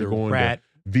Relays or Or you're the going frat.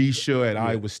 to Visha at Yeah.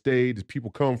 Iowa State.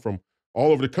 People come from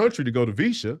all over the country to go to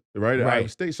Visha, right, at Iowa Right.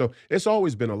 State. So it's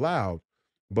always been allowed.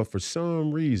 But for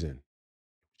some reason,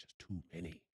 just too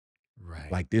many. Right.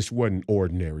 Like, this wasn't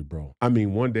ordinary, bro. I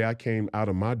mean, one day I came out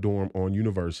of my dorm on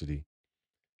University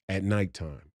at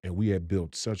nighttime, and we had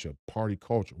built such a party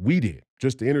culture. We did.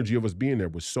 Just the energy of us being there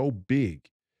was so big.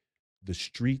 The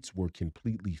streets were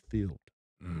completely filled.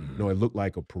 No, it looked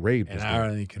like a parade And was I there.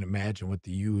 only can imagine what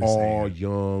the U is All saying.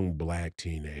 young black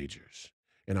teenagers.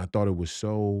 And I thought it was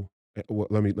so Well,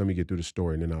 let me get through the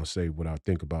story, and then I'll say what I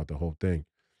think about the whole thing.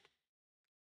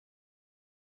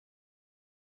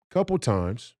 Couple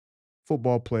times,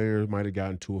 football players might have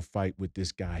gotten into a fight with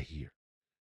this guy here.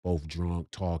 Both drunk,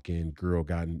 talking, girl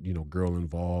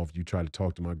involved. You try to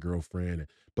talk to my girlfriend and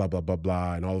blah, blah, blah,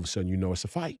 blah. And all of a sudden, it's a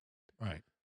fight. Right.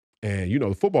 And,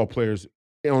 the football players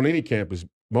on any campus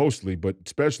mostly, but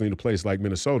especially in a place like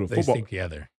Minnesota, They stick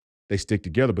together. they stick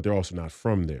together, but they're also not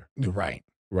from there. Right.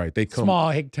 Right. They come, Small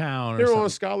hick town or they're something. on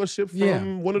scholarship from Yeah,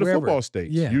 one of the wherever. football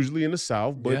states, Yeah. usually in the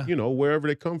South, but, Yeah. wherever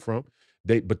they come from,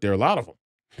 but there are a lot of them.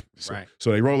 Right.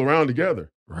 So they roll around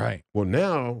together. Right. Well,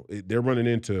 now they're running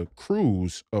into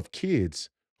crews of kids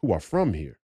who are from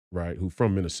here, right? Who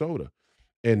from Minnesota.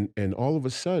 And all of a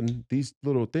sudden, these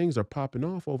little things are popping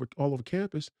off all over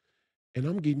campus, and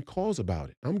I'm getting calls about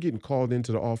it. I'm getting called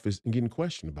into the office and getting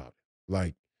questioned about it.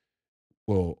 Like,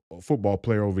 well, a football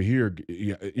player over here,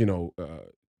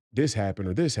 this happened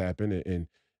or this happened, and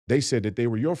they said that they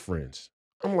were your friends.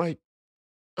 I'm like,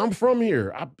 I'm from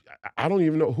here. I don't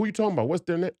even know who you talking about. What's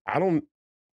their name? I don't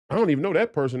even know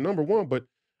that person, number one, but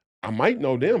I might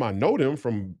know them. I know them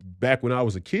from back when I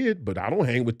was a kid, but I don't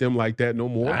hang with them like that no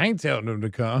more. I ain't telling them to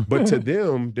come. But to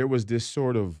them, there was this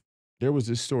sort of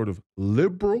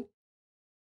liberal.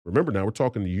 Remember now, we're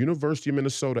talking the University of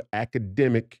Minnesota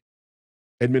academic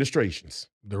administrations.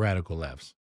 The radical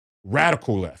lefts.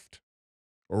 Radical left.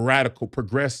 Radical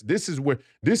progress. This is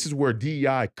where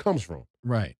DEI comes from.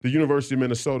 Right. The University of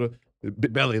Minnesota.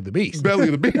 Belly of the beast. Belly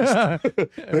of the beast.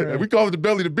 Right. We call it the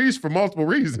belly of the beast for multiple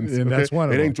reasons. And that's one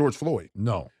of them. It ain't George Floyd.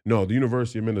 No. No, the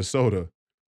University of Minnesota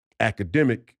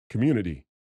academic community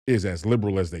is as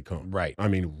liberal as they come. Right. I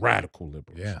mean, radical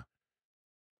liberals. Yeah.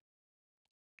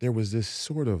 There was this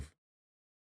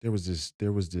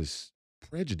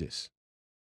prejudice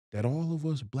that all of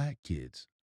us black kids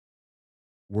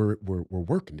were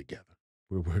working together.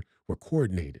 We're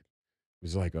coordinated. It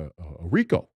was like a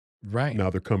RICO. Right. Now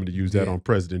they're coming to use that on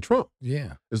President Trump.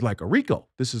 Yeah. It's like a RICO.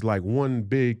 This is like one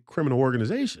big criminal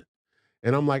organization.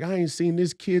 And I'm like, I ain't seen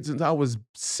this kid since I was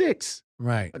 6.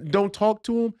 Right. Don't talk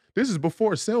to him. This is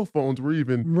before cell phones were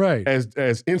even Right.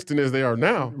 as instant as they are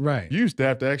now. Right. You used to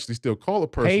have to actually still call a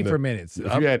person. Pay for minutes.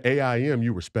 If you had AIM,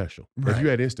 you were special. Right. If you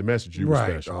had instant message, you were Right.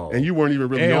 special. Oh. And you weren't even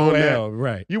really AOL, on that.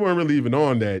 right. You weren't really even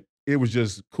on that. It was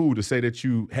just cool to say that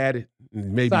you had it.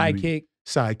 Maybe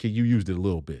sidekick. You used it a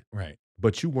little bit. Right.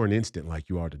 But you weren't instant like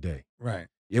you are today. Right.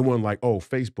 It wasn't like, oh,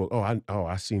 Facebook.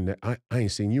 I seen that. I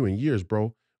ain't seen you in years,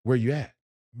 bro. Where you at?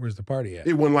 Where's the party at?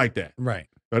 It wasn't like that. Right.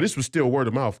 Now this was still word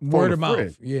of mouth. Word of mouth.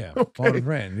 Friend. Yeah. Okay. Phone a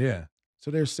friend. Yeah.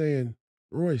 So they're saying,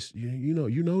 Royce, you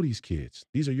know these kids.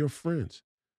 These are your friends.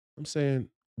 I'm saying,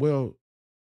 well,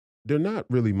 they're not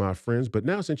really my friends, but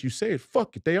now since you say it,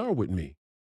 fuck it, they are with me.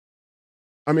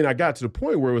 I mean, I got to the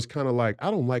point where it was kind of like, I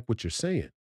don't like what you're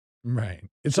saying. Right.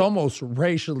 It's almost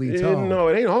racially toned. No,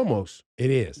 it ain't almost.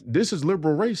 It is. This is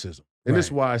liberal racism. And this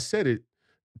is why I said it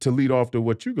to lead off to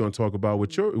what you're going to talk about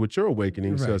with your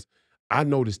awakening. Right. Because I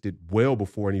noticed it well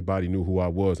before anybody knew who I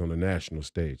was on the national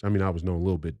stage. I mean, I was known a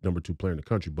little bit, number 2 player in the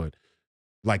country, but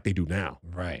like they do now.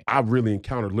 Right. I really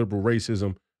encountered liberal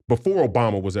racism before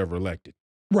Obama was ever elected.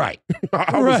 Right.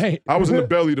 I was in the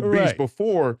belly of the beast Right.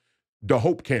 before the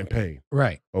Hope campaign.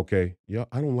 Right. Okay. Yeah,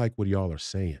 I don't like what y'all are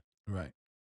saying. Right.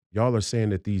 Y'all are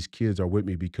saying that these kids are with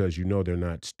me because they're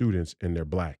not students and they're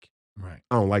black. Right.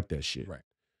 I don't like that shit. Right.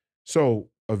 So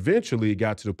eventually it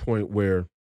got to the point where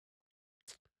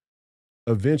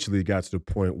the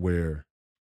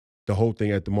whole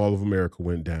thing at the Mall of America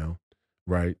went down,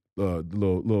 right? The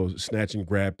little snatch and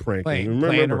grab prank. Playing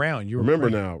around. Remember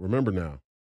now.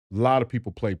 A lot of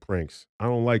people play pranks. I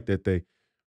don't like that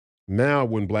now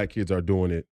when black kids are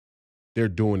doing it, they're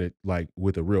doing it like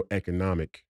with a real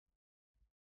economic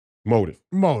motive.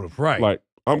 Right. Like,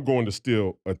 I'm going to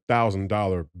steal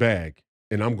 $1,000 bag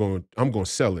and I'm going to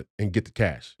sell it and get the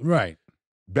cash. Right.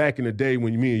 Back in the day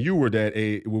when me and you were that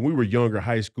age, when we were younger,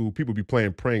 high school, people be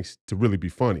playing pranks to really be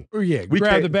funny. Oh, yeah.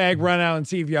 Grab the bag, run out and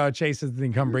see if y'all chase it,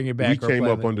 then come bring it back. We came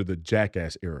up under the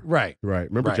Jackass era. Right. Right.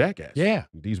 Remember Jackass? Yeah.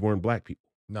 These weren't black people.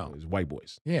 No. It was white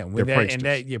boys. Yeah. They're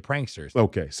pranksters. Pranksters.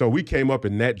 Okay. So we came up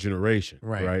in that generation.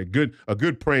 Right. A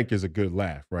good prank is a good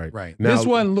laugh, right? Right. Now, this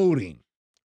one looting.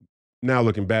 Now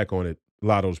looking back on it, a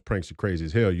lot of those pranks are crazy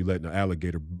as hell. You letting an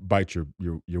alligator bite your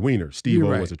wiener. Steve-O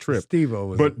was a trip. Steve-O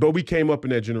was but we came up in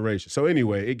that generation. So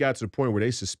anyway, it got to the point where they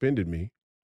suspended me.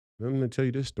 I'm going to tell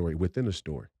you this story within a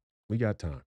story. We got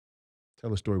time.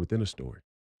 Tell a story within a story.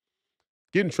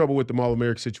 Get in trouble with the Mall of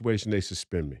America situation, they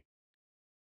suspend me.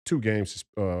 2 games,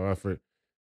 it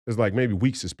was like maybe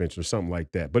week suspension or something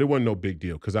like that. But it wasn't no big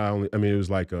deal because it was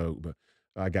like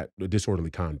I got disorderly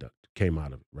conduct came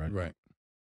out of it, right? Right.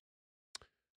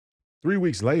 3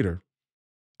 weeks later,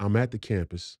 I'm at the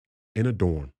campus in a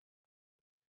dorm.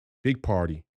 Big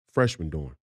party, freshman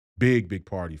dorm. Big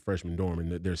party, freshman dorm.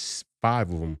 And there's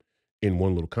 5 of them in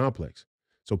one little complex.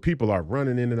 So people are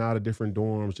running in and out of different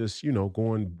dorms, just,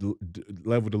 going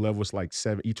level to level. It's like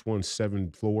 7, each one's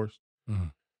 7 floors.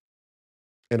 Mhm.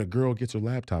 And a girl gets her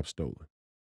laptop stolen.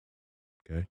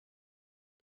 Okay.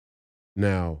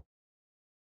 Now,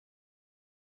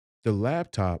 the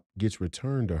laptop gets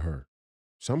returned to her.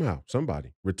 Somehow,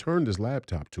 somebody returned this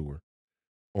laptop to her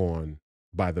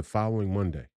by the following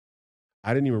Monday.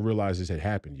 I didn't even realize this had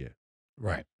happened yet.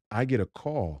 Right. I get a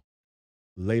call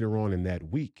later on in that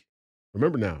week.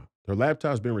 Remember now, her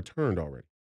laptop's been returned already.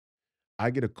 I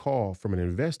get a call from an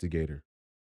investigator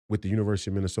with the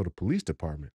University of Minnesota Police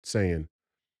Department saying,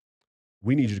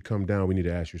 "We need you to come down. We need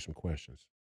to ask you some questions."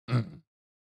 Mhm.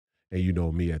 And you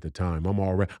know me at the time. I'm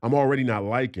already not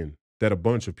liking that a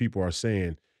bunch of people are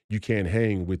saying you can't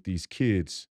hang with these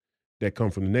kids that come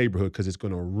from the neighborhood because it's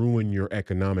going to ruin your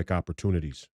economic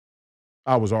opportunities.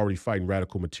 I was already fighting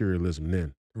radical materialism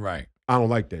then. Right. I don't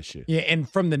like that shit. Yeah, and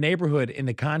from the neighborhood in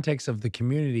the context of the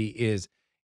community is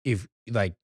if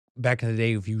like back in the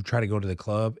day, if you try to go to the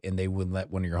club and they wouldn't let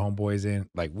one of your homeboys in,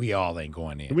 like we all ain't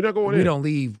going in. We're not going We in. don't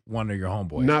leave one of your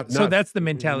homeboys. Not So not that's the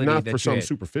mentality not that for you something had.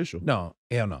 superficial. No,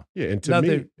 hell no. Yeah, and to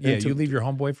Nothing. me, Yeah, you leave your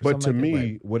homeboy for but to something like that.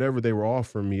 me, whatever they were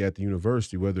offering me at the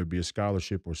university, whether it be a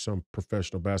scholarship or some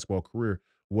professional basketball career,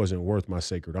 wasn't worth my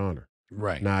sacred honor.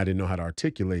 Right. Now, I didn't know how to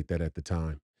articulate that at the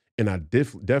time. And I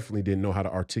definitely didn't know how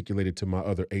to articulate it to my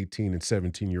other 18 and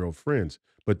 17-year-old friends.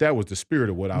 But that was the spirit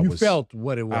of what I You was. felt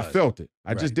what it was. I felt it.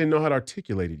 I just Right. didn't know how to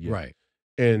articulate it yet. Right.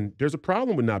 And there's a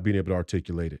problem with not being able to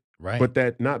articulate it. Right. But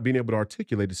that not being able to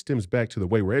articulate it stems back to the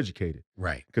way we're educated.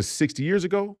 Right. Because 60 years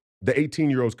ago, the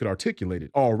 18-year-olds could articulate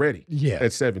it already Yeah.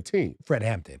 at 17. Fred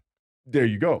Hampton. There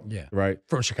you go. Yeah. Right?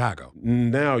 From Chicago.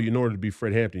 Now, in order to be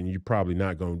Fred Hampton, you're probably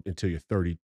not going until you're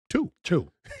 32. 2,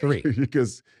 3.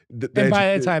 Because And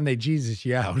by that time, they Jesus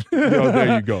you out.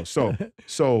 there you go. So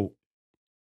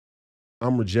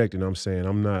I'm rejecting. I'm saying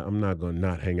I'm not going to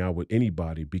not hang out with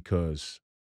anybody because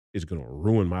it's going to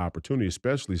ruin my opportunity,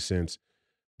 especially since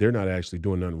they're not actually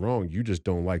doing nothing wrong. You just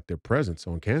don't like their presence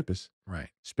on campus. Right.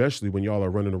 Especially when y'all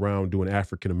are running around doing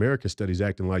African American studies,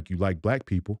 acting like you like black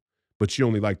people, but you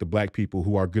only like the black people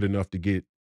who are good enough to get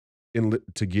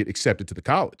accepted to the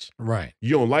college. Right.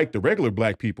 You don't like the regular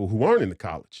black people who aren't in the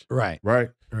college. Right. Right?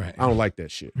 Right. I don't like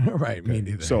that shit. Right. Okay. Me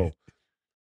neither. So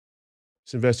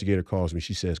this investigator calls me.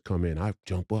 She says, "Come in." I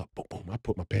jump up. Boom, boom. I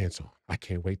put my pants on. I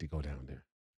can't wait to go down there.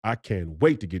 I can't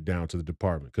wait to get down to the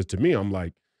department. Because to me, I'm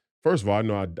like, first of all, I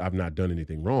know I've not done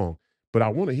anything wrong, but I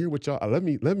want to hear what y'all, let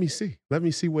me see. Let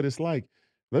me see what it's like.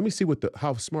 Let me see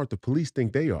how smart the police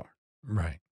think they are.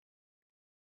 Right.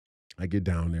 I get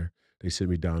down there. They sit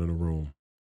me down in a room.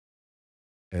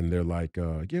 And they're like,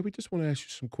 "Yeah, we just want to ask you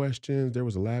some questions. There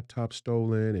was a laptop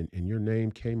stolen and your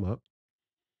name came up.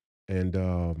 And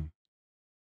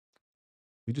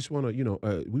we just want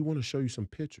to, we want to show you some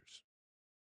pictures.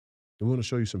 We want to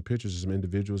show you some pictures of some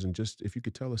individuals and just if you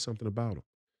could tell us something about them."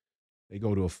 They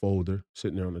go to a folder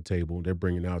sitting there on the table. They're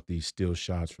bringing out these still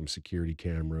shots from security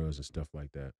cameras and stuff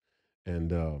like that.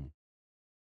 And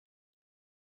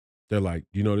they're like,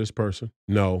 "Do you know this person?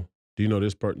 No. Do you know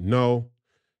this person? No.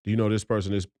 Do you know this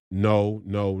person is no,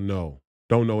 no, no.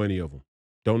 Don't know any of them.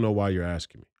 Don't know why you're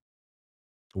asking me.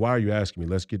 Why are you asking me?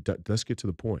 Let's get to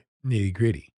the point. Nitty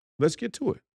gritty. Let's get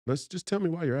to it. Let's just tell me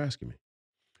why you're asking me."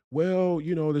 "Well,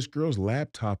 this girl's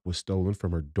laptop was stolen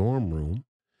from her dorm room.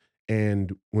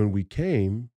 And when we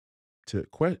came to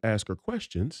ask her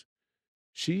questions,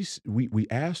 we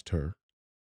asked her,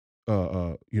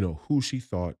 who she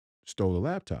thought stole the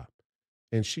laptop.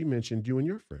 And she mentioned you and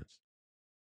your friends."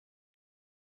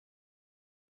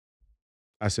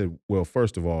 I said, "Well,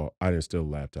 first of all, I didn't steal a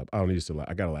laptop. I don't need to steal.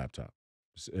 I got a laptop.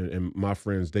 And my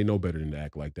friends, they know better than to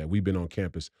act like that. We've been on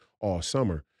campus all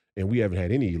summer, and we haven't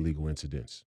had any illegal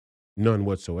incidents. None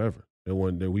whatsoever. And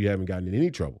we haven't gotten in any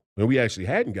trouble. And we actually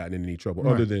hadn't gotten in any trouble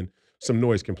other Right. than some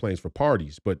noise complaints for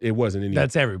parties, but it wasn't any.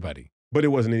 That's everybody. But it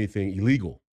wasn't anything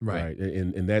illegal, Right.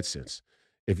 In that sense.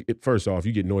 First off,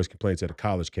 you get noise complaints at a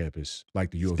college campus like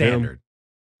the U of Standard.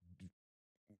 M,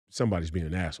 somebody's being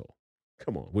an asshole.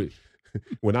 Come on,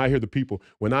 when I hear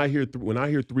when I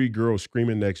hear 3 girls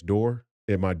screaming next door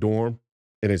at my dorm,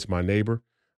 and it's my neighbor,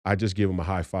 I just give them a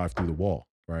high five through the wall.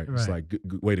 Right? It's Right. like,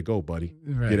 good way to go, buddy.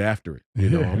 Right. Get after it.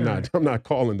 I'm not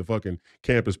calling the fucking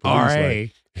campus police. RA.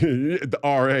 The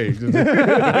RA.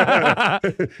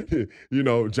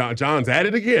 John's at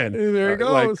it again. There he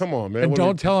goes. Like, come on, man. And What are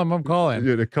don't tell him I'm calling.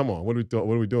 Yeah, come on. What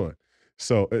are we doing?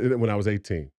 So when I was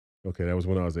 18. Okay, that was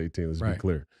when I was 18. Let's be Right.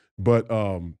 clear. But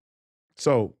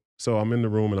So I'm in the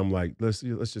room and I'm like, let's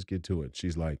just get to it.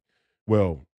 She's like,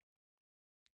 well,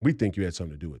 we think you had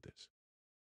something to do with this.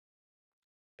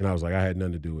 And I was like, I had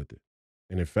nothing to do with it.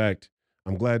 And in fact,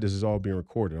 I'm glad this is all being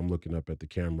recorded. I'm looking up at the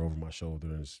camera over my shoulder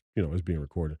and it's being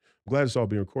recorded. I'm glad it's all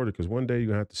being recorded because one day you're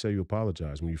gonna have to say you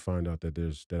apologize when you find out that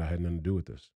I had nothing to do with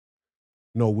this.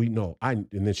 No, we know. And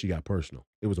then she got personal.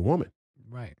 It was a woman.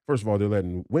 Right. First of all, they're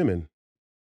letting women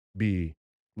be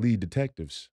lead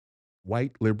detectives,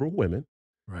 white liberal women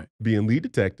Right. being lead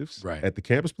detectives Right. at the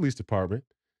campus police department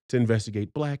to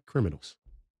investigate black criminals.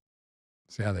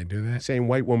 See how they do that? Same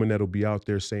white woman that'll be out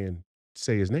there say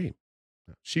his name.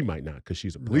 She might not because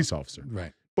she's a police officer.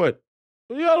 Right. But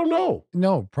I don't know.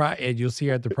 No, Pride. And you'll see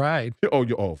her at the Pride.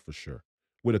 Oh, for sure.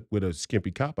 With a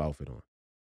skimpy cop outfit on.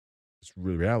 It's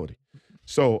reality.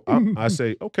 So I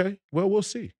say, okay, well, we'll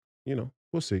see.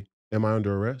 We'll see. Am I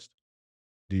under arrest?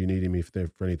 Do you need me for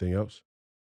anything else?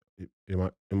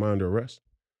 Am I under arrest?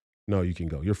 No, you can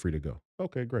go. You're free to go.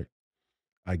 Okay, great.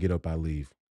 I get up, I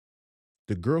leave.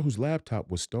 The girl whose laptop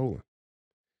was stolen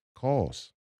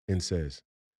calls and says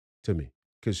to me,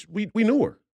 because we knew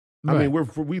her. I mean,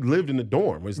 we lived in the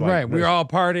dorm. It's like, right. We were all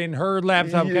partying. Her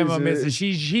laptop came up missing.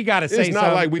 She got to say something. It's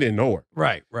not like we didn't know her.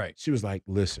 Right. She was like,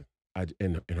 listen,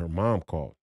 and her mom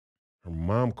called. Her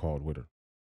mom called with her.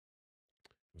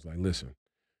 It was like, listen,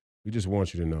 we just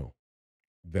want you to know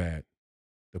that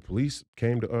the police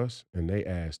came to us and they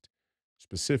asked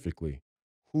specifically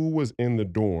who was in the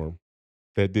dorm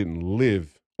that didn't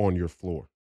live on your floor.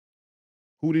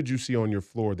 Who did you see on your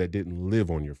floor that didn't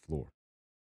live on your floor?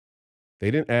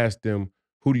 They didn't ask them,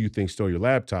 who do you think stole your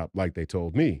laptop, like they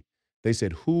told me. They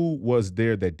said, who was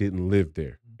there that didn't live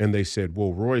there? And they said,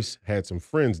 well, Royce had some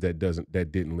friends that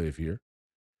didn't live here.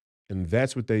 And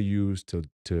that's what they used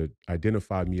to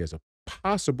identify me as a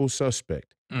possible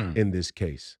suspect in this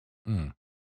case.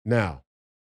 Now,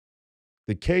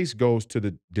 the case goes to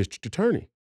the district attorney.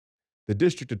 The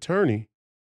district attorney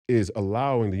is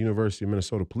allowing the University of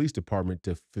Minnesota Police Department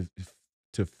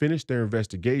to finish their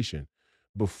investigation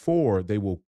before they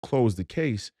will close the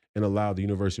case and allow the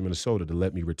University of Minnesota to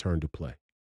let me return to play.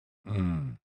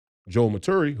 Joel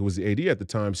Maturi, who was the AD at the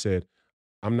time, said,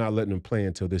 I'm not letting them play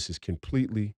until this is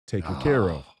completely taken care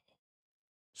of.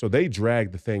 So they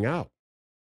dragged the thing out.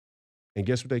 And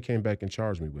guess what they came back and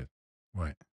charged me with?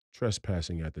 What?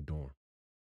 Trespassing at the dorm.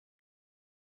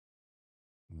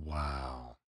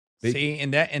 Wow. They-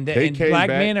 and they came black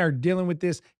back- men are dealing with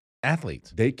this.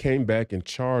 Athletes. They came back and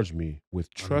charged me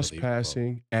with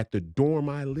trespassing at the dorm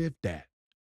I lived at.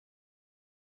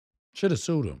 Should have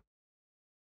sued him.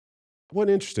 I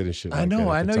wasn't interested in shit like that.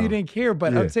 I know you didn't care,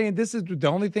 but Yeah. I'm saying this is the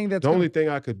only thing that's The only thing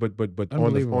I could, but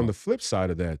Unbelievable. on the flip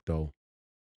side of that though,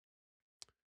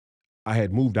 I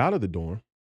had moved out of the dorm,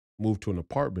 moved to an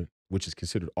apartment, which is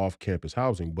considered off-campus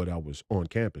housing, but I was on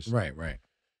campus. Right.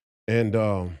 And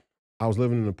I was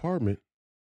living in an apartment,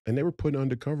 and they were putting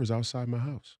undercovers outside my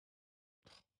house.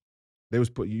 They was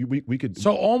we could.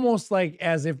 So almost like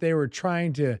as if they were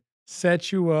trying to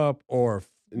set you up or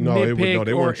they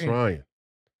nitpick weren't trying.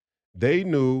 They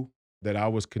knew that I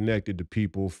was connected to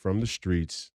people from the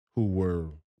streets who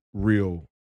were real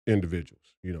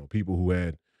individuals, people who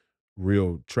had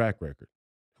real track record,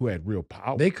 who had real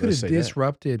power. They could let's have say that.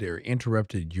 disrupted or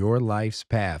interrupted your life's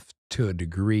path to a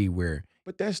degree where.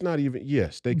 But that's not even,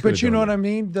 yes, they could. But you know what I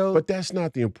mean, though? But that's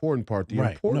not the important part. The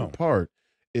important part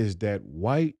is that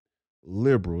white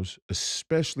liberals,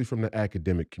 especially from the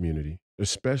academic community,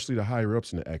 especially the higher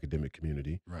ups in the academic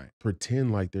community,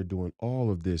 pretend like they're doing all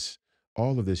of this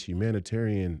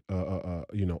humanitarian,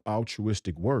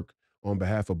 altruistic work on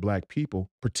behalf of black people,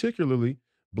 particularly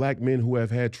black men who have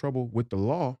had trouble with the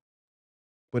law.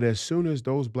 But as soon as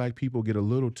those black people get a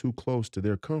little too close to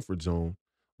their comfort zone,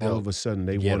 all of a sudden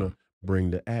they want to bring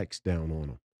the axe down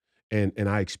on them. And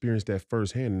I experienced that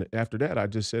firsthand. And after that, I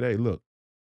just said, hey, look,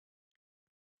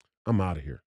 I'm out of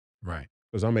here. Right.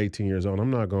 Because I'm 18 years old. I'm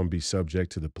not going to be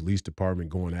subject to the police department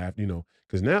going after,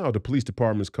 because now the police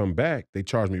departments come back. They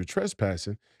charge me with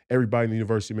trespassing. Everybody in the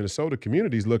University of Minnesota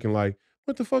community is looking like,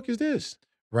 what the fuck is this?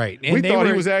 Right. And we thought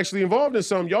he was actually involved in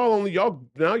something.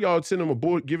 Y'all send him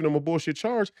giving him a bullshit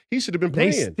charge. He should have been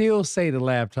playing. They still say the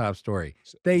laptop story.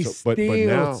 They say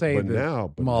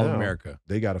the Mall of America.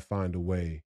 They got to find a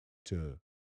way to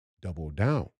double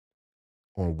down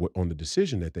on the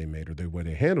decision that they made or the way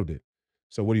they handled it.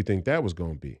 So what do you think that was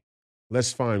going to be?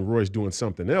 Let's find Royce doing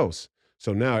something else.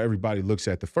 So now everybody looks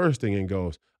at the first thing and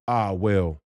goes,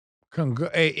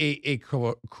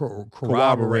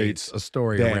 corroborates a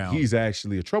story that around. he's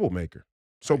actually a troublemaker.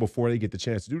 So before they get the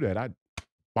chance to do that, I'm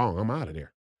out of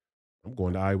there. I'm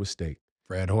going to Iowa State.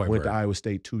 Fred Hoiberg. Went to Iowa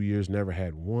State 2 years, never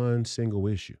had one single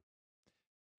issue.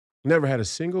 Never had a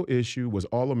single issue, was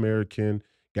All-American,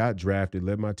 got drafted,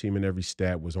 led my team in every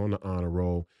stat, was on the honor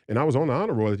roll, and I was on the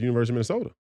honor roll at the University of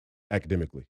Minnesota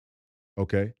academically,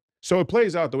 okay? So it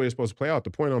plays out the way it's supposed to play out.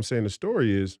 The point I'm saying the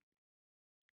story is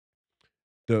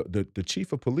the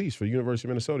chief of police for University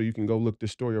of Minnesota, you can go look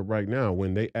this story up right now,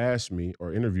 when they asked me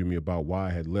or interviewed me about why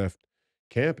I had left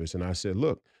campus, and I said,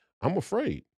 "Look, I'm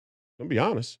afraid. I'm be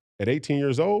honest. At 18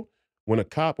 years old, when a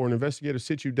cop or an investigator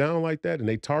sits you down like that and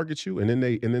they target you, and then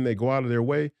they go out of their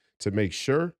way to make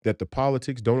sure that the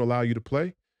politics don't allow you to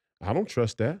play, I don't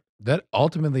trust that." That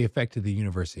ultimately affected the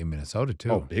University of Minnesota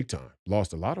Oh, too. big time.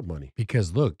 Lost a lot of money.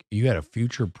 Because look, you had a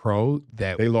future pro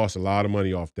that They lost a lot of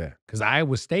money off that. because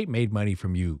Iowa State made money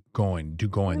from you going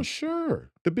For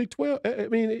sure. The Big 12, I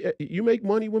mean, you make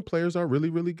money when players are really,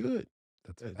 really good.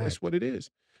 that's a That's fact. what it is.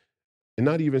 And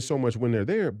not even so much when they're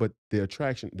there, but the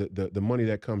attraction, the money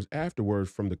that comes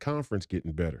afterwards from the conference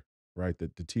getting better, right? The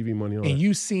TV money, all And that.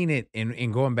 you've seen it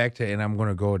in going back to, and I'm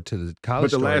gonna go to the But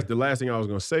college the story. last thing I was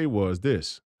gonna say was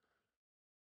this.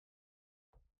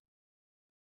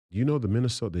 You know,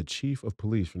 the chief of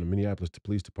police from the Minneapolis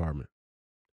Police Department,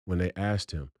 when they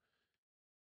asked him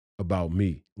about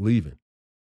me leaving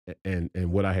and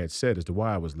what I had said as to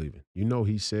why I was leaving, you know,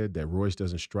 he said that Royce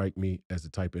doesn't strike me as the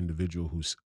type of individual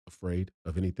who's afraid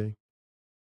of anything.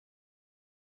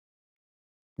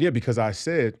 Yeah, because And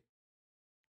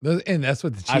that's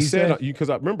what the I chief said, said? because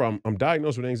I remember I'm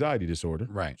diagnosed with anxiety disorder.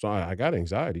 Right. So I got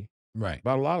anxiety Right.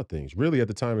 about a lot of things. Really, at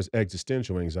the time, it's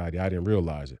existential anxiety. I didn't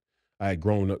realize it. I had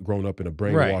grown up in a Right.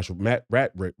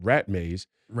 brainwashed rat maze,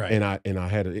 Right. and I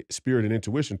had a spirit and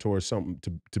intuition towards something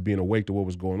to being awake to what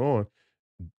was going on.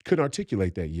 Couldn't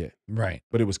articulate that yet, Right.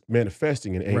 but it was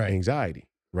manifesting in Right. anxiety,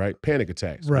 right? Panic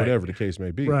attacks, Right. whatever the case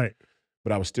may be. Right.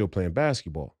 But I was still playing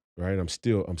basketball, right? I'm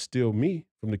still me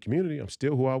from the community. I'm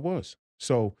still who I was.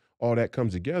 So all that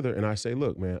comes together, and I say,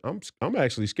 look, man, I'm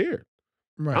actually scared.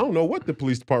 I Right. don't know what the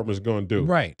police department is going to do.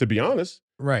 Right. To be honest,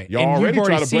 Right. y'all And you've already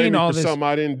already try to blame seen me all for this. something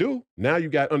I didn't do. Now you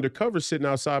got undercover sitting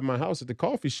outside my house at the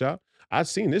coffee shop. I've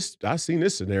seen this. I've seen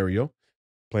this scenario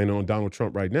playing on Donald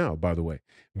Trump right now, by the way.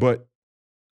 But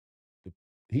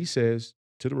he says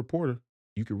to the reporter,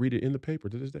 you can read it in the paper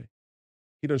to this day.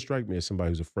 He doesn't strike me as somebody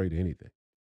who's afraid of anything.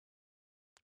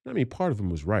 I mean, part of him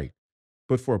was right.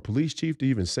 But for a police chief to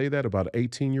even say that about an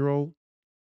 18-year-old,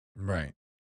 Right.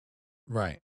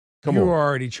 Right. come You were on.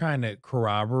 already trying to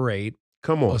corroborate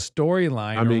Come a on.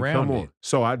 storyline I mean, come around on. it.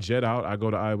 So I jet out, I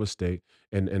go to Iowa State,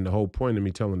 and the whole point of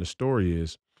me telling the story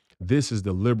is this is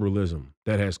the liberalism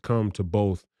that has come to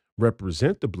both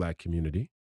represent the black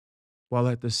community, while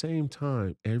at the same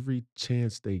time, every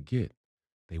chance they get,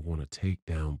 they want to take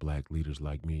down black leaders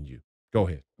like me and you. Go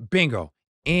ahead. Bingo.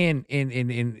 And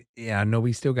yeah, I know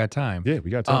we still got time. Yeah, we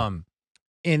got time. Um,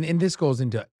 and this goes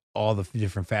into all the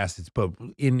different facets, but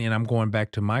and I'm going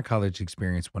back to my college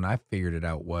experience when I figured it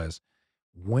out was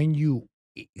when you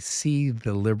see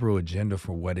the liberal agenda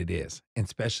for what it is, and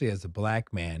especially as a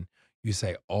black man, you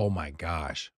say, "Oh my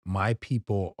gosh, my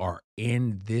people are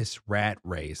in this rat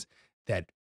race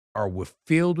that are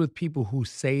filled with people who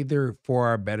say they're for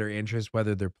our better interest,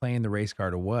 whether they're playing the race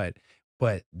card or what,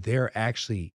 but they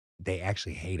actually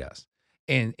hate us."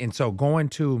 And so going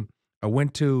to I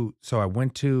went to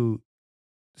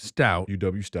Stout,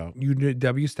 UW Stout.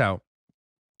 UW Stout,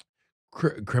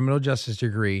 criminal justice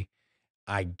degree.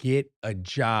 I get a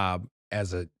job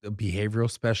as a behavioral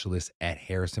specialist at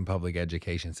Harrison Public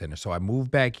Education Center. So I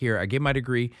moved back here. I get my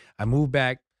degree. I moved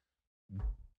back,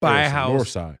 buy a Harrison, house.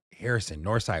 Northside. Harrison,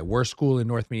 Northside, worst school in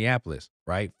North Minneapolis,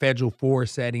 right? Federal 4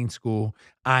 setting school.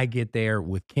 I get there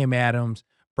with Kim Adams,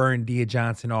 Bern Dia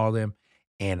Johnson, all them,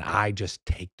 and I just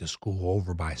take the school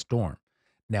over by storm.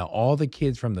 Now, all the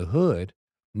kids from the hood,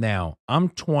 now I'm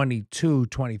 22,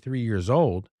 23 years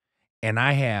old, and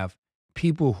I have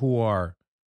people who are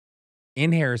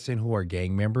in Harrison who are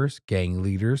gang members, gang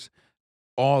leaders,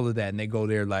 all of that. And they go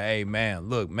there like, hey man,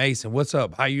 look, Mason, what's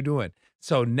up? How you doing?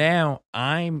 So now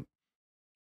I'm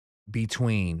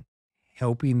between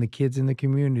helping the kids in the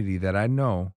community that I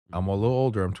know. I'm a little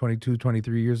older. I'm 22,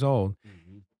 23 years old.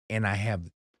 Mhm. And I have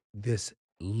this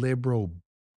liberal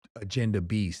agenda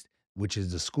beast, which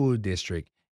is the school district,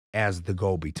 as the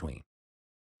go between.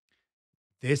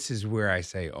 This is where I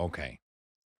say, okay,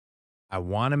 I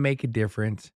want to make a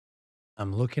difference.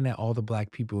 I'm looking at all the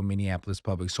black people in Minneapolis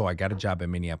public. So I got a job at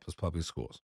Minneapolis public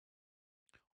schools.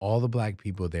 All the black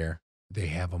people there, they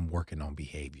have them working on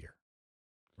behavior.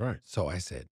 Right. So I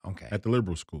said, okay. At the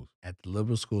liberal schools. At the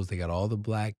liberal schools, they got all the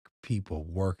black people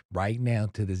work right now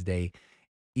to this day.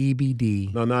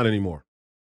 EBD. No, not anymore.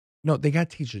 No, they got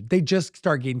teachers. They just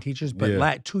started getting teachers, but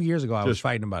Yeah. 2 years ago, I was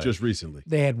fighting about it. Just recently.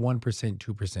 They had 1%,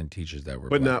 2% teachers that were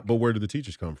But black. but where do the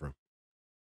teachers come from?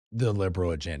 The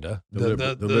liberal agenda.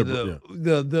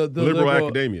 The liberal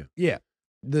academia. Yeah.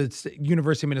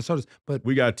 University of Minnesota. But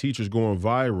we got teachers going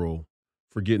viral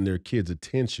for getting their kids'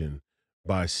 attention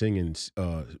by singing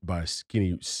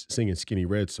Skinny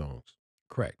Red songs.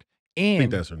 Correct. I And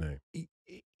think that's her name.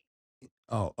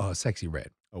 Sexy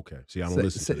Red. Okay. See, I don't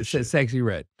listen to this shit. Sexy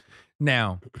Red.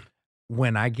 Now,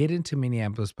 when I get into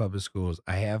Minneapolis public schools,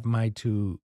 I have my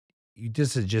two.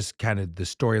 This is just kind of the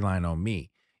storyline on me.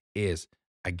 Is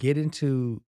I get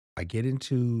into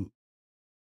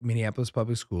Minneapolis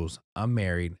public schools. I'm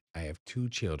married. I have 2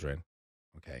 children.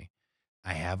 Okay.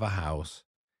 I have a house.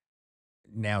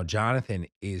 Now, Jonathan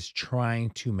is trying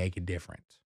to make a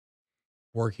difference,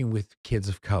 working with kids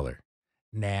of color.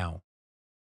 Now,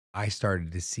 I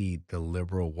started to see the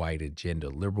liberal white agenda,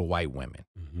 liberal white women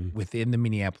within the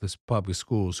Minneapolis public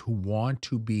schools who want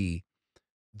to be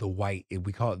the white.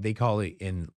 They call it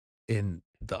in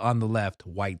the on the left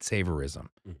white saviorism.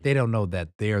 They don't know that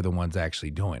they're the ones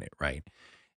actually doing it, right?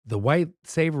 The white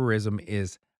saviorism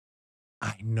is,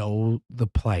 I know the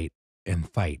plight and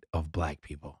fight of black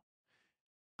people.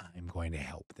 I'm going to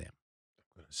help them. I'm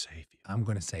going to save you. I'm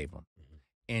going to save them.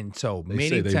 And so they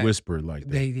say they whisper like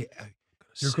that.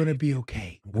 You're going to be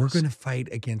okay. We're going to fight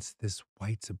against this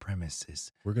white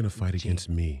supremacist. We're going to fight against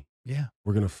me. Yeah.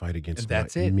 We're going to fight against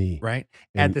That's it, me. right?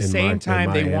 At the same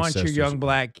time, they want your young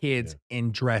black kids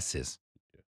in dresses.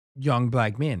 Young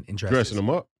black men in dresses. Dressing them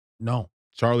up? No.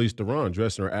 Charlize Theron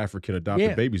dressing her African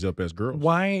adopted babies up as girls.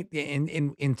 Why?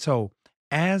 And so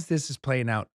as this is playing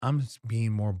out, I'm just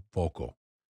being more vocal.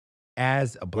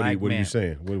 As a black man. What are you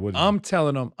saying? I'm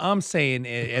telling them, I'm saying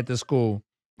at the school,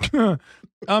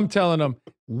 I'm telling them,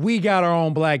 we got our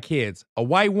own black kids. A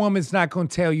white woman's not going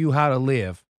to tell you how to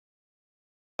live.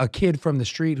 A kid from the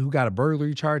street who got a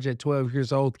burglary charge at 12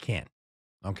 years old can.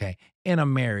 Okay. And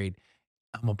I'm married.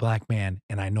 I'm a black man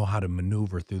and I know how to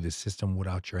maneuver through the system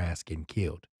without your ass getting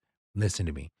killed. Listen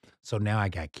to me. So now I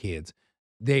got kids.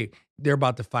 They're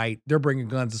about to fight. They're bringing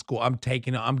guns to school. I'm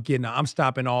stopping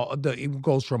it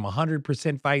goes from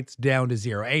 100% fights down to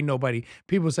 0. Ain't nobody.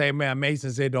 People say, man,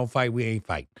 Mason said don't fight. We ain't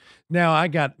fight. Now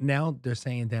they're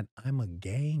saying that I'm a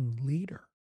gang leader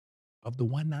of the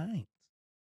 1-9s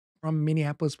from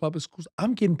Minneapolis public schools.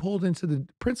 I'm getting pulled into the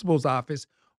principal's office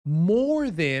more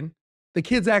than the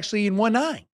kids actually in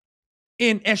 1-9,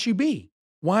 in SUB,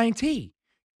 Y&T,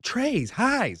 Trays,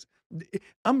 Highs.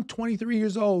 I'm 23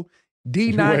 years old.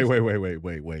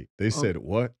 D9. Wait. They said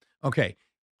what? Okay.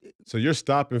 So you're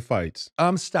stopping fights.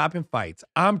 I'm stopping fights.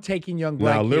 I'm taking young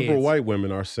black kids. Now, liberal white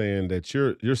women are saying that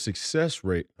your success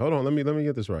rate. Hold on, let me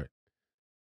get this right.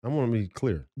 I want to be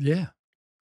clear. Yeah.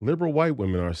 Liberal white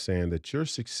women are saying that your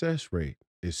success rate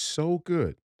is so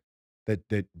good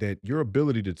that your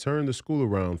ability to turn the school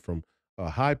around from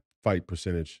a high fight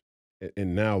percentage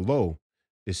and now low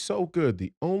is so good.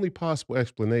 The only possible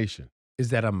explanation is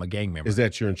that I'm a gang member. Is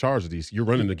that you're in charge of these. You're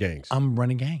running the gangs. I'm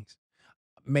running gangs.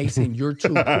 Mason, you're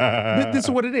too. This is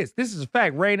what it is. This is a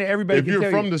fact. Raina, everybody. If you're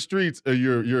from the streets, or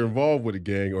you're involved with a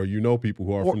gang, or you know people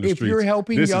who are from the streets, if you're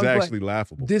helping this is actually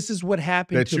laughable. This is what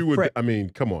happened. That you would. I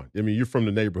mean, come on. I mean, you're from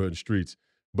the neighborhood and streets,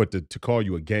 but to call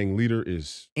you a gang leader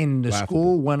is in the laughable.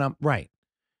 School when I'm right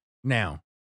now.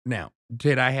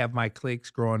 Did I have my cliques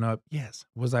growing up? Yes.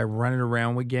 Was I running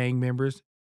around with gang members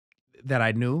that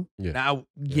I knew?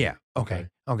 Yeah.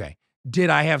 Okay. Did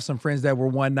I have some friends that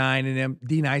were 1-9 and them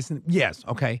D9s? Yes.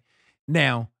 Okay.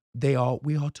 Now we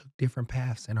all took different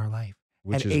paths in our life,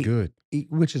 which is good.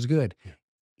 Which is good. Yeah.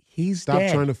 He's Stop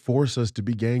dead. trying to force us to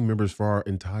be gang members for our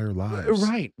entire lives.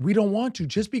 Right. We don't want to.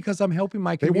 Just because I'm helping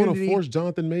my community. They want to force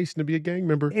Jonathan Mason to be a gang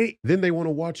member. Then they want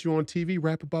to watch you on TV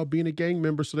rap about being a gang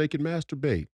member so they can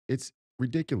masturbate. It's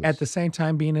ridiculous. At the same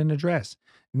time being in a dress.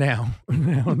 Now,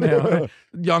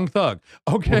 Young Thug.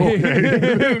 Okay.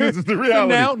 This is the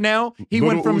reality. Now he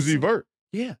went from Uzi Vert.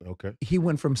 Yeah. Okay. He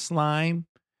went from slime,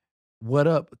 what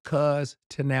up, cuz,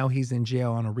 to now he's in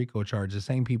jail on a RICO charge. The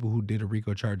same people who did a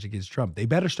RICO charge against Trump. They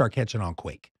better start catching on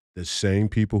quick. The same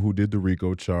people who did the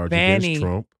RICO charge against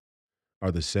Trump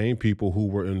are the same people who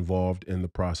were involved in the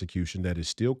prosecution that is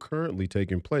still currently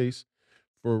taking place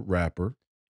for rapper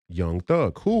Young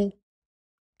Thug, who,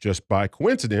 just by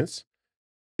coincidence,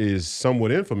 is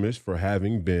somewhat infamous for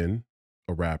having been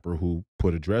a rapper who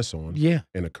put a dress on in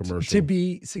a commercial. To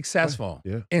be successful.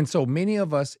 Yeah. And so many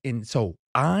of us, so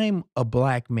I'm a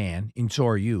black man, and so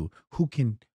are you, who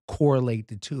can correlate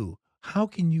the two. How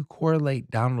can you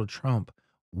correlate Donald Trump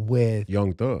with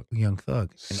Young Thug?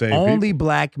 Same only people.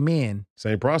 Black men.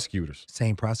 Same prosecutors.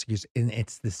 And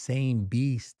it's the same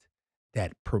beast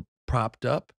that propped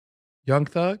up Young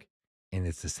Thug, and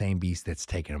it's the same beast that's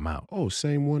taking him out. Oh,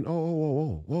 same one.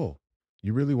 Oh.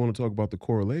 You really want to talk about the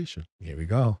correlation? Here we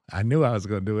go. I knew I was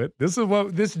going to do it. This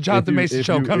is Jonathan Mason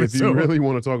show coming If you soon. really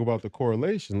want to talk about the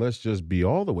correlation, let's just be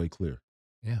all the way clear.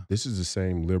 Yeah. This is the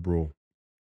same liberal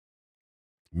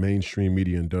mainstream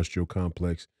media industrial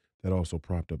complex that also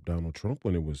propped up Donald Trump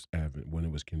when it was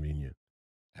convenient.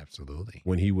 Absolutely.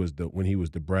 When he was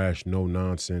the brash, no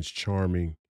nonsense,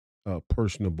 charming,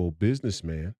 personable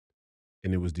businessman,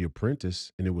 and it was The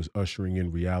Apprentice, and it was ushering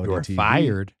in reality You're TV.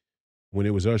 fired. When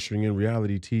it was ushering in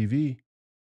reality TV,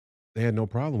 they had no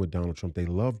problem with Donald Trump. They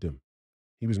loved him.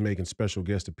 He was making special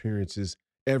guest appearances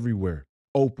everywhere.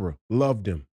 Oprah loved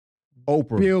him.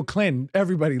 Oprah, Bill Clinton,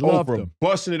 everybody loved him.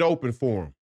 Busting it open for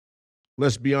him.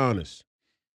 Let's be honest.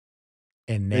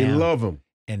 And now they love him.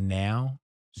 And now,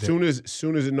 soon as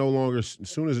it no longer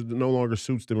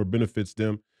suits them or benefits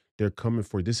them, they're coming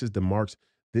for you. This is the Marx.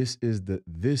 This is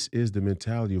the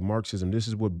mentality of Marxism. This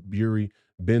is what Yuri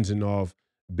Benzimov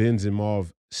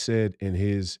said in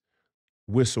his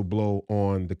whistleblow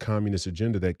on the communist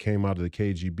agenda that came out of the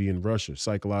KGB in Russia,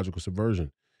 psychological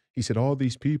subversion. He said all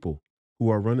these people who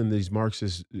are running these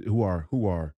Marxists, who are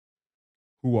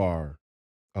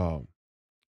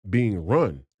being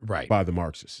run by the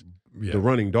Marxists, the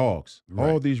running dogs.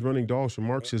 All these running dogs from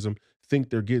Marxism think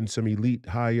they're getting some elite,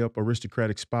 high up,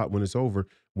 aristocratic spot when it's over.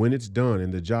 When it's done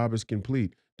and the job is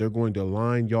complete, they're going to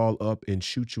line y'all up and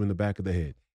shoot you in the back of the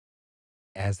head.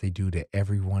 As they do to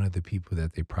every one of the people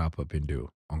that they prop up and do.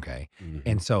 Okay. Mm-hmm.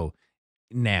 And so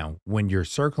now when you're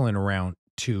circling around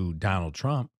to Donald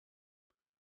Trump,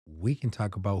 we can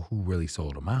talk about who really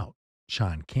sold him out.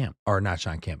 Brian Kemp.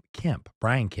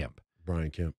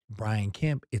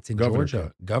 It's in Governor Georgia.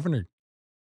 Kemp. Governor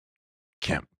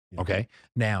Kemp. Yeah. Okay.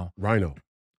 Now, Rhino.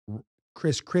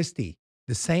 Chris Christie,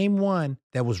 the same one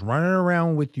that was running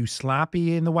around with you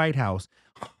sloppy in the White House,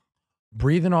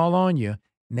 breathing all on you.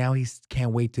 Now he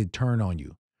can't wait to turn on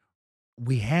you.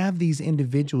 We have these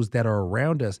individuals that are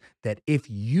around us that if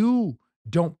you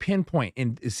don't pinpoint,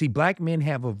 and see, black men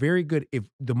have a very good, if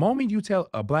the moment you tell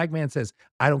a black man says,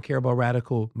 I don't care about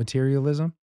radical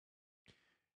materialism,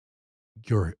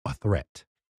 you're a threat,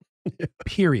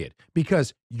 period.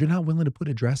 Because you're not willing to put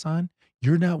a dress on.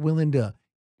 You're not willing to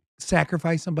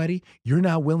sacrifice somebody. You're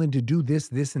not willing to do this,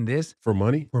 and this. For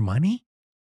money? For money?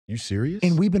 You serious?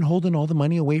 And we've been holding all the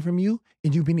money away from you,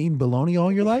 and you've been eating bologna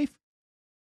all your life?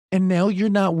 And now you're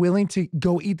not willing to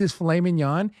go eat this filet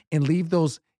mignon and leave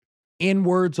those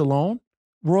N-words alone,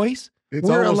 Royce?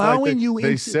 We're allowing you into...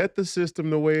 They set the system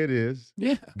the way it is.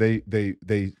 Yeah.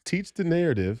 They teach the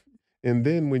narrative, and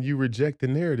then when you reject the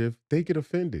narrative, they get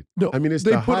offended. No, I mean, it's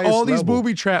they the put highest all these level.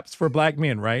 booby traps for black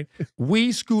men, right?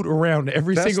 We scoot around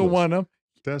every single one of them.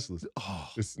 Teslas. Oh,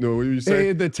 what you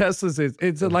say? The Teslas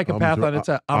it's like a path on its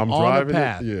own. I'm on driving a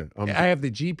path. I have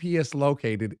the GPS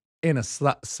located in a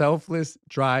selfless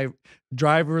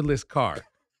driverless car.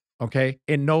 Okay,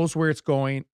 it knows where it's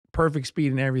going, perfect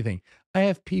speed and everything. I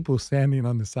have people standing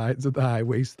on the sides of the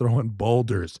highways throwing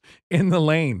boulders in the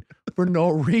lane for no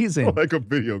reason. Like a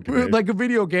video game. Like a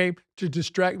video game to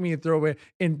distract me and throw away.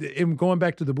 And going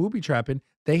back to the booby trapping,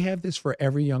 they have this for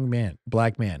every young man,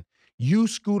 black man. You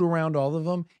scoot around all of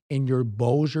them, and your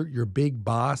Bozier, your big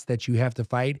boss that you have to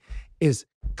fight, is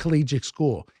collegiate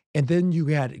school. And then you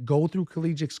got to go through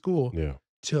collegiate school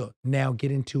to now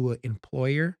get into an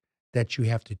employer that you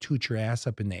have to toot your ass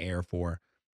up in the air for,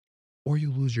 or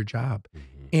you lose your job.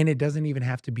 Mm-hmm. And it doesn't even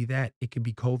have to be that. It could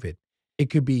be COVID. It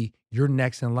could be you're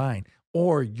next in line,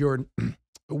 or you're,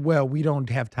 well, we don't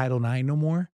have Title IX no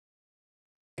more.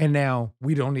 And now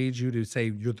we don't need you to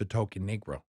say you're the token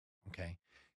Negro. Okay.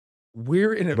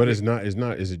 We're in a, but it's not.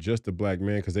 Is it just the black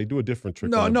man? Because they do a different trick.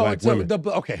 No, it's women.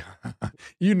 Okay.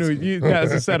 You knew you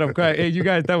guys a setup. Hey, you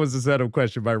guys, that was a setup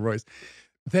question by Royce.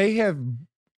 They have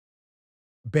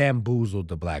bamboozled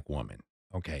the black woman.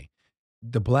 Okay,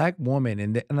 the black woman,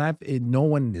 and no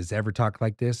one has ever talked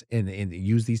like this and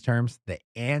used these terms. The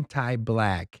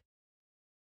anti-black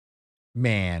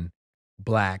man,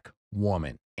 black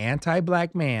woman,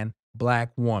 anti-black man,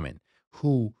 black woman,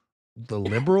 who the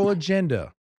liberal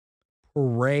agenda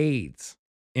parades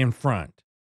in front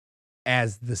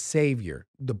as the savior.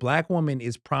 The black woman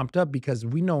is propped up because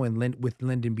we know with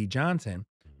Lyndon B. Johnson,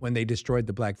 when they destroyed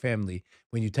the black family,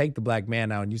 when you take the black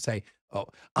man out and you say, oh,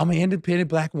 I'm an independent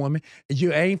black woman,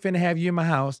 you ain't finna have you in my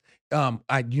house.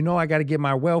 I got to get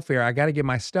my welfare. I got to get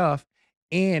my stuff.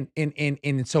 And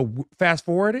so fast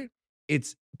forward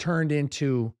it's turned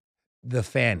into the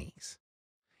Fannies.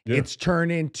 Yeah. It's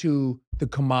turned into the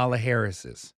Kamala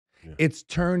Harrises. Yeah. It's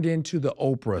turned into the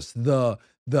Oprahs,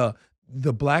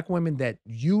 the black women that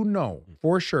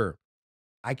for sure,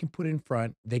 I can put in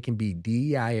front, they can be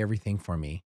DEI everything for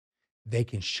me. They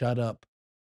can shut up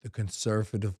the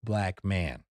conservative black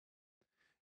man.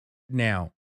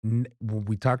 Now,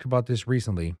 we talked about this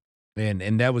recently,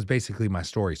 and that was basically my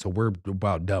story. So we're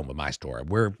about done with my story.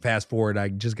 We're fast forward. I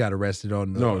just got arrested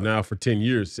on No, now for 10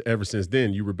 years, ever since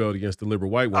then, you rebelled against the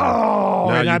liberal white woman. Oh,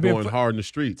 now and you're I've been going hard in the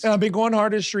streets. And I've been going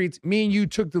hard in the streets. Me and you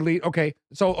took the lead. Okay,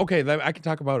 so I can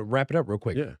talk about it. Wrap it up real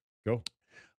quick. Yeah, go.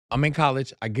 I'm in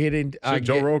college. I get in.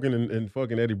 Joe Rogan and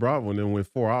fucking Eddie Bravo, and then went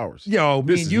 4 hours. Yo,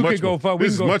 me and you could go.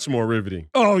 This is much more riveting.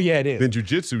 Oh yeah, it is. Than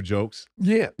jujitsu jokes.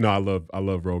 Yeah. No, I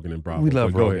love Rogan and Bravo. We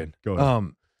love Rogan. Go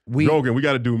ahead. Rogan. We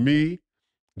got to do me,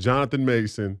 Jonathan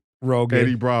Mason, Rogan,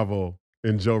 Eddie Bravo,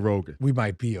 and Joe Rogan. We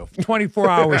might be 24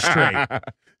 hours straight.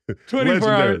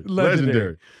 24 hours.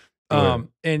 Legendary.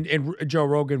 And Joe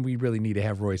Rogan, we really need to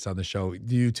have Royce on the show.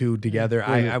 You two together,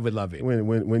 I would love it.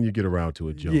 When you get around to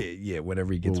it, Joe. Yeah,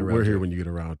 whenever he gets around. We're here when you get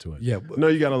around to it. Yeah. No,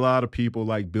 you got a lot of people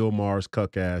like Bill Maher's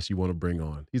cuck ass you want to bring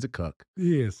on. He's a cuck.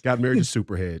 He is. Got married to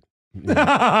Superhead. Which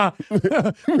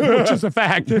is a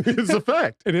fact. It's a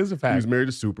fact. It is a fact. He was married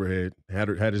to Superhead,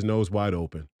 had his nose wide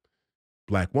open.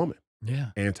 Black woman.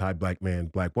 Yeah. Anti-black man.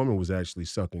 Black woman was actually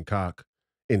sucking cock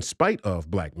in spite of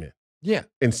black men. Yeah.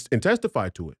 And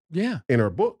testified to it. Yeah. In her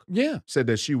book. Yeah. Said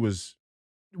that she was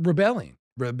rebelling,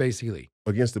 basically.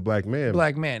 Against the black man.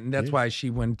 And that's why she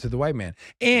went to the white man.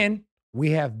 And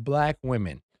we have black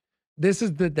women. That's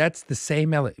the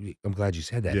same element. I'm glad you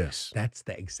said that. Yes. That's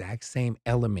the exact same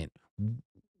element.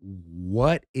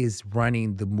 What is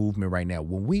running the movement right now?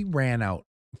 When we ran out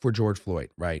for George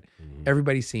Floyd, right? Mm-hmm.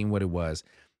 Everybody's seen what it was.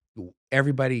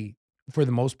 Everybody, for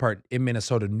the most part, in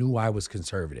Minnesota knew I was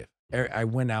conservative. I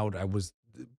went out, I was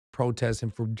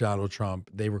protesting for Donald Trump.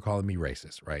 They were calling me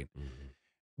racist, right? Mm-hmm.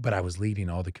 But I was leading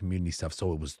all the community stuff,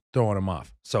 so it was throwing them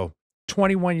off. So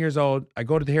 21 years old, I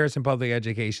go to the Harrison Public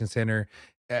Education Center.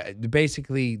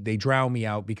 Basically, they drown me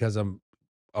out because I'm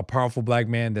a powerful black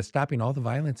man that's stopping all the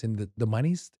violence, and the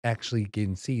money's actually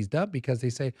getting seized up because they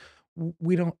say,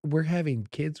 we're having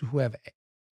kids who have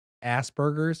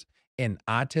Asperger's and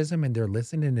autism, and they're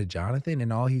listening to Jonathan,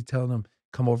 and all he's telling them,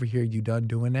 come over here, you done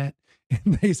doing that?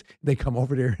 And they come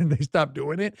over there and they stop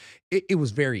doing it. It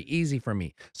was very easy for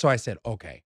me. So I said,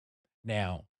 okay,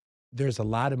 now there's a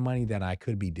lot of money that I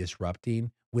could be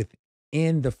disrupting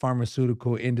within the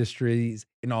pharmaceutical industries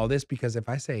and all this, because if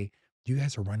I say, you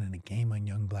guys are running a game on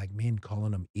young black men,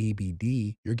 calling them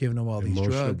EBD, you're giving them all these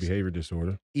drugs. Emotional behavior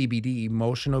disorder. EBD,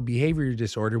 emotional behavior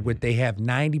disorder, they have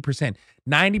 90%.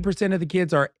 90% of the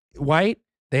kids are white.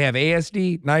 They have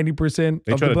ASD, 90%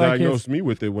 They of tried the to black diagnose kids. me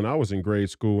with it when I was in grade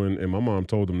school, and my mom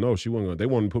told them no, she wasn't going. They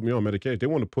wanted to put me on medication. They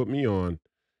wanted to put me on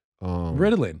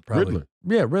Ritalin, probably. Ritalin.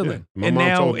 Yeah, Ritalin. Yeah.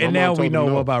 And now we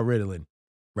know about Ritalin.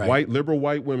 Right. Liberal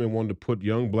white women wanted to put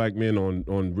young black men on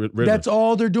Ritalin. That's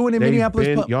all they're doing in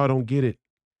Minneapolis. Y'all don't get it.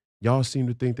 Y'all seem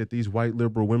to think that these white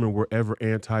liberal women were ever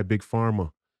anti-big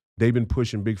pharma. They've been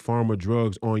pushing big pharma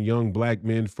drugs on young black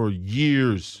men for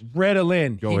years.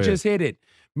 Ritalin. He just hit it.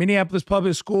 Minneapolis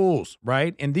public schools,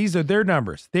 right? And these are their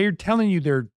numbers. They're telling you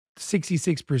they're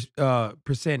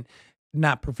 66%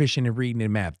 not proficient in reading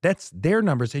and math. That's their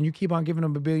numbers, and you keep on giving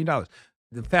them $1 billion.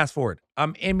 Fast forward.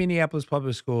 I'm in Minneapolis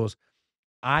public schools.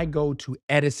 I go to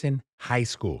Edison High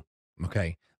School,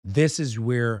 okay? This is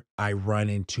where I run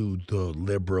into the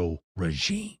liberal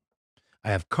regime.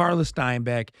 I have Carla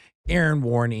Steinbeck, Aaron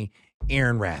Warney,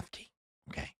 Aaron Rafke,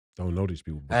 okay? Don't know these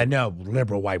people. I know,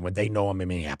 liberal white ones. They know I'm in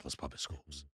Minneapolis public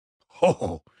schools.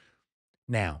 Oh,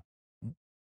 now,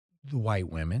 the white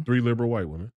women. 3 liberal white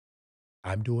women.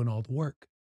 I'm doing all the work.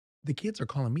 The kids are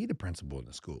calling me the principal in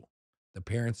the school. The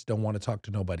parents don't want to talk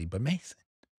to nobody but Mason.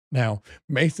 Now,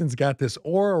 Mason's got this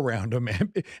aura around him.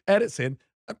 Edison,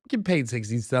 I'm getting paid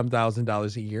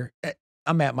 $60,000 a year.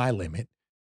 I'm at my limit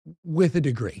with a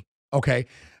degree, okay?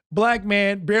 Black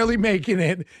man, barely making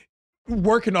it,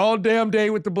 working all damn day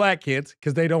with the black kids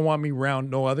because they don't want me around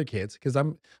no other kids because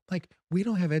I'm like, we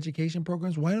don't have education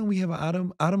programs. Why don't we have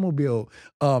an automobile?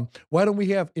 Why don't we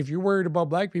have, if you're worried about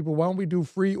black people, why don't we do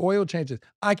free oil changes?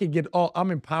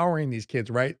 I'm empowering these kids,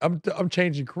 right? I'm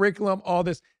changing curriculum, all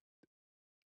this.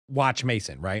 Watch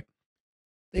Mason, right?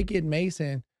 They get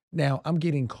Mason. Now I'm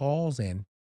getting calls in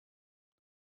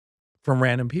from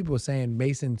random people saying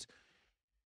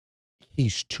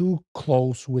he's too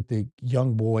close with the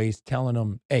young boys, telling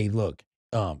them, hey, look,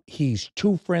 he's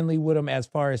too friendly with them as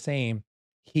far as saying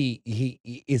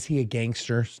is he a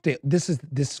gangster? Still,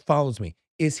 this follows me.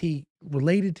 Is he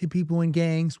related to people in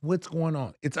gangs? What's going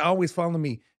on? It's always following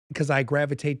me because I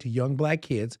gravitate to young black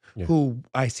kids who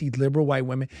I see liberal white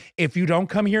women. If you don't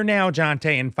come here now,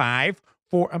 Jonte, in 5,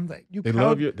 I'm like, you They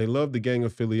love count. you. They love the gang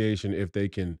affiliation if they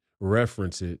can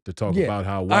reference it to talk Yeah. about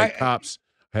how white I cops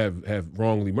have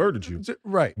wrongly murdered you.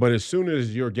 right. But as soon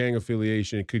as your gang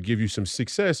affiliation could give you some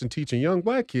success in teaching young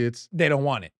black kids, They don't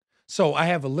want it. So I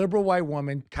have a liberal white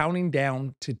woman counting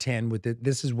down to 10 with it.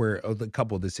 This is where a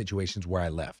couple of the situations where I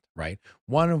left, right?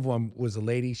 One of them was a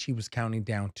lady, she was counting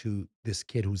down to this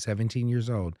kid who's 17 years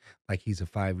old, like he's a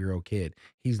 5-year-old kid.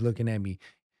 He's looking at me.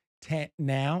 10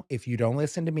 now, if you don't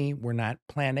listen to me, we're not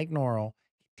playing ignoral.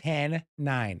 10,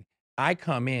 9. I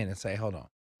come in and say, hold on.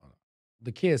 Hold on.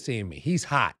 The kid's seeing me. He's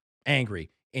hot, angry.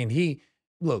 And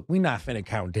look, we not finna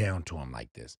count down to him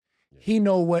like this. He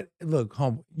know what, look,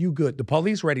 home, you good. The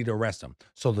police ready to arrest him.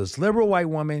 So this liberal white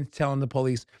woman telling the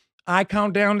police, I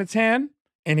count down to 10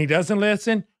 and he doesn't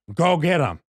listen, go get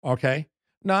him. Okay.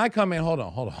 No, I come in, hold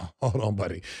on, hold on,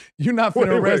 buddy. You're not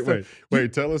finna arrest him.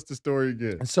 wait. Tell us the story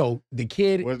again. And so the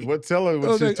kid, What? Tell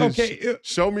us. okay.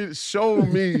 Show me. Show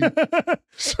me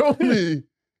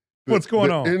What's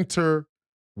going on? Inter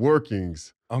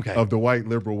workings Okay. of the white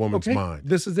liberal woman's Okay. mind.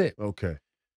 This is it. Okay.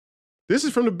 This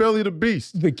is from the belly of the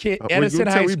beast. The kid, Edison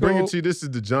High We bring it School. to you. This is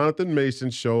the Jonathan Mason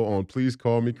Show on Please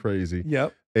Call Me Crazy,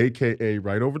 Yep. AKA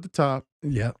right over the top.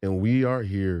 Yep. And we are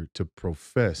here to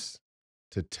profess,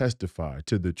 to testify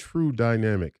to the true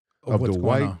dynamic of what's the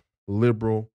going white on.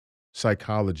 liberal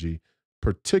psychology,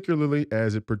 particularly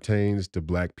as it pertains to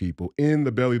black people in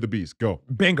the belly of the beast. Go.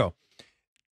 Bingo.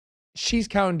 She's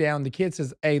counting down. The kid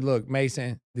says, hey, look,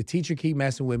 Mason, the teacher keep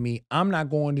messing with me. I'm not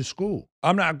going to school.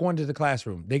 I'm not going to the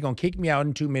classroom. They're going to kick me out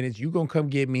in 2 minutes. You going to come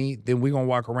get me. Then we're going to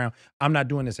walk around. I'm not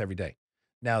doing this every day.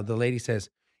 Now, the lady says,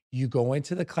 you go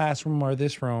into the classroom or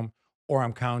this room or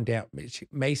I'm counting down.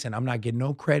 Mason, I'm not getting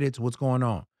no credits. What's going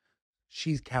on?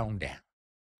 She's counting down.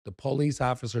 The police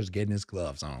officer's getting his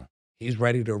gloves on. He's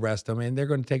ready to arrest him and they're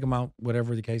going to take him out,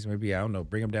 whatever the case may be. I don't know.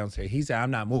 Bring him downstairs. He said,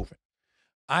 I'm not moving.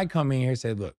 I come in here and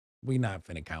say, look, we not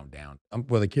finna count down.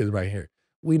 Well, the kid's right here.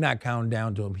 We not counting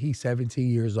down to him. He's 17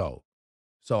 years old.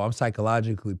 So I'm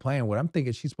psychologically playing with. I'm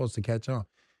thinking she's supposed to catch on.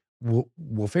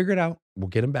 We'll figure it out. We'll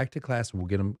get him back to class. We'll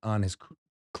get him on his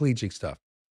collegiate stuff.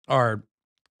 Or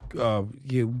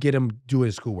you get him do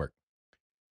his schoolwork.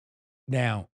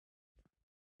 Now,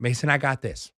 Mason, I got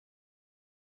this.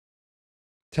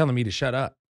 Telling me to shut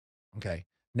up. Okay.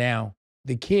 Now,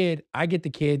 I get the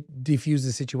kid, defuse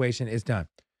the situation, it's done.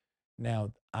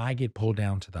 Now, I get pulled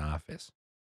down to the office.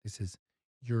 He says,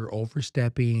 you're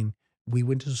overstepping. We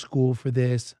went to school for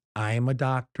this. I am a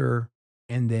doctor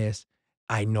in this.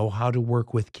 I know how to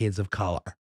work with kids of color.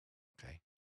 Okay.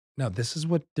 Now, this is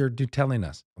what they're telling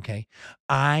us. Okay.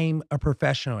 I'm a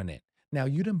professional in it. Now,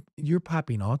 you're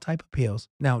popping all type of pills.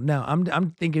 Now,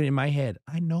 I'm thinking in my head,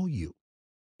 I know you.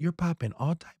 You're popping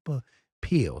all type of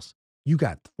pills. You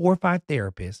got 4 or 5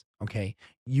 therapists, okay?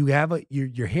 You have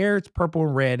your hair is purple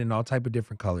and red and all type of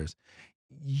different colors.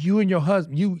 You and your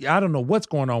husband, I don't know what's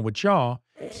going on with y'all,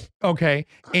 okay?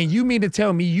 And you mean to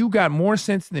tell me you got more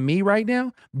sense than me right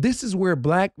now? This is where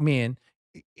black men,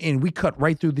 and we cut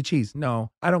right through the cheese. No,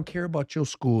 I don't care about your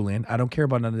schooling. I don't care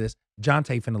about none of this.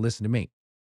 Jonte finna listen to me.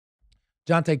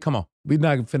 Jonte, come on. We're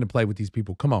not finna play with these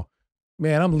people. Come on.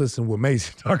 Man, I'm listening to what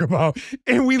Mason talk about.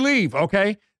 And we leave,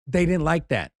 okay? They didn't like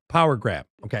that. Power grab,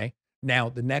 okay? Now,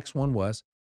 the next one was,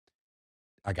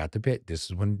 I got the bit. This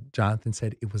is when Jonathan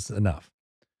said it was enough.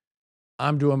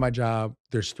 I'm doing my job.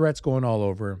 There's threats going all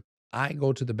over. I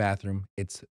go to the bathroom.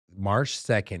 It's March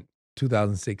 2nd,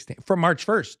 2016. From March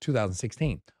 1st,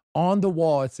 2016. On the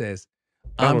wall, it says,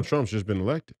 Donald Trump's just been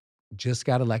elected. Just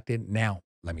got elected. Now,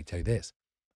 let me tell you this.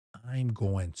 I'm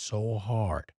going so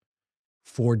hard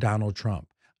for Donald Trump.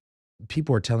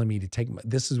 People are telling me to take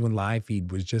this is when live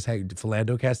feed was just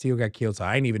Philando Castillo got killed. So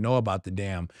I didn't even know about the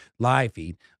damn live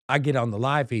feed. I get on the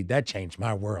live feed. That changed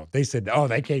my world. They said, oh,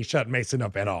 they can't shut Mason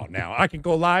up at all. Now I can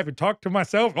go live and talk to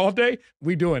myself all day.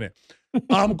 We doing it.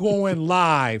 I'm going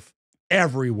live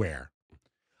everywhere.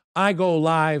 I go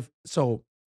live. So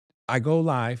I go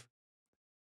live.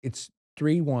 It's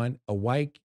 3-1. A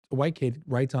white kid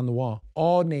writes on the wall,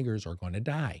 all niggers are going to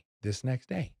die this next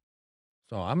day.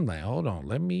 So I'm like, hold on,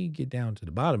 let me get down to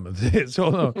the bottom of this.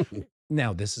 Hold on.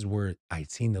 Now, this is where I'd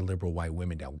seen the liberal white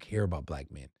women that don't care about black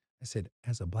men. I said,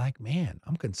 as a black man,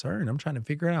 I'm concerned. I'm trying to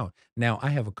figure it out. Now,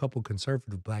 I have a couple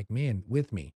conservative black men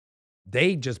with me.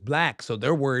 They just black, so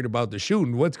they're worried about the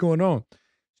shooting. What's going on?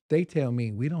 They tell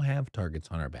me we don't have targets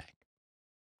on our back.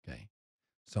 Okay.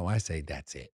 So I say,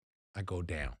 that's it. I go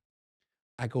down.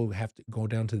 Have to go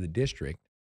down to the district.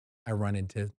 I run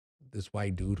into this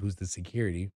white dude who's the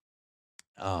security.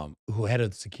 Who had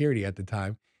a security at the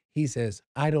time, he says,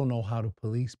 I don't know how to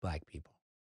police black people.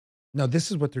 Now,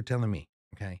 this is what they're telling me,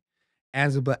 okay?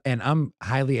 and I'm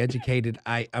highly educated.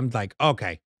 I'm like,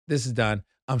 okay, this is done.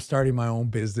 I'm starting my own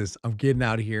business. I'm getting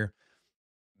out of here.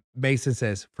 Mason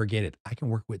says, forget it. I can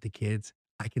work with the kids.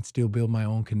 I can still build my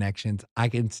own connections. I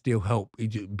can still help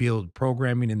build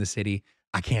programming in the city.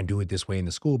 I can't do it this way in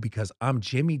the school because I'm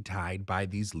Jimmy tied by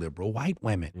these liberal white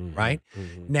women, right?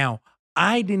 Now,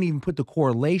 I didn't even put the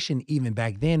correlation even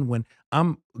back then when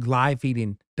I'm live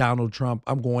feeding Donald Trump.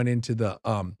 I'm going into the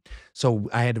so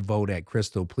I had to vote at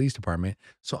Crystal Police Department.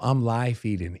 So I'm live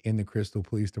feeding in the Crystal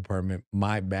Police Department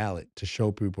my ballot to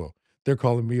show people. They're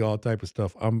calling me all type of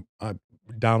stuff. I'm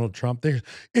Donald Trump.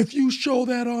 If you show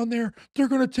that on there, they're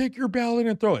going to take your ballot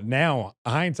and throw it. Now,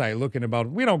 hindsight looking about,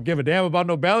 we don't give a damn about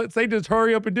no ballots. They just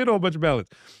hurry up and did a whole bunch of ballots.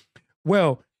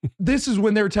 Well, this is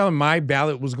when they were telling my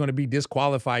ballot was going to be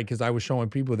disqualified because I was showing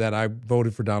people that I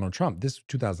voted for Donald Trump. This is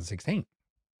 2016.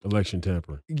 Election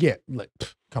tampering. Yeah.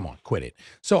 Come on, quit it.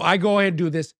 So I go ahead and do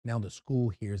this. Now the school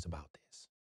hears about this.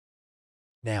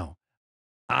 Now,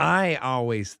 I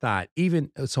always thought,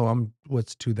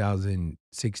 what's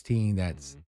 2016?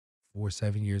 That's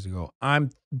 7 years ago. I'm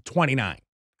 29.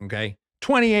 Okay.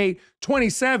 28,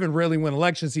 27, really, when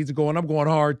election seasons are going, I'm going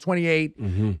hard. 28,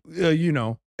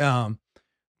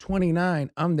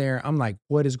 29, I'm there. I'm like,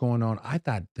 what is going on? I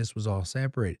thought this was all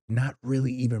separate, not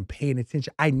really even paying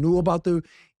attention. I knew about the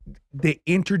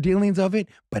interdealings of it,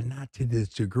 but not to this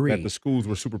degree. That the schools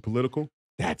were super political?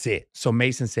 That's it. So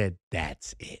Mason said,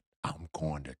 that's it. I'm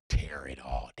going to tear it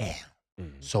all down.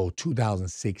 So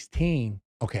 2016,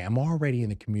 okay, I'm already in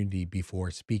the community before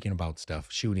speaking about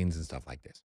stuff, shootings and stuff like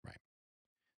this, right?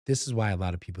 This is why a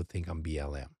lot of people think I'm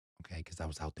BLM, okay? Because I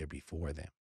was out there before them,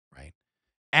 right?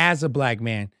 As a black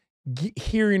man,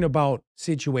 hearing about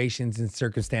situations and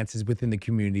circumstances within the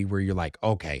community where you're like,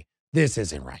 okay, this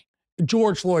isn't right.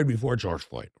 George Floyd before George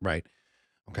Floyd, right?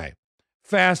 Okay.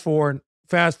 Fast forward.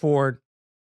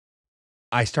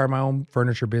 I start my own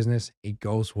furniture business. It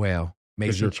goes well.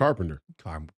 Because you're a carpenter.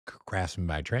 I'm craftsman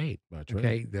by trade.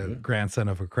 Okay. The yeah. grandson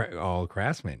of all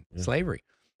craftsmen, Yeah. slavery.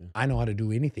 Yeah. I know how to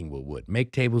do anything with wood,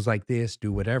 make tables like this,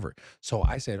 do whatever. So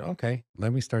I said, okay,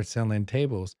 let me start selling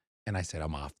tables. And I said,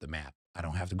 I'm off the map. I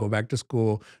don't have to go back to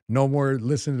school. No more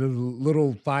listening to the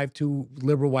little 5'2"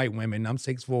 liberal white women. I'm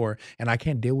 6'4", and I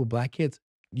can't deal with black kids.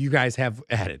 You guys have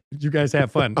at it. You guys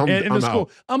have fun. in the school.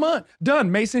 I'm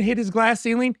done. Mason hit his glass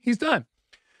ceiling. He's done.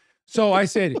 So I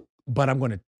said, but I'm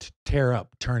going to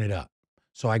turn it up.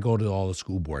 So I go to all the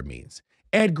school board meetings.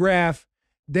 Ed Graff,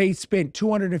 they spent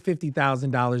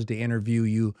 $250,000 to interview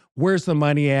you. Where's the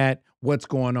money at? What's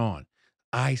going on?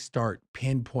 I start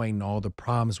pinpointing all the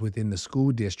problems within the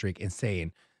school district and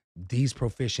saying, these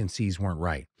proficiencies weren't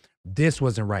right. This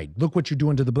wasn't right. Look what you're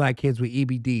doing to the black kids with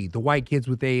EBD, the white kids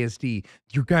with ASD.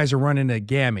 You guys are running a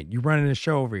gamut. You're running a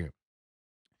show over here.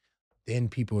 Then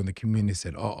people in the community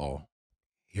said, uh-oh,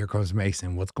 here comes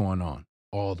Mason. What's going on?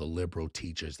 All the liberal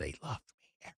teachers, they loved me,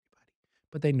 everybody.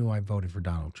 But they knew I voted for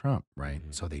Donald Trump, right?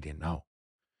 So they didn't know.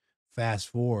 Fast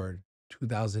forward,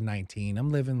 2019,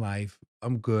 I'm living life.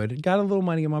 I'm good. Got a little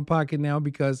money in my pocket now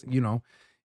because,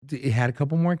 it had a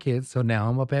couple more kids. So now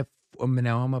I'm up at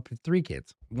 3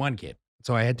 kids, 1 kid.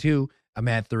 So I had 2, I'm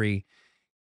at 3.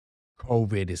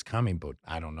 COVID is coming, but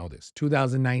I don't know this.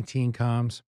 2019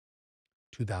 comes,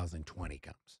 2020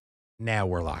 comes. Now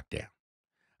we're locked down.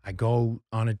 I go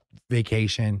on a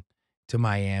vacation to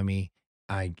Miami.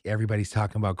 Everybody's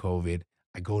talking about COVID.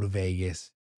 I go to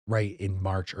Vegas right in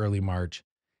March, early March,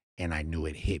 and I knew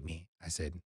it hit me. I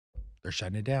said, they're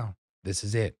shutting it down. This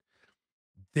is it.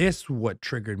 This what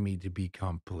triggered me to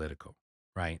become political,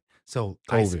 right? So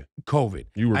COVID.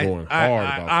 You were going hard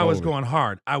about COVID. I was going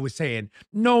hard. I was saying,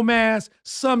 no mask,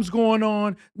 something's going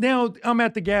on. Now I'm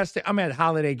at I'm at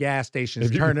holiday gas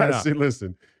stations turning up.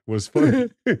 Listen, what's funny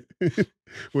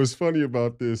what's funny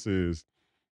about this is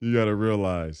you got to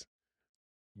realize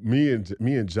me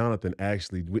and Jonathan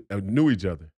actually knew each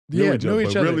other. Knew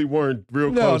each other. Really weren't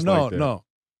real close like that. No.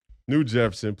 Knew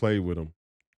Jefferson, played with him.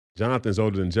 Jonathan's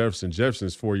older than Jefferson.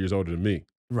 Jefferson's 4 years older than me.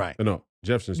 Right. No,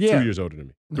 Jefferson's 2 years older than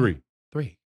me. 3.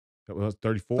 3. That was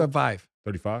 34? 5.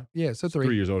 35? Yeah, so 3.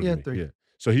 3 years older than me. 3. Yeah.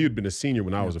 So he had been a senior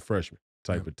when I was a freshman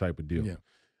type of deal. Yeah.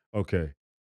 Okay.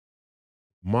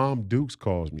 Mom Dukes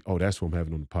calls me. Oh, that's who I'm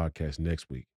having on the podcast next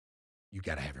week. You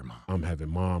got to have your mom. I'm having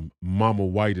Mama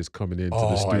White is coming into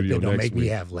the studio don't next make week. me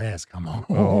have less. Come on.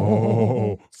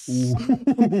 Oh.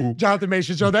 Jonathan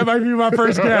Mason Show. That might be my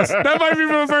first guest. That might be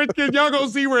my first kid. Y'all go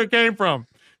see where it came from.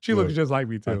 She looks just like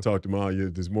me too. I talked to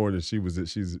Mom this morning.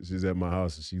 She's at my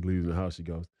house and she leaves the house. She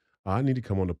goes, I need to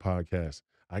come on the podcast.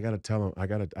 I gotta tell him. I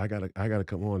gotta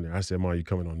come on there. I said, Mom, you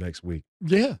coming on next week?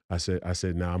 Yeah. I said,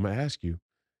 now I'm gonna ask you.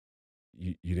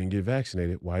 You didn't get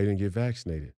vaccinated. Why you didn't get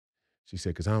vaccinated? She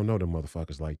said, "Cause I don't know them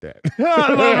motherfuckers like that."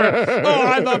 I love her. Oh,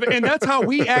 I love it. And that's how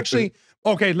we actually,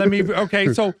 so Go ahead.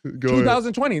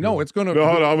 2020. No, it's going No,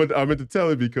 hold to, on. I meant to tell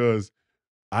it because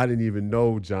I didn't even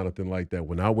know Jonathan like that.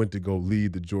 When I went to go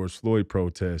lead the George Floyd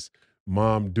protest,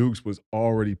 Mom Dukes was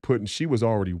already she was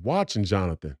already watching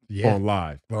Jonathan yeah, on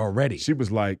live. already. She was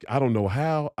like, I don't know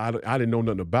how. I didn't know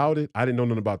nothing about it. I didn't know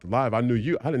nothing about the live. I knew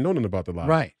you. I didn't know nothing about the live.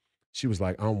 Right. She was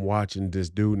like, I'm watching this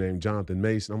dude named Jonathan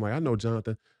Mason. I'm like, I know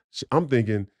Jonathan. I'm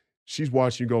thinking she's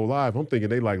watching you go live. I'm thinking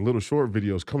they like little short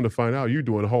videos. Come to find out, you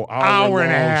doing a whole Hour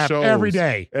and a hour-long half shows every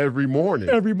day. every morning.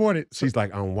 Every morning. She's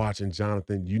like, I'm watching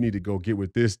Jonathan. You need to go get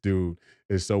with this dude.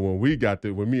 And so when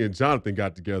me and Jonathan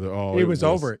got together, It was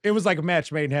over. It was like a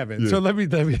match made in heaven. Yeah. So let me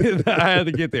I had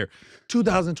to get there.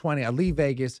 2020, I leave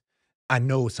Vegas. I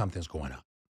know something's going up.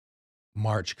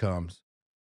 March comes.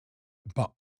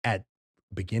 But at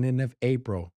beginning of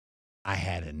April, I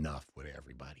had enough with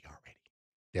everybody already.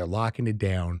 They're locking it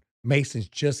down. Mason's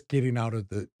just getting out of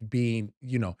the being,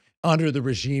 under the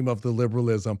regime of the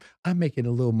liberalism. I'm making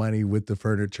a little money with the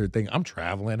furniture thing. I'm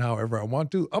traveling however I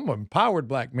want to. I'm an empowered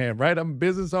Black man, right? I'm a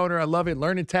business owner. I love it.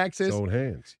 Learning taxes. It's own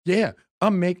hands. Yeah.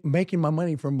 I'm making my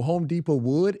money from Home Depot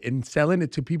wood and selling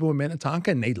it to people in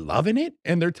Minnetonka, and they loving it.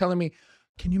 And they're telling me,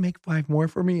 can you make 5 more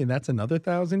for me? And that's another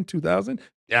 1,000, 2,000.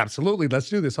 Absolutely. Let's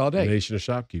do this all day. Nation of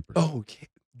shopkeepers. Okay.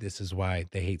 This is why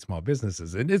they hate small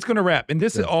businesses. And it's going to wrap. And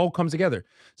this all comes together.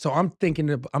 So I'm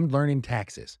thinking I'm learning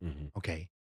taxes. Mm-hmm. Okay.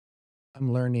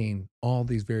 I'm learning all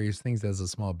these various things as a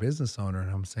small business owner.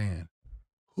 And I'm saying,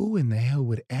 who in the hell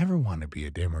would ever want to be a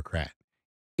Democrat?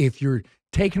 If you're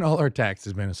taking all our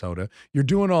taxes, Minnesota, you're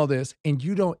doing all this and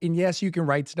and yes, you can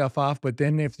write stuff off, but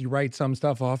then if you write some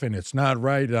stuff off and it's not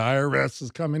right, the IRS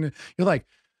is coming in, you're like,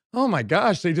 oh my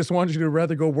gosh, they just want you to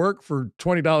rather go work for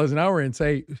 $20 an hour and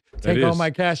say, take all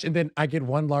my cash. And then I get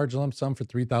one large lump sum for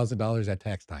 $3,000 at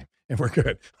tax time and we're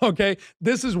good. Okay.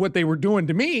 This is what they were doing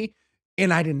to me.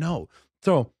 And I didn't know.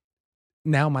 So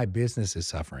now my business is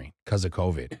suffering because of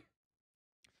COVID.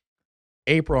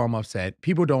 April, I'm upset.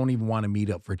 People don't even want to meet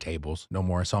up for tables no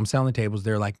more. So I'm selling tables.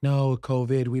 They're like, no,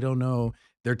 COVID, we don't know.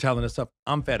 They're telling us stuff.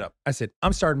 I'm fed up. I said,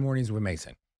 I'm starting mornings with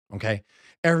Mason. Okay.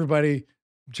 Everybody,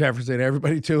 Jefferson,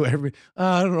 everybody too.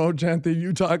 I don't know, Jonathan,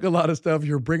 you talk a lot of stuff.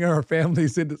 You're bringing our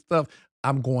families into stuff.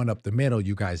 I'm going up the middle.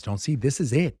 You guys don't see. This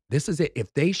is it. This is it.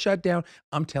 If they shut down,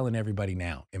 I'm telling everybody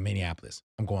now in Minneapolis,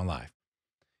 I'm going live.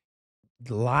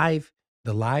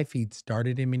 The live feed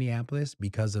started in Minneapolis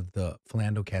because of the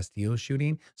Philando Castillo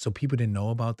shooting. So people didn't know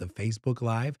about the Facebook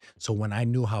Live. So when I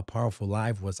knew how powerful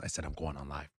live was, I said, I'm going on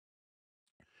live.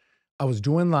 I was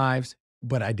doing lives,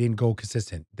 but I didn't go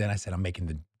consistent. Then I said, I'm making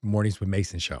the Mornings with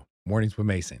Mason show. Mornings with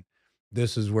Mason.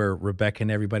 This is where Rebecca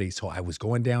and everybody. So I was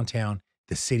going downtown.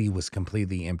 The city was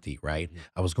completely empty, right? Mm-hmm.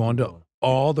 I was going to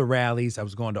all the rallies. I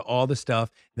was going to all the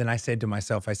stuff. Then I said to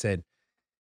myself,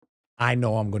 I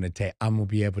know I'm going to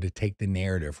be able to take the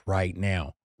narrative right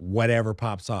now, whatever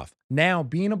pops off. Now,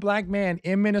 being a Black man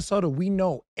in Minnesota, we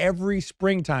know every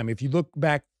springtime, if you look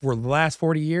back for the last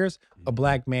 40 years, a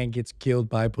Black man gets killed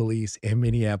by police in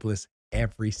Minneapolis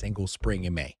every single spring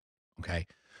in May. Okay.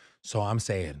 So I'm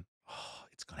saying,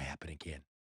 it's going to happen again.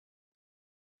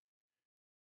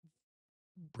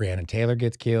 Breonna Taylor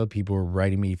gets killed. People were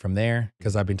writing me from there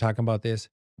because I've been talking about this.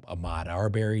 Ahmaud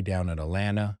Arbery down in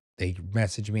Atlanta, they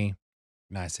messaged me.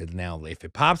 And I said, now, if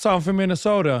it pops off in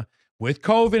Minnesota with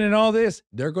COVID and all this,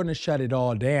 they're going to shut it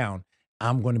all down.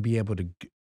 I'm going to be able to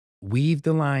weave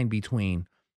the line between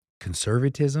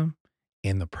conservatism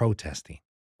and the protesting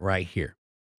right here.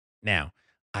 Now,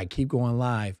 I keep going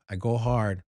live. I go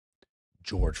hard.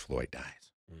 George Floyd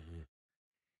dies. Mm-hmm.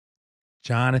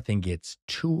 Jonathan gets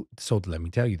so let me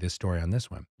tell you this story on this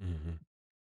one. Mm-hmm.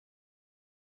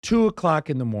 2:00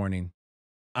 in the morning.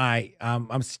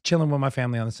 I'm chilling with my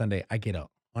family on the Sunday. I get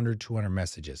 100, 200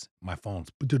 messages. My phone's.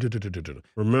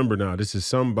 Remember now, this is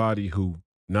somebody who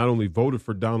not only voted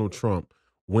for Donald Trump,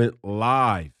 went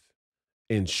live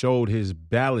and showed his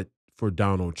ballot for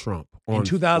Donald Trump in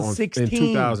 2016. In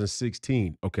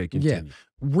 2016. Okay, continue. Yeah,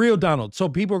 real Donald. So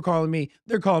people are calling me.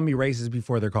 They're calling me racist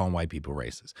before they're calling white people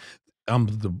racist.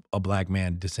 I'm a Black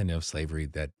man, descendant of slavery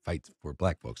that fights for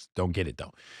Black folks. Don't get it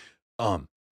though.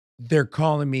 They're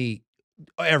calling me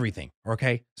everything.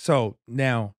 Okay. So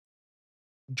now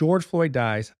George Floyd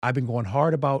dies. I've been going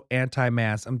hard about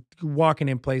anti-mask. I'm walking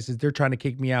in places. They're trying to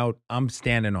kick me out. I'm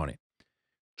standing on it.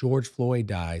 George Floyd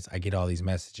dies. I get all these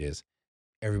messages.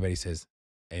 Everybody says,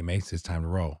 hey, Mace, it's time to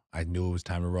roll. I knew it was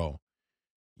time to roll.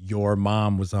 Your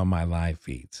mom was on my live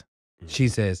feeds.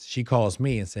 Mm-hmm. She calls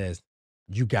me and says,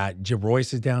 you got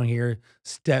Royce is down here.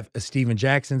 Steven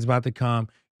Jackson's about to come.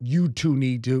 You two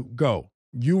need to go.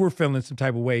 you were feeling some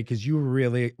type of way because you were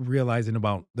really realizing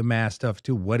about the mass stuff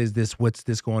too. What is this? What's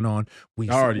this going on? I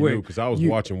already knew because I was you,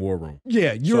 watching War Room.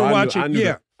 yeah, you So were I knew watching. I knew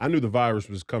Yeah, I knew the virus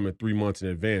was coming 3 months in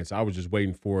advance. I was just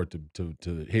waiting for it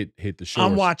to hit the shores.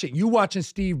 I'm watching. You watching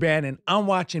Steve Bannon. I'm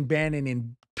watching Bannon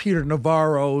and Peter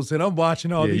Navarro's, and I'm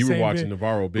watching all Yeah, these. you were same watching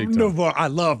Navarro big time. I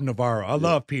love Navarro. I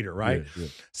love Peter. Right. Yeah.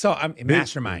 So I'm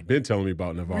Mastermind. Ben telling me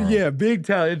about Navarro. Yeah, big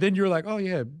time. And then you're like, oh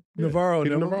yeah, Navarro.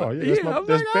 Peter And I'm Navarro. like, Yeah,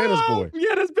 that's Banner's boy.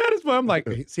 Yeah, that's Banner's boy. I'm like,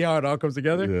 see how it all comes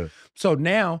together. Yeah. So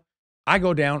now I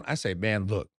go down. I say, man,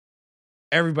 look.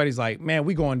 Everybody's like, man,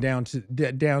 we going down to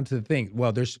the thing.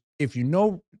 Well, there's if you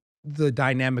know the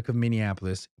dynamic of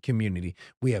Minneapolis community,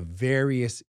 we have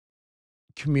various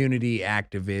community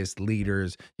activists,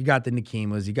 leaders. You got the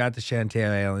Nikimas, you got the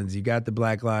Chantel Allens, you got the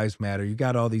Black Lives Matter, you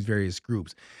got all these various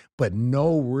groups, but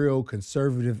no real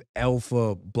conservative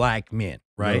alpha black men,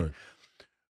 right? None.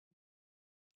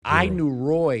 I Zero. knew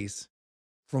Royce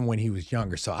from when he was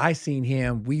younger. So I seen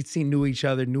him, knew each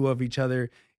other, knew of each other.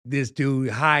 This dude,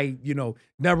 high,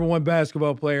 number one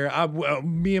basketball player.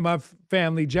 Me and my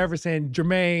family, Jefferson,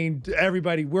 Jermaine,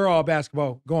 everybody, we're all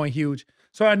basketball going huge.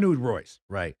 So I knew Royce,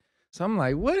 right? So I'm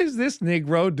like, what is this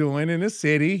Negro doing in the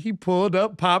city? He pulled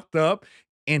up, popped up,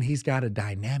 and he's got a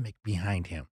dynamic behind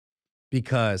him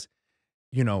because,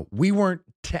 we weren't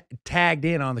tagged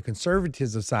in on the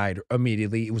conservatism side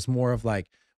immediately. It was more of like,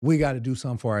 we got to do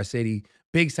something for our city.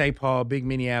 Big St. Paul, big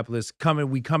Minneapolis,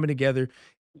 we coming together.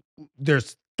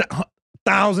 There's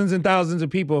thousands and thousands of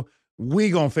people. We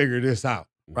gonna figure this out,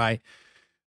 right?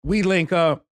 We link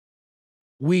up.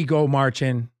 We go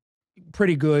marching.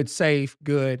 Pretty good, safe,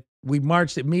 good. We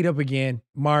meet up again,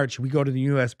 march. We go to the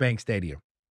U.S. Bank Stadium.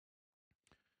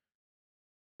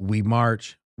 We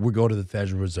march. We go to the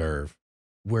Federal Reserve.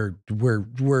 We're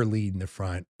leading the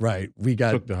front, right? We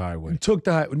Took the highway.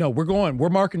 No, we're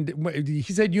marking. He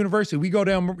said university. We go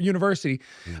down university.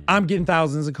 I'm getting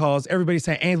thousands of calls. Everybody's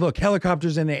saying, hey, look,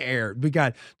 helicopters in the air. We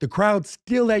got the crowd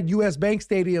still at US Bank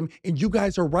Stadium, and you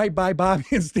guys are right by Bobby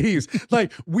and Steve's.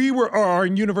 Like are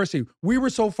in university. We were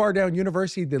so far down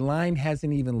university, the line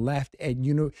hasn't even left at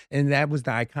and that was the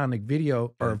iconic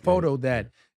video or photo that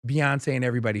Beyonce and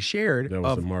everybody shared. That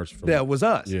was the march from. That was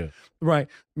us. Yeah. Right.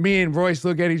 Me and Royce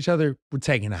look at each other. We're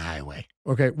taking the highway.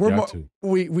 Okay.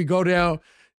 We go down.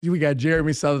 We got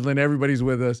Jeremy Sutherland. Everybody's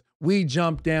with us. We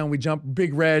jump down.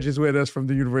 Big Reg is with us from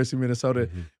the University of Minnesota.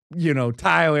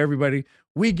 Tile, everybody.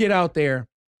 We get out there.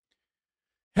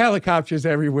 Helicopters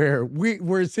everywhere.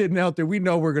 We're sitting out there. We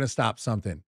know we're going to stop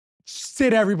something.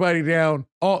 Sit everybody down.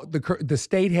 The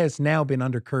state has now been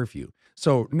under curfew.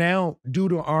 So now, due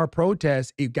to our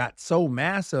protests, it got so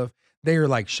massive, they were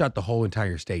like, shut the whole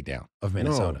entire state down of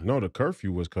Minnesota. No, the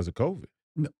curfew was because of COVID.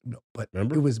 No, but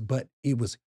remember? It was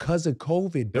because of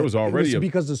COVID. There was already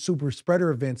because of super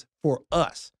spreader events for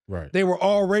us. Right. They were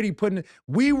already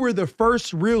we were the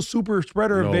first real super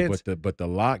spreader events. But the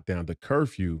lockdown, the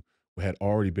curfew had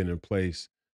already been in place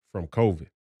from COVID.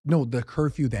 No, the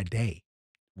curfew that day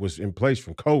was in place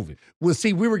from COVID. Well,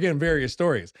 see, we were getting various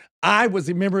stories. I was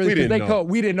remembering because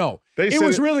we didn't know. It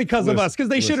was really because of us because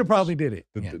they should have probably did it.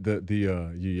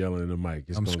 You yelling in the mic.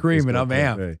 I'm screaming. I'm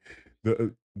amped.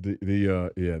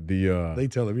 They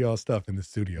telling me all stuff in the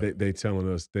studio. They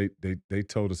telling us they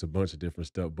told us a bunch of different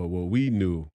stuff, but what we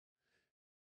knew,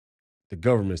 the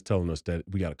government's telling us that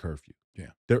we got a curfew. Yeah,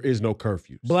 there is no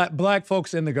curfews. Black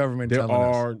folks in the government. There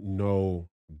are no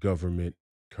government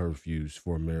curfews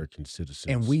for American citizens.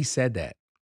 And we said that.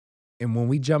 And when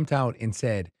we jumped out and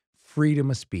said freedom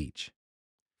of speech,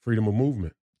 freedom of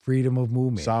movement,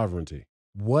 sovereignty,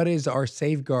 what is our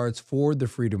safeguards for the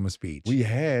freedom of speech? We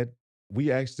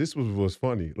actually, this was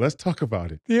funny. Let's talk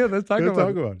about it. Yeah, let's talk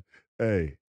about it.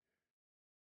 Hey,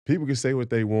 people can say what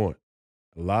they want.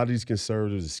 A lot of these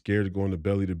conservatives are scared to go in the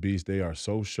belly of the beast. They are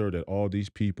so sure that all these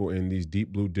people in these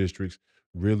deep blue districts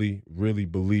really, really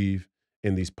believe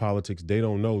in these politics. They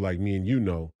don't know, like me and you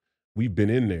know, we've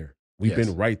been in there. We've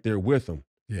been right there with them.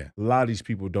 Yeah. A lot of these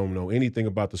people don't know anything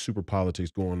about the super politics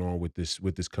going on with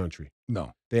this country.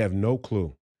 No. They have no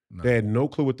clue. No. They had no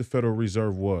clue what the Federal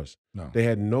Reserve was. No. They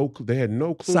had no clue.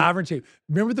 Sovereignty.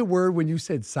 Remember the word when you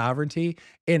said sovereignty?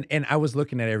 And I was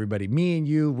looking at everybody. Me and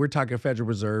you, we're talking Federal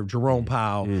Reserve, Jerome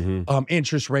Powell,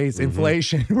 interest rates,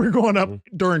 inflation. We're going up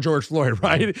during George Floyd,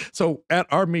 right? So at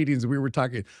our meetings, we were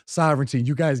talking sovereignty.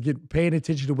 You guys paying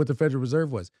attention to what the Federal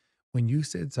Reserve was. When you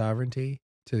said sovereignty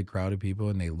to the crowd of people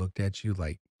and they looked at you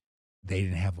like they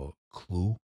didn't have a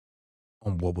clue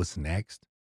on what was next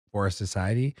for our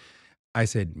society, I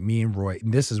said, me and Roy,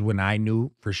 and this is when I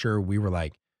knew for sure we were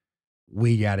like,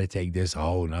 we got to take this a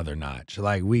whole nother notch.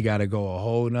 Like, we got to go a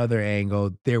whole nother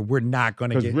angle. We're not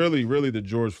going to Because get really, the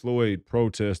George Floyd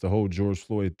protest, the whole George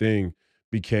Floyd thing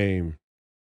became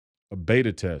a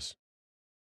beta test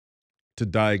to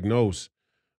diagnose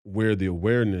where the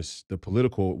awareness, the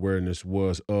political awareness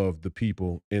was of the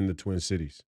people in the Twin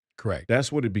Cities. correct.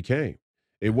 That's what it became.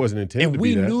 It wasn't intended And to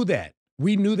we be that. knew that.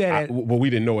 We knew that. Well, we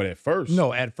didn't know it at first.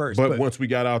 No, at first. But once we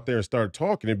got out there and started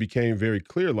talking, it became very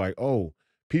clear like, oh,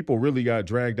 people really got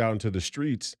dragged out into the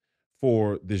streets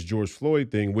for this George Floyd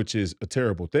thing, which is a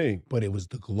terrible thing. But it was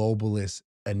the globalist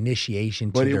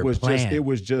initiation to But their plan. it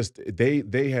was just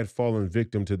they had fallen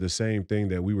victim to the same thing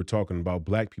that we were talking about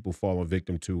black people falling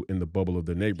victim to in the bubble of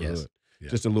the neighborhood.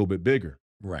 Yes. Just a little bit bigger.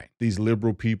 Right. These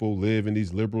liberal people live in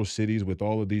these liberal cities with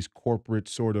all of these corporate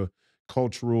sort of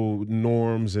cultural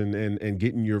norms and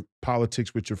getting your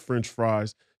politics with your French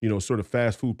fries, you know, sort of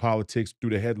fast food politics through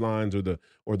the headlines or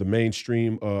the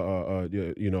mainstream,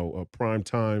 prime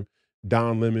time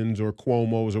Don Lemons or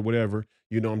Cuomo's or whatever.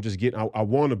 You know, I'm just getting. I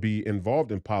want to be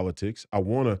involved in politics. I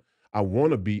want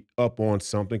to be up on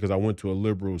something because I went to a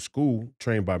liberal school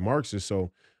trained by Marxists,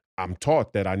 so I'm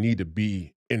taught that I need to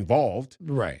be involved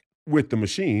Right. with the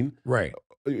machine. Right.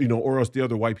 You know, or else the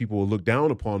other white people will look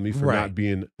down upon me for not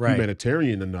being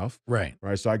humanitarian enough. Right.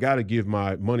 Right. So I got to give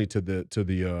my money to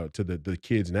the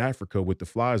kids in Africa with the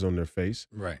flies on their face.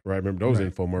 Right. Right. Remember those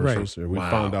infomercials? Right. And we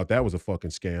found out that was a fucking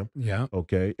scam. Yeah.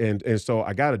 Okay. And so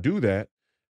I got to do that.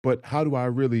 But how do I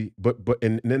really? But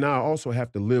then I also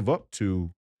have to live up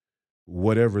to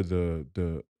whatever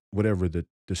the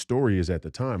story is at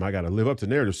the time. I got to live up to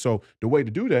narrative. So the way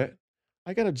to do that,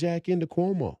 I got to jack into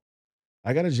Cuomo.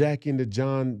 I got to jack into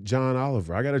John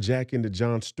Oliver. I got to jack into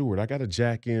Jon Stewart. I got to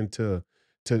jack into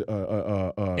Rachel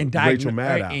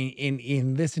Maddow.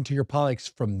 And listen to your politics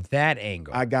from that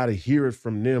angle. I got to hear it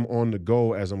from them on the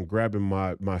go as I'm grabbing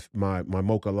my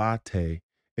mocha latte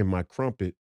and my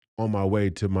crumpet on my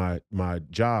way to my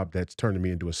job that's turning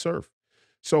me into a serf.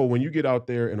 So when you get out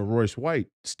there and a Royce White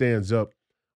stands up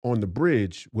on the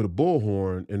bridge with a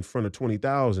bullhorn in front of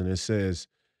 20,000 and says,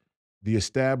 the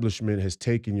establishment has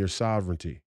taken your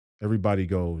sovereignty. Everybody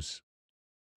goes,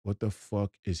 what the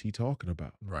fuck is he talking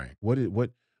about? Right.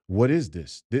 What is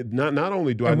this? Not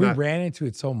only do we ran into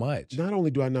it so much. Not only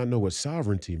do I not know what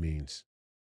sovereignty means,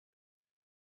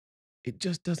 it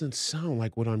just doesn't sound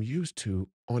like what I'm used to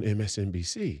on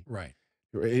MSNBC. Right.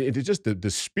 It's just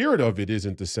the spirit of it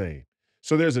isn't the same.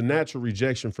 So there's a natural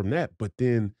rejection from that, but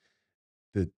then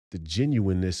the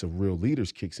genuineness of real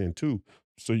leaders kicks in too.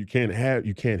 So you can't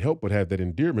help but have that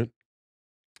endearment.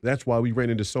 That's why we ran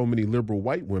into so many liberal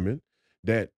white women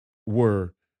that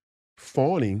were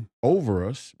fawning over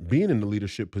us, being in the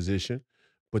leadership position.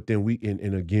 But then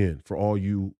and again, for all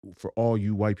you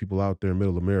white people out there in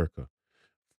middle America,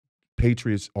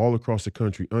 patriots all across the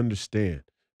country understand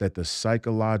that the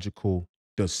psychological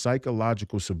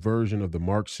subversion of the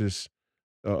Marxist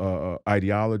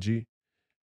ideology,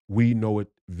 we know it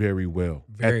very well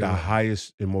at the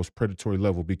highest and most predatory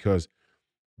level, because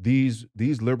these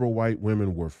liberal white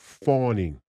women were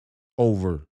fawning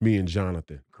over me and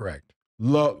Jonathan. Correct.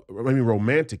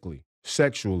 Romantically,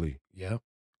 sexually. Yeah.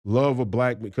 Love a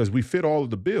black, because we fit all of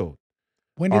the bill.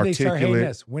 When did they start hating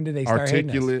us? When did they start hating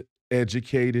us? Articulate,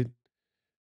 educated,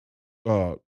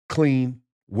 clean,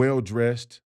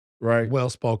 well-dressed, right?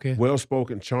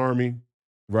 Well-spoken, charming,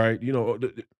 right? You know,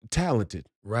 talented.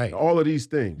 Right. All of these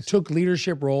things. Took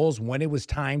leadership roles when it was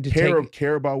time to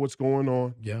care about what's going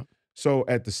on. Yeah. So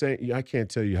at the same, I can't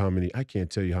tell you how many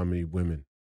women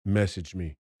messaged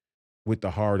me with the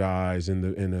hard eyes and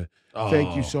the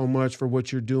thank you so much for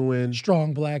what you're doing.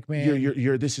 Strong black man.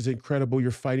 You're this is incredible. You're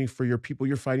fighting for your people.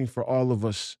 You're fighting for all of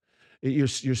us.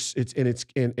 P.S.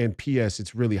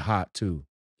 It's really hot too.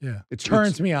 Yeah. It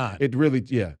turns me on. It really,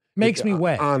 yeah. Makes me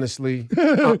wet. Honestly.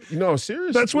 No,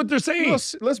 seriously. That's what they're saying.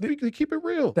 No, keep it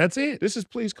real. That's it. This is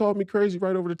Please Call Me Crazy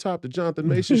right over the top, the Jonathan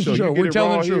Mason show. Sure, we're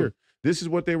telling the truth. Here. This is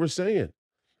what they were saying.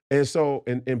 And so,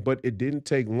 but it didn't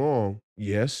take long.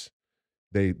 Yes,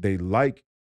 they like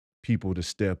people to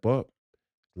step up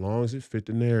as long as it fit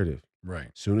the narrative. Right.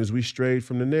 As soon as we strayed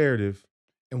from the narrative.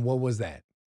 And what was that?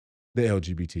 The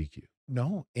LGBTQ.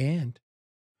 No, and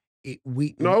it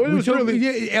was really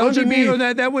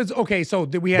LGBT. That was okay. So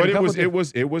we had, but it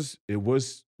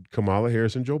was Kamala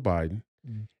Harris and Joe Biden.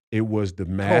 It was the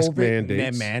mask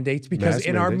mandates, because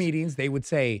in our meetings they would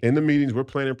say, in the meetings we're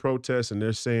planning protests, and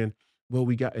they're saying, well,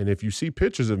 and if you see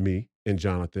pictures of me and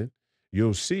Jonathan,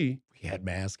 you'll see You had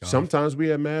mask off. Sometimes we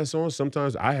had masks on.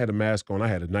 Sometimes I had a mask on. I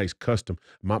had a nice custom,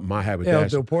 my El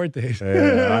haberdasher. Deportes.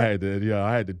 I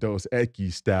had the Dos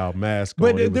Equis style mask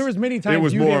But on. there was many It times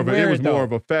was you more didn't of a, it wear was it, more though.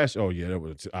 of a fashion. Oh yeah, that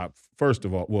was. First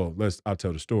of all, well, I'll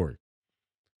tell the story.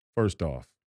 First off,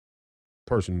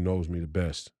 person who knows me the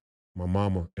best, my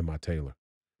mama and my tailor.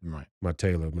 Right. My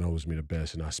tailor knows me the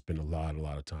best, and I spend a lot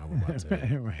of time with my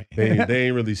tailor. Right. They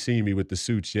ain't really seen me with the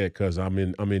suits yet because I'm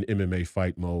in MMA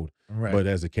fight mode. Right. But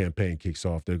as the campaign kicks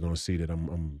off, they're gonna see that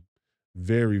I'm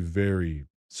very, very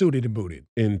Suited and booted.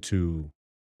 into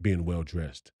being well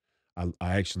dressed. I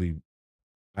actually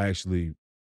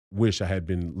wish I had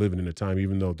been living in a time,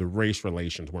 even though the race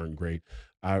relations weren't great.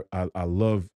 I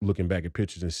love looking back at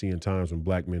pictures and seeing times when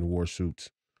black men wore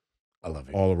suits I love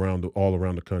it. all around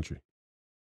the country.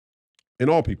 And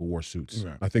all people wore suits.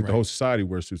 Right, I think the right. whole society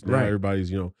wears suits. Now Right.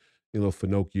 everybody's, little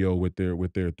Finocchio with their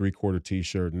 3/4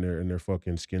 t-shirt and their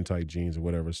fucking skin tight jeans or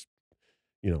whatever. It's,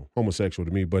 homosexual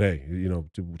to me, but hey,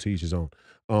 to each his own.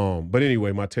 But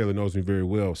anyway, my tailor knows me very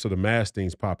well. So the mask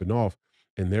thing's popping off,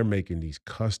 and they're making these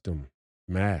custom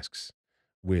masks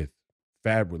with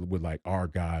fabric with like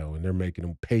argyle, and they're making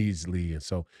them paisley, and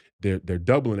so they're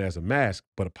doubling as a mask,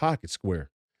 but a pocket square.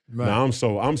 Right. Now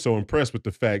I'm so impressed with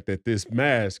the fact that this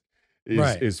mask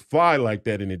Right. is fly like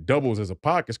that, and it doubles as a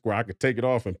pocket square. I could take it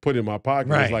off and put it in my pocket.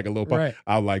 It's Right, like a little right. pocket.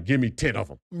 I was like, give me 10 of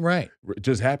them. Right.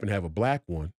 Just happen to have a black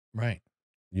one, Right.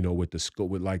 with the skull,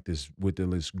 with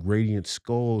this gradient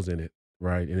skulls in it,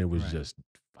 right? And it was Right. just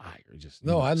fire. Just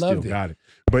No, I still loved it. got it.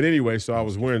 But anyway, so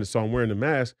I'm wearing the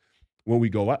mask when we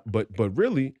go out. But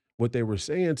really, what they were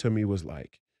saying to me was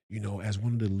like, as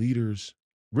one of the leaders,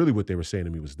 really what they were saying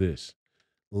to me was this: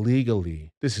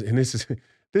 legally, this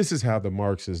is how the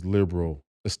Marxist liberal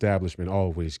establishment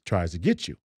always tries to get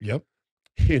you. Yep.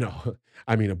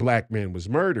 I mean, a black man was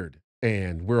murdered,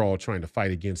 and we're all trying to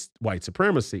fight against white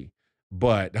supremacy.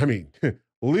 But I mean,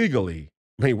 legally,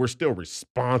 we're still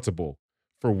responsible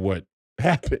for what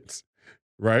happens,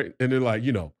 right? And they're like,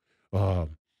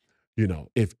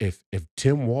 if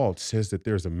Tim Walz says that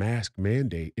there's a mask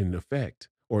mandate in effect,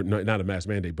 or not a mask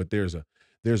mandate, but there's a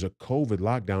COVID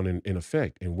lockdown in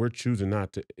effect, and we're choosing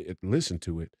not to listen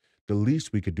to it, the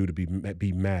least we could do to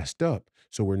be masked up,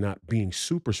 so we're not being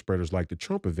super spreaders like the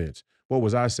Trump events. What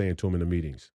was I saying to him in the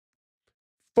meetings?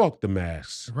 Fuck the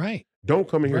masks. Right. Don't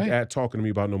come in here Right. talking to me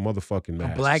about no motherfucking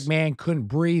masks. A black man couldn't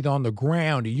breathe on the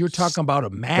ground, and you're talking about a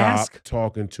mask? Stop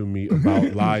talking to me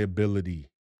about liability.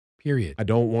 Period. I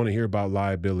don't want to hear about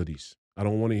liabilities. I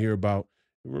don't want to hear about.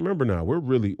 Remember now, we're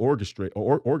really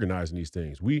organizing these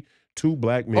things. We two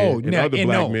black men and other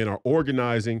black men are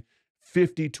organizing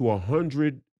 50 to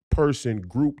 100 person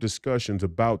group discussions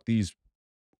about these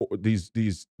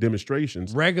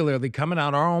demonstrations, Regularly coming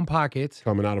out our own pockets.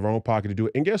 coming out of our own pocket to do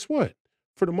it. And guess what?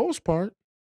 For the most part,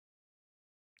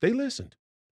 they listened.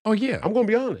 Oh, yeah. I'm going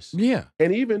to be honest. Yeah.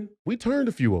 And even we turned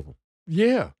a few of them.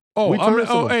 Yeah. Oh,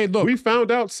 hey, look. We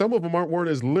found out some of them weren't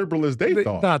as liberal as they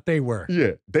thought. Thought they were.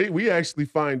 Yeah, we actually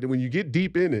find that when you get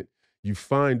deep in it, you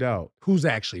find out Who's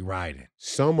actually riding?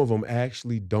 some of them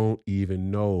actually don't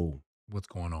even know What's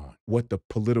going on? what the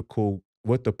political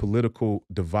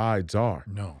divides are.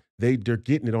 No. They're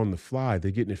getting it on the fly.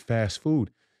 They're getting it fast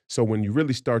food. So when you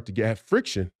really start to get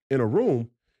friction in a room,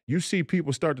 you see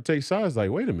people start to take sides like,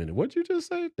 wait a minute, what'd you just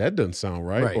say? That doesn't sound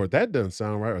right. Right. Or that doesn't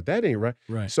sound right, or that ain't right.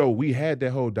 Right. So we had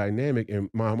that whole dynamic, and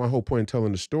my whole point in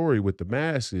telling the story with the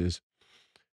masks is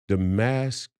the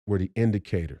masks were the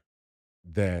indicator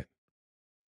that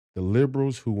the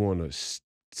liberals who want to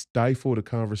stifle the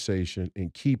conversation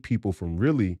and keep people from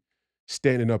really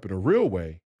standing up in a real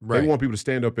way. Right. They want people to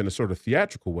stand up in a sort of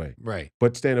theatrical way. Right.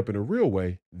 But stand up in a real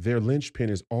way, their linchpin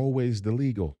is always the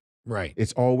legal. Right.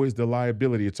 It's always the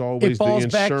liability. It's always It falls the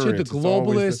insurance. back to the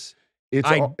globalist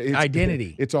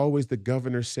identity. It's always the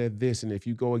governor said this, and if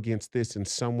you go against this and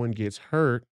someone gets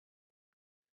hurt,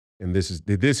 and this is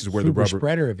where Super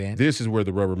spreader event. This is where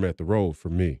the rubber met the road for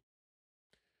me.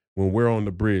 When we're on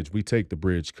the bridge, we take the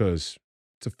bridge because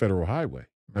it's a federal highway.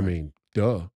 Right. I mean,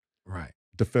 duh. Right.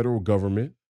 The federal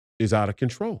government is out of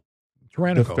control.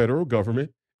 Tyrannical. The federal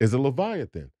government is a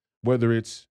leviathan. Whether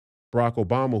it's Barack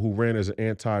Obama, who ran as an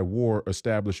anti-war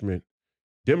establishment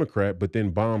Democrat, but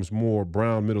then bombs more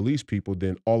brown Middle East people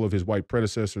than all of his white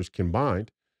predecessors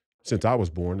combined since I was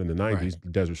born in the 90s, Right. the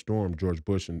Desert Storm, George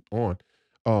Bush, and on.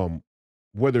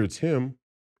 Whether it's him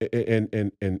and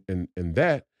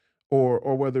that,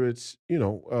 or whether it's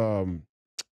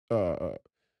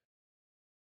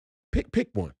pick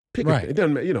one, Right. it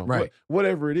doesn't matter, Right.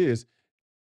 whatever it is.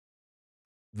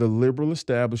 The liberal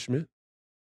establishment,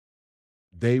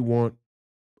 they want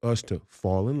us to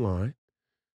fall in line,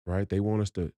 right? They want us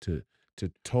to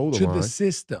to toe the To line. the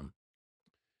system.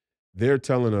 They're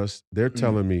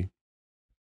telling me,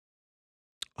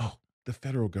 oh, the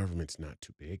federal government's not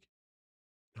too big.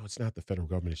 No, it's not the federal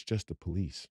government. It's just the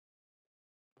police.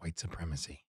 White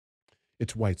supremacy.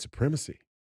 It's white supremacy.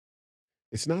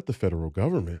 It's not the federal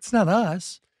government. It's not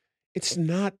us. It's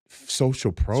not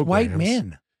social programs. It's white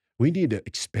men. We need to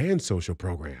expand social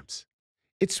programs.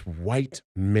 It's white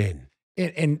men.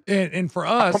 And for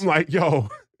us, I'm like, yo.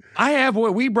 I have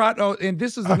what we brought. Oh, and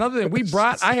this is another thing we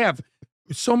brought. I have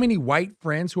so many white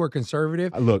friends who are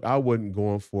conservative. Look, I wasn't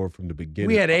going for it from the beginning.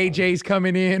 We had AJs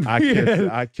coming in.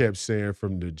 I kept saying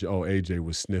AJ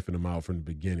was sniffing them out from the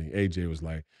beginning. AJ was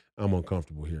like, I'm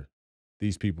uncomfortable here.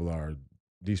 These people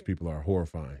are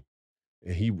horrifying.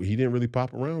 And he didn't really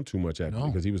pop around too much after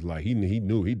because he was like, he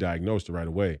knew, he diagnosed it right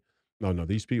away. No,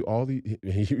 these people,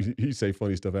 he say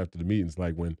funny stuff after the meetings,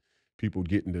 like when people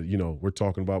get into, we're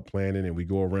talking about planning and we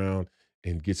go around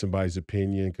and get somebody's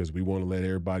opinion because we want to let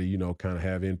everybody, kind of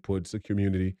have inputs, the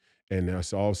community. And now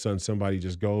so all of a sudden somebody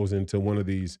just goes into one of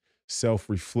these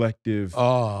self-reflective,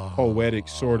 poetic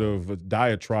sort of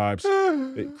diatribes,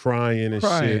 crying and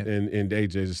shit. And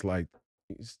AJ's just like,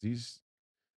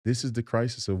 this is the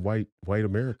crisis of white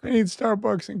America. I need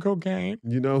Starbucks and cocaine.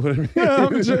 You know what I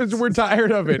mean? We're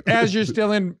tired of it. As you're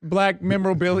stealing black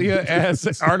memorabilia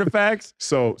as artifacts.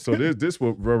 So this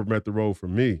what rubber met the road for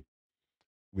me.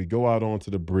 We go out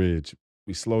onto the bridge.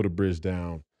 We slow the bridge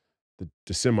down.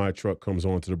 The semi truck comes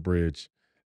onto the bridge,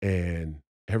 and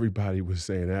everybody was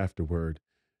saying afterward,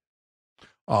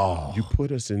 "Oh, you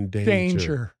put us in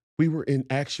danger. We were in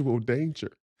actual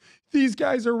danger. These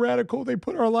guys are radical. They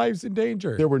put our lives in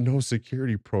danger." There were no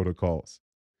security protocols.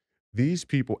 These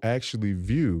people actually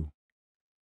view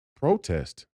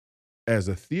protest as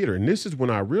a theater. And this is when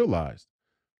I realized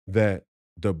that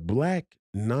the black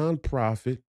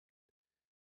nonprofit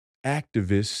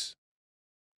activist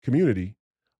community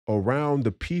around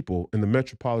the people in the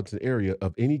metropolitan area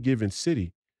of any given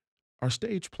city are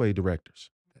stage play directors.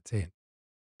 That's it.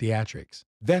 Theatrics.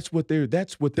 That's what their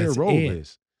role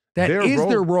is. That is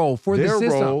their role for the system.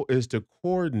 Their role is to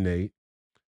coordinate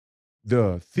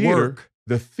the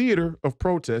theater of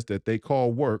protest that they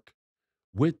call work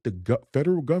with the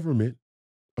federal government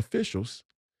officials.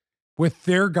 With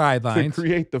their guidelines. To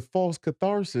create the false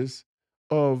catharsis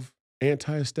of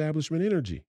anti-establishment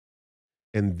energy.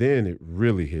 And then it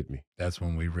really hit me. That's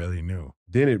when we really knew.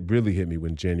 Then it really hit me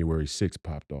when January 6th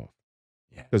popped off.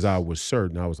 Because I was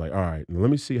certain. I was like, all right, let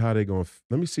me see how they going.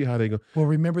 Well,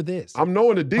 remember this. I'm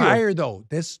knowing the deal. Prior, though,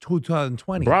 this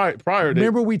 2020. Prior.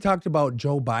 Remember we talked about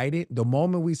Joe Biden? The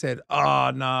moment we said,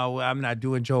 oh, no, I'm not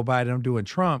doing Joe Biden, I'm doing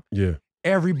Trump. Yeah.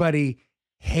 Everybody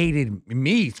hated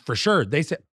me for sure. They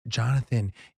said,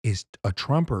 Jonathan is a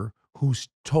Trumper who's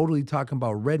totally talking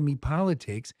about red meat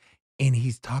politics, and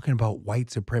he's talking about white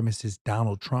supremacist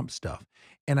Donald Trump stuff.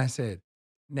 And I said,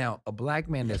 now, a black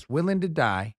man that's willing to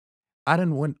die,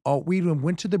 we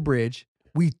went to the bridge.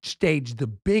 We staged the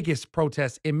biggest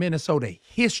protest in Minnesota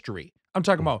history. I'm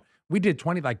talking about, we did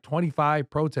 25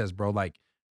 protests, bro, like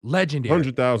legendary.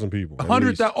 100,000 people.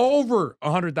 Over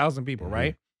 100,000 people,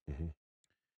 right? Mm-hmm.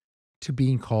 To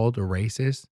being called a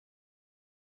racist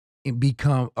and be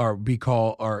called, what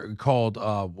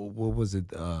was it?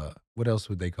 What else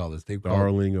would they call us? They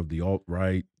darling of the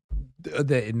alt-right.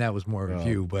 And that was more of a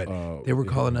view, but they were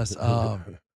calling us,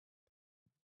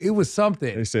 it was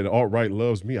something. They said alt-right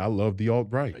loves me. I love the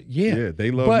alt-right. Yeah. They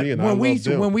love me and I love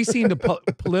them. When we seen the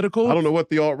political. I don't know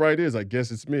what the alt-right is. I guess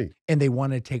it's me. And they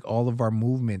want to take all of our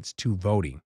movements to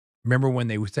voting. Remember when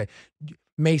they would say,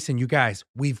 Mason, you guys,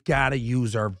 we've got to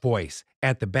use our voice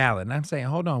at the ballot. And I'm saying,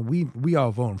 hold on, we all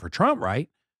voting for Trump, right?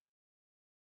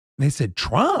 And they said,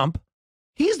 Trump?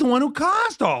 He's the one who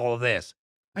caused all of this.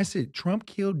 I said, Trump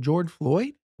killed George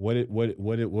Floyd? Who?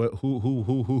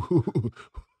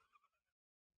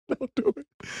 Don't do it.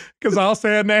 Because I'll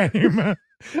say a name.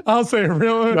 I'll say a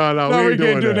real. No, we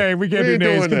can't do names. We can't do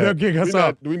names because they'll kick us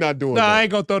off. We're not doing that. No, I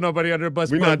ain't gonna throw nobody under the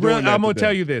bus. We're not doing that. I'm gonna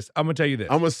tell you this. I'm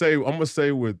gonna say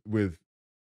with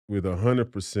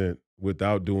 100%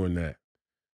 without doing that,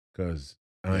 because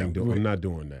I'm not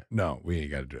doing that. No, we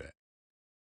ain't got to do that.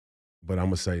 But I'm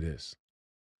gonna say this: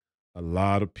 a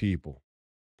lot of people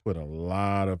put a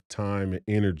lot of time and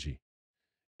energy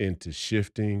into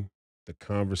shifting the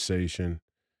conversation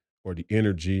or the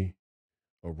energy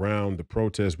around the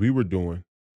protests we were doing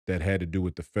that had to do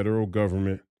with the federal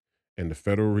government and the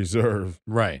Federal Reserve,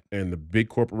 right, and the big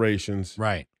corporations,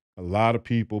 right. A lot of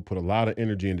people put a lot of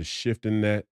energy into shifting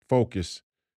that focus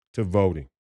to voting,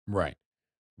 right.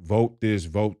 Vote this,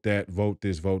 vote that, vote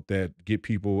this, vote that. Get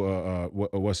people,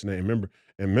 what's the name?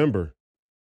 Remember,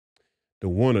 the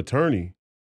one attorney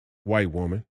white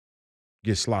woman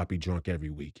gets sloppy drunk every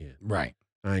weekend. Right.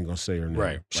 I ain't gonna say her name.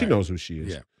 Right. She knows who she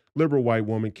is. Yeah. Liberal white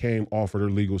woman came, offered her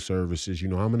legal services.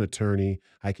 I'm an attorney.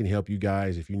 I can help you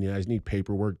guys if you guys need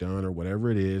paperwork done or whatever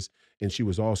it is. And she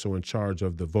was also in charge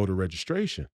of the voter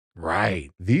registration. Right.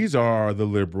 These are the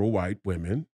liberal white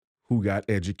women who got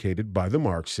educated by the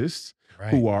Marxists, Right.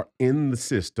 who are in the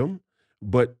system,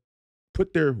 but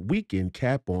put their weekend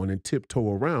cap on and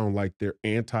tiptoe around like they're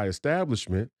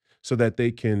anti-establishment so that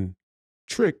they can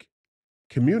trick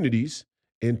communities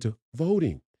into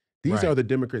voting. These are the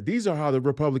Democrats. These are how the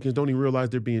Republicans don't even realize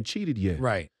they're being cheated yet.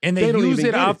 Right. And they don't use even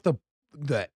it get off the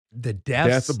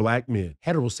death of black men.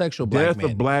 Heterosexual black Death men.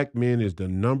 of black men is the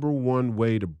number one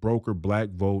way to broker black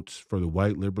votes for the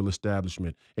white liberal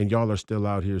establishment. And y'all are still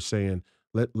out here saying,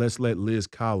 let's let Liz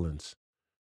Collins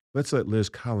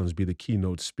be the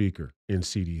keynote speaker in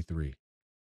CD3.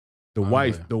 The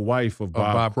wife of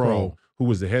Bob Crow, who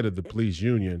was the head of the police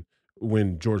union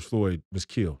when George Floyd was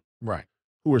killed. Right.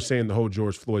 Who were saying the whole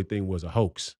George Floyd thing was a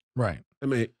hoax. Right. I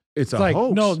mean, it's a like,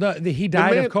 hoax. No, he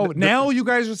died of COVID. Now you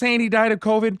guys are saying he died of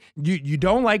COVID. You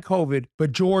don't like COVID,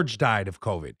 but George died of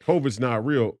COVID. COVID's not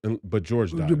real, but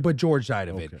George died. But George died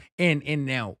of it. And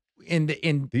now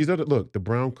these are the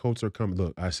brown coats are coming.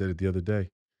 Look, I said it the other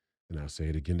day, and I'll say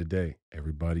it again today.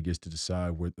 Everybody gets to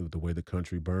decide the way the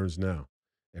country burns now.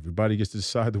 Everybody gets to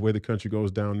decide the way the country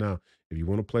goes down now. If you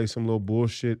want to play some little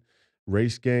bullshit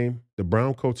race game, the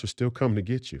brown coats are still coming to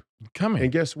get you. Coming.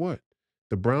 And guess what?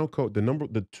 The brown coat,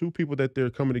 the two people that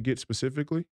they're coming to get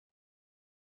specifically,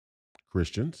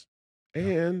 Christians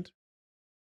and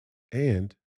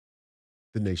the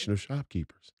nation of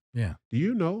shopkeepers. Yeah. Do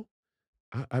you know,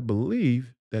 I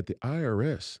believe that the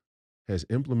IRS has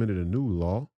implemented a new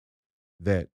law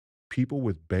that people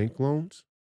with bank loans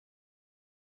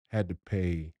had to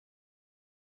pay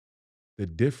the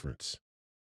difference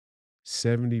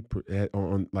 70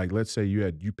 on, like, let's say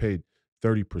you paid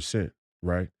 30%,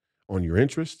 right, on your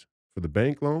interest for the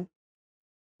bank loan.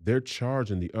 They're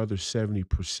charging the other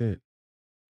 70%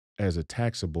 as a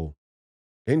taxable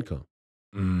income.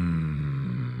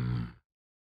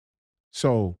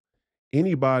 So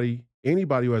anybody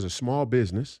who has a small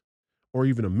business or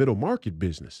even a middle market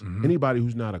business, anybody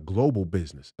who's not a global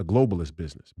business, a globalist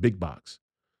business, big box,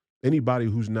 anybody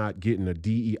who's not getting a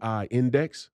DEI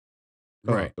index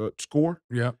score,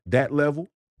 that level,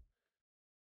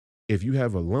 if you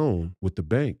have a loan with the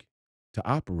bank to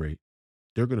operate,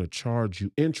 they're going to charge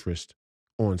you interest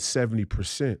on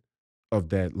 70% of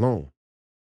that loan.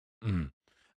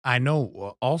 I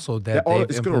know also that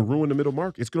it's going to ruin the middle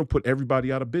market. It's going to put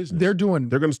everybody out of business. They're going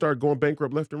to start going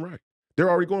bankrupt left and right. They're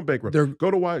already going bankrupt.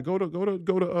 Go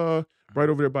to right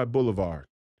over there by Boulevard.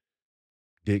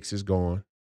 Dick's is gone.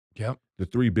 Yep. The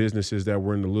three businesses that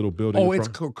were in the little building. Oh, it's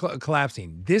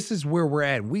collapsing. This is where we're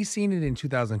at. We seen it in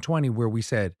 2020 where we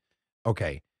said,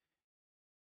 okay,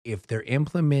 if they're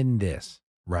implementing this,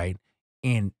 right,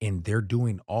 and they're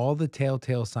doing all the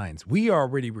telltale signs, we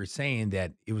already were saying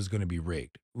that it was going to be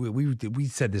rigged. We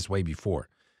said this way before.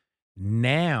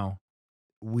 Now,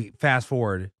 we fast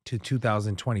forward to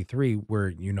 2023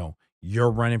 where,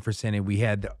 you're running for Senate. We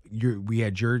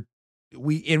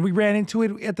ran into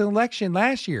it at the election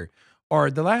last year or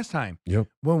the last time. Yep.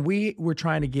 When we were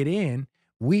trying to get in,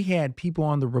 we had people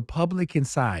on the Republican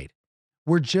side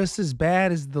were just as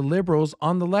bad as the liberals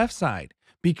on the left side.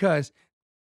 Because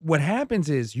what happens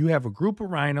is you have a group of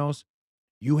rhinos,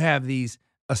 you have these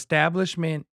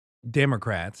establishment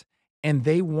Democrats, and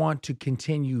they want to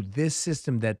continue this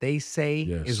system that they say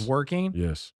is working.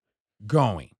 Yes.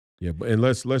 Going. Yeah, but and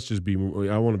let's just be.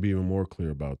 I want to be even more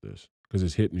clear about this because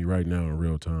it's hitting me right now in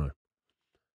real time.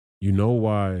 You know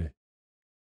why?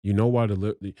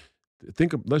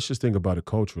 Let's just think about it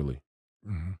culturally.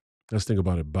 Mm-hmm. Let's think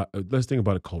about it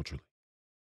culturally.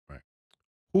 Right.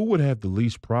 Who would have the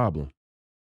least problem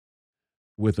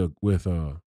with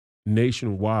a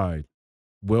nationwide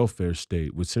welfare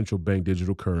state with central bank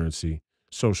digital currency,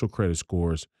 social credit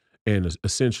scores, and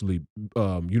essentially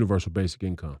universal basic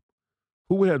income?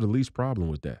 Who would have the least problem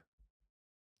with that?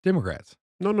 Democrats.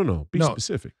 No. Be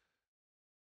specific.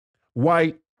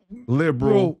 White,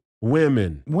 liberal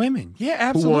women. Women. Yeah,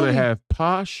 absolutely. Who want to have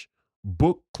posh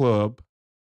book club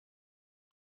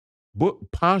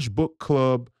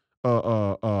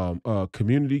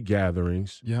community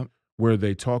gatherings. Yep. Where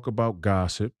they talk about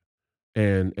gossip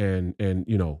and and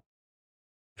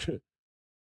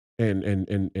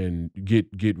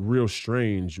get real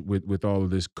strange with all of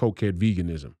this cokehead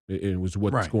veganism. It was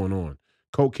what's going on.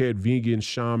 Cokehead, vegan,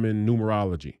 shaman,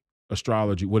 numerology,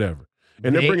 astrology, whatever.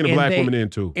 And they're bringing the black woman in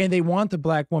too. And they want the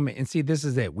black woman. And see, this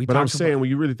is it. But I'm saying, when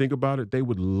you really think about it, they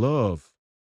would love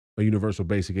a universal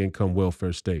basic income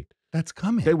welfare state. That's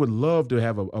coming. They would love to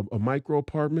have a micro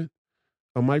apartment,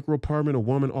 a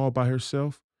woman all by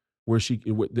herself, where she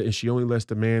only lets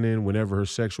the man in whenever her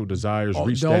sexual desires Oh,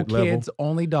 reach no that level. kids,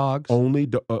 only dogs. Only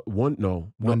one.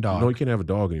 No, One no, you dog. can't have a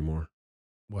dog anymore.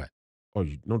 What? Oh,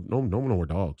 no more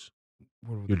dogs.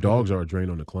 What Your dogs are a drain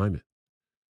on the climate.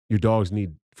 Your dogs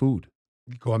need food.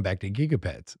 Going back to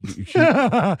gigapets.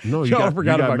 No, you Y'all got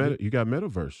forgot about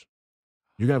metaverse.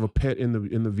 You can have a pet in the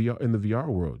VR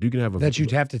world. You can have that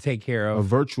you'd have to take care a of.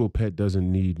 virtual pet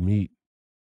doesn't need meat.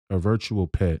 A virtual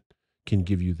pet can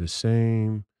give you the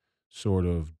same sort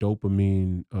of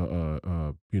dopamine,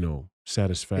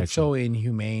 satisfaction. It's so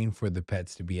inhumane for the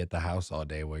pets to be at the house all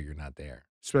day while you're not there.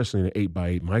 Especially in an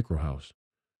 8x8 micro house.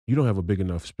 You don't have a big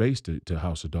enough space to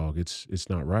house a dog. It's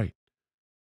not right.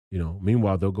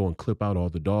 Meanwhile, they'll go and clip out all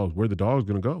the dogs. Where the dog's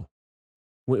going to go?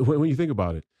 When you think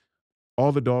about it,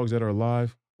 all the dogs that are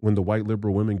alive, when the white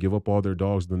liberal women give up all their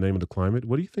dogs in the name of the climate,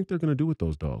 what do you think they're going to do with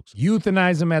those dogs?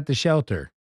 Euthanize them at the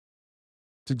shelter.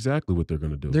 It's exactly what they're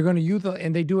going to do. They're going to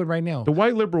and they do it right now. The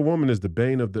white liberal woman is the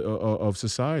bane of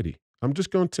society. I'm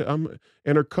just going to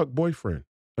and her cuck boyfriend.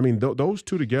 I mean, those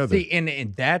two together. See,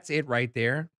 and that's it right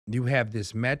there. You have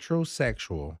this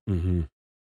metrosexual,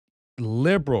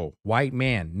 liberal white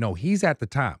man. No, he's at the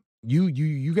top. You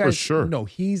guys, for sure. No,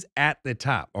 he's at the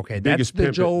top. Okay, Biggest that's the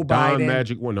pimp, Joe Don Biden.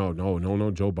 Magic one. No,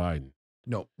 Joe Biden.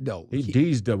 No.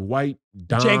 He's the white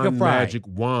Don Jacob Fry. Magic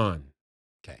Juan.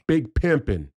 Okay, big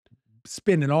pimping.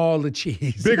 Spending all the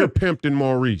cheese. Bigger pimp than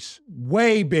Maurice.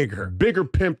 Way bigger. Bigger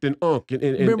pimp than Unc.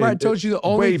 Remember I told you the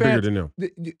only way bigger than them.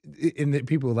 And the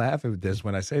people laugh at this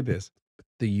when I say this.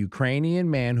 The Ukrainian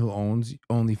man who owns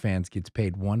OnlyFans gets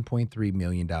paid $1.3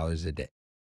 million a day.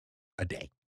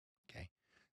 Okay.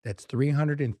 That's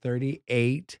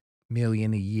 $338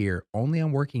 million a year only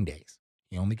on working days.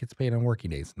 He only gets paid on working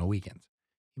days, no weekends.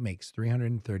 He makes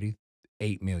 $338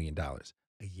 million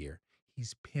a year.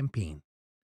 He's pimping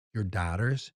your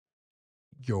daughters,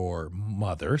 your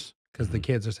mothers, because the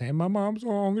kids are saying, my mom's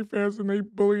on OnlyFans and they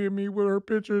bullying me with her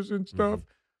pictures and stuff.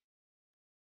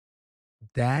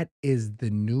 That is the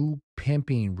new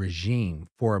pimping regime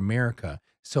for America.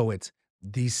 So it's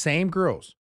these same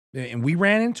girls, and we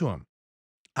ran into them.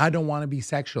 I don't want to be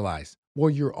sexualized. Well,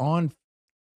 you're on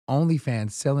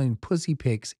OnlyFans selling pussy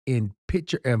pics in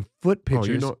foot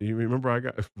pictures. Oh, you remember I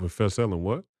got for selling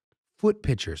what? Foot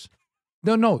pictures.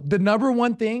 No. The number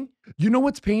one thing, you know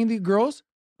what's paying the girls?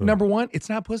 Number one, it's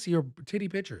not pussy or titty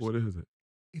pictures. What is it?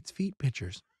 It's feet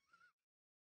pictures.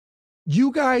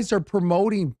 You guys are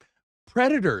promoting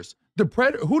predators.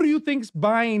 Who do you think's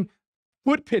buying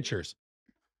foot pictures?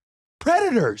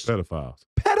 Predators.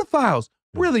 Pedophiles.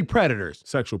 Really predators.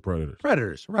 Sexual predators.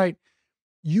 Predators, right?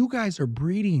 You guys are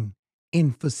breeding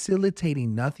and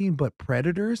facilitating nothing but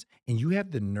predators, and you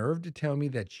have the nerve to tell me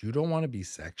that you don't want to be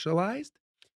sexualized?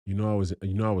 I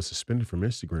was suspended from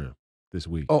Instagram this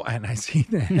week. Oh, and I see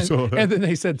that. So, and then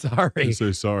they said sorry. They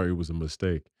said sorry, it was a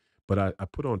mistake. But I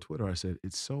put on Twitter, I said,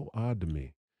 it's so odd to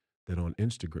me that on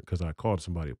Instagram, because I called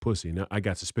somebody a pussy, and I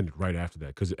got suspended right after that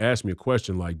because it asked me a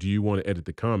question like, do you want to edit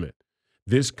the comment?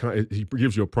 He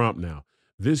gives you a prompt now.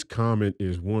 This comment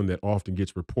is one that often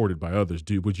gets reported by others.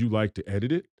 Would you like to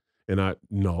edit it? And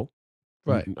no.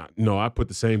 Right. No, I put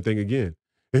the same thing again.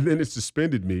 And then it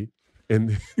suspended me.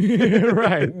 And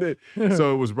right.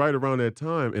 So it was right around that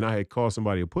time, and I had called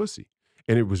somebody a pussy.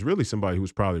 And it was really somebody who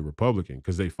was probably Republican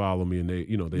because they follow me and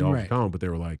they always comment, but they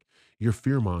were like, you're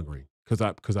fear-mongering. Because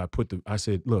I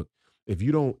said, look, if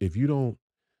you don't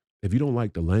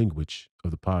like the language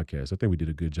of the podcast, I think we did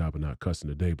a good job of not cussing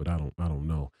today, but I don't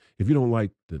know. If you don't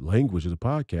like the language of the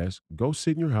podcast, go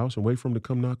sit in your house and wait for him to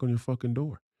come knock on your fucking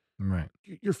door. Right.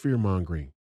 You're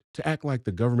fear-mongering. To act like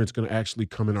the government's going to actually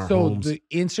come in our homes. So the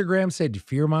Instagram said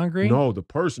fear-mongering? No, the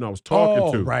person I was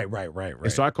talking to. Right.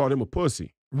 And so I called him a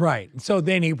pussy. Right. So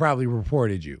then he probably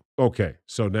reported you. Okay.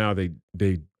 So now they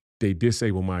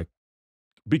disable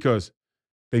because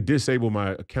they disabled my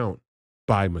account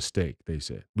by mistake, they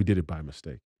said. We did it by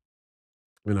mistake.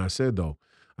 And I said, though,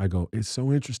 it's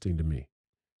so interesting to me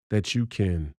that you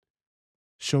can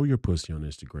show your pussy on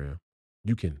Instagram.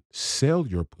 You can sell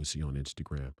your pussy on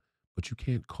Instagram, but you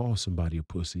can't call somebody a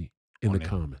pussy in the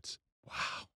comments.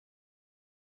 Wow.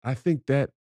 I think that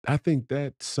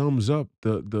sums up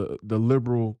the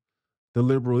liberal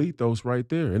ethos right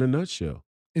there in a nutshell.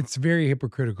 It's very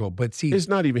hypocritical, but see, it's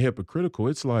not even hypocritical.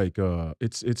 It's like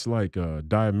it's like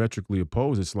diametrically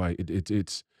opposed. It's like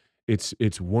it's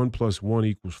 1 +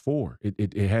 1 = 4.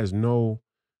 It has no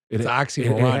it's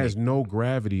oxymoronic. It has no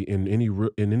gravity in any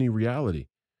reality.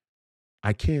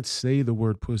 I can't say the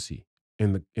word pussy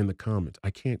in the comments. I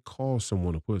can't call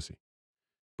someone a pussy.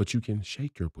 but you can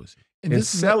shake your pussy And and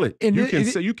this is sell it. and You it, can it,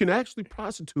 say you can actually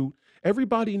prostitute.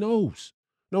 Everybody knows.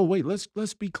 No, wait, let's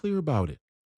be clear about it.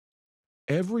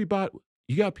 Everybody,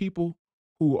 you got people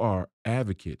who are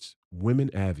advocates, women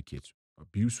advocates,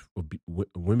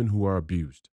 women who are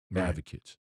abused, right.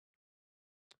 advocates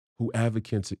who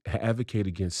advocate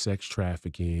against sex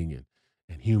trafficking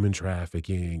and human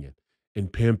trafficking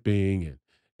and pimping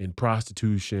and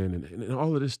prostitution and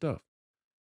all of this stuff.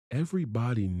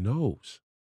 Everybody knows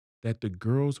that the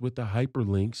girls with the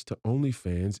hyperlinks to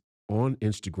OnlyFans on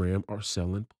Instagram are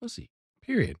selling pussy.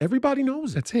 Period. Everybody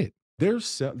knows it. That's it.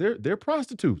 They're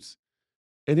prostitutes.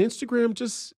 And Instagram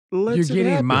just You're lets it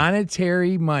getting happen.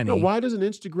 monetary money. No, why doesn't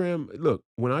Instagram look,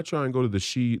 when I try and go to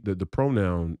the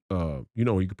pronoun, you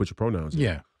know, you can put your pronouns in.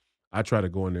 Yeah, I try to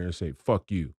go in there and say, fuck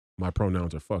you. My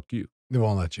pronouns are fuck you. they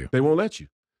won't let you. They won't let you.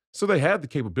 So they have the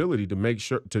capability to make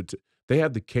sure they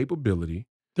have the capability.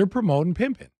 They're promoting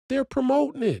pimping. They're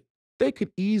promoting it. They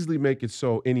could easily make it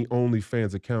so any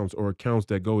OnlyFans accounts or accounts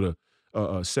that go to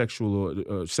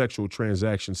sexual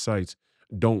transaction sites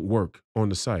don't work on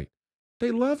the site.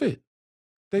 They love it.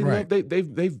 They Right. love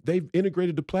they've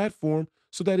integrated the platform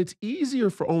so that it's easier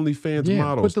for OnlyFans Yeah,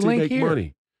 models put the to link make here.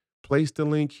 money. Place the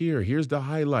link here. Here's the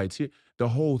highlights. Here, the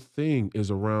whole thing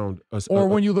is around us. Or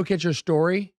when you look at your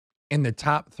story and the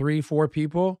top 3-4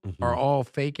 people are Mhm. all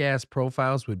fake ass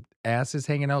profiles with asses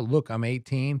hanging out. Look, I'm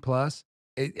 18 plus.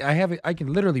 I have it. I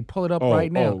can literally pull it up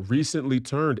right now recently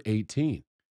turned 18.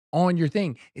 on your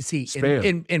thing. You see,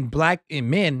 Spam. in black, in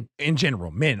men in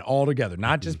general, men all together,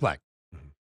 not just black,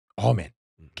 Mhm. all men.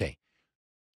 Mhm. Okay,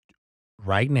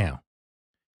 right now,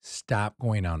 stop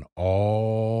going on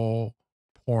all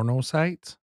porno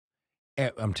sites.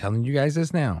 I'm telling you guys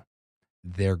this now.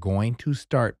 They're going to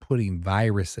start putting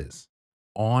viruses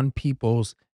on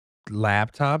people's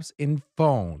laptops and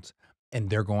phones, and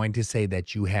they're going to say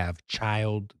that you have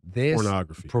child this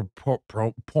Pornography.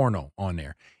 porno on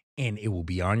there, and it will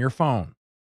be on your phone.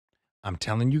 I'm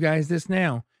telling you guys this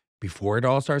now. Before it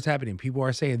all starts happening, people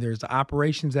are saying there's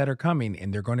operations that are coming,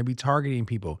 and they're going to be targeting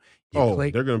people. You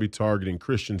click, They're going to be targeting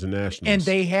Christians and and nationalists.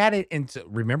 they had it. And so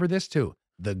remember this too: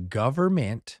 the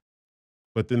government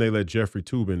But then they let Jeffrey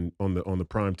Toobin on the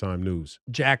primetime news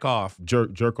jack off.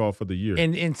 jerk off of the year.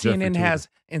 And Jeffrey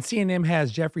CNN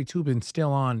has Jeffrey Toobin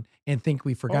still on and think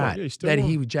we forgot yeah, he's still that on.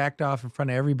 he jacked off in front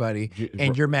of everybody.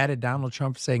 And you're mad at Donald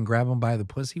Trump saying grab him by the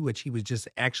pussy, which he was just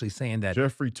actually saying that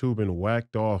Jeffrey Toobin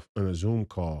whacked off on a Zoom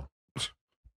call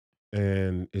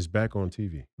and is back on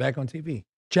TV. back on TV.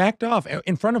 Jacked off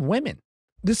in front of women.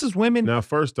 This is women. Now,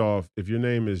 first off, if your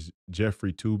name is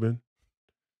Jeffrey Toobin,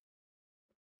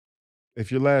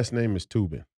 if your last name is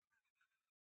Toobin,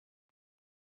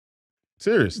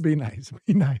 serious. Be nice.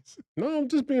 Be nice. No, I'm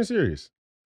just being serious.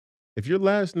 If your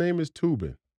last name is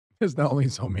Toobin, There's not only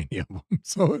so many of them.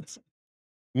 So it's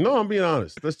no, I'm being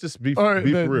honest. Let's just be all right, for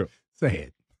then real.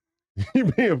 say it. You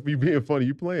being funny.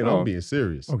 You playing. Oh. I'm being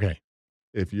serious. Okay.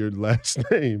 If your last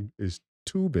name is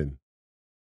Toobin,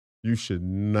 you should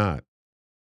not.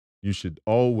 You should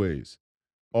always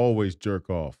jerk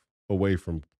off away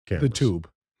from cameras. The tube.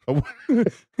 Away,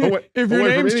 If your away from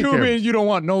name's any Tubin, cameras. you don't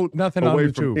want nothing on away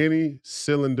the from tube. any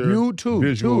cylinder YouTube,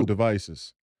 visual tube.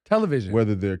 devices, Television.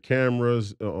 whether they're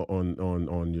cameras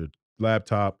on your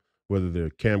laptop, whether they're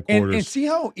camcorders. And see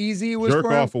how easy it was jerk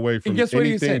for him? off away from And guess what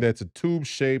he anything said? that's a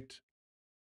tube-shaped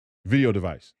video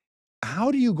device.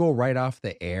 How do you go right off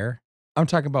the air? I'm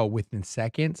talking about within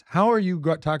seconds. How are you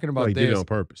talking about Well, he this? did it on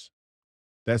purpose.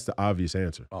 That's the obvious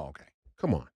answer. Oh, okay.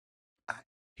 Come on.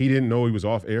 He didn't know he was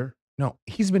off air? No,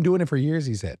 he's been doing it for years,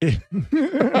 he said.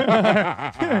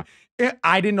 I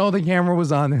didn't know the camera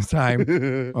was on this time.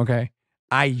 Okay.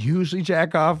 I usually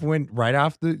jack off when right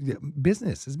off the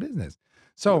business is business.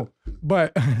 So,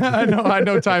 but I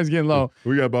know time's getting low.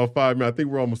 We got about 5 minutes. I think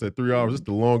we're almost at 3 hours. This is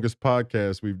the longest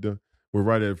podcast we've done. We're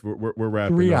right at we're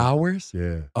wrapping 3 up. hours?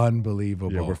 Yeah.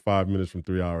 Unbelievable. Yeah, we're 5 minutes from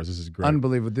 3 hours. This is great.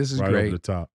 Unbelievable. This is right great. over the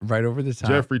top. Right over the top.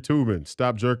 Jeffrey Toobin,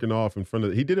 stop jerking off in front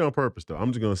of. He did it on purpose, though.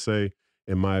 I'm just gonna say,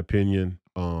 in my opinion,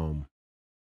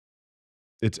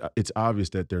 it's obvious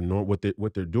that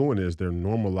what they're doing is they're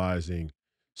normalizing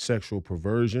sexual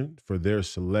perversion for their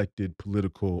selected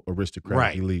political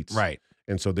aristocratic elites. Right.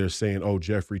 And so they're saying, oh,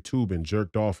 Jeffrey Toobin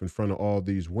jerked off in front of all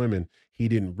these women. He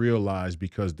didn't realize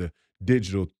because the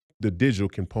digital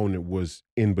component was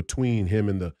in between him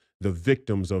and the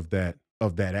victims of that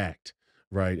act,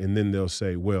 right? And then they'll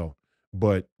say, well,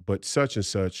 but such and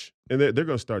such, and they're going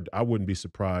to start. I wouldn't be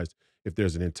surprised if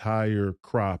there's an entire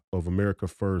crop of America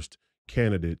First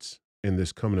candidates in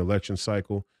this coming election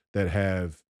cycle that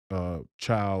have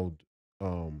child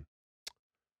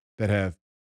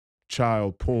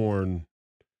porn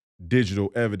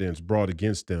digital evidence brought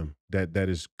against them that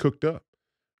is cooked up,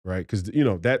 right? Because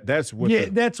that's what Yeah,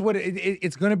 that's what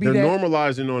it's going to be. they're That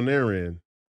normalizing on their end,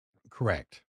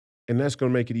 correct. and that's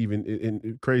going to make it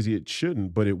even crazy. It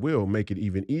shouldn't, but it will make it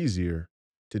even easier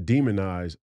to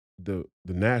demonize the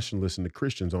nationalists and the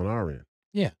Christians on our end.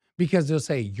 Yeah, because they'll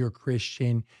say you're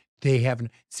Christian. They haven't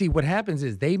see what happens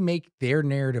is they make their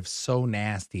narrative so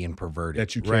nasty and perverted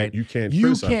That you right? can't You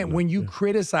criticize can't them. when you Yeah.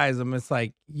 criticize them, it's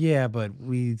like, yeah, but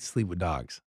we sleep with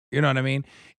dogs. You know what I mean?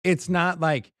 It's not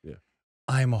like Yeah.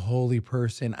 I'm a holy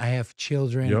person. I have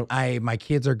children. Yep. My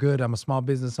kids are good. I'm a small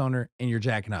business owner, and you're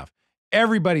jacking off.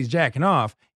 Everybody's jacking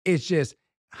off. It's just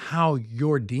how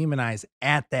you're demonized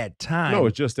at that time. No,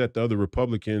 it's just that the other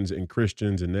Republicans and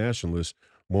Christians and nationalists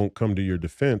won't come to your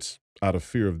defense out of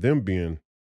fear of them being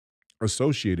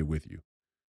associated with you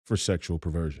for sexual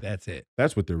perversion. That's it.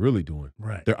 That's what they're really doing.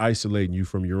 Right. They're isolating you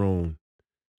from your own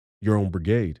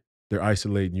brigade. They're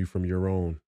isolating you from your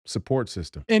own support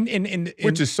system, And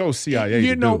which is so CIA.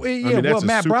 you to know, do. yeah. I mean, that's Well, a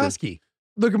Matt super, Brodsky.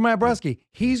 Look at Matt Brodsky.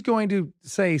 He's going to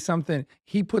say something.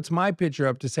 He puts my picture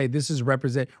up to say this is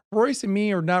represent. Royce and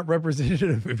me are not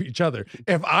representative of each other.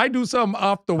 If I do something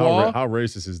off the wall, how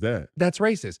racist is that? that's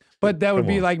racist. But that would Come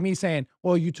be on. like me saying,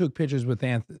 well, you took pictures with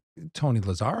Tony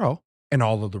Lazzaro, and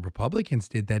all of the Republicans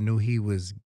did that knew he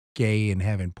was gay and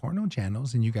having porno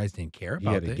channels, and you guys didn't care He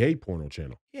about had a it. gay porno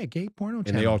channel, Yeah, gay porno and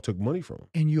channel. they all took money from him.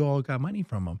 and you all got money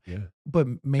from him. Yeah. But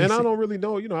Mason, And I don't really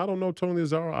know. I don't know Tony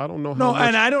Lazzaro. I don't know how no, much.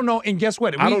 and I don't know. And guess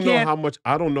what? I don't know how much.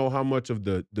 I don't know how much of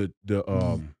the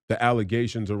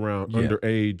allegations around Yeah.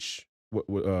 underage.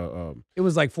 It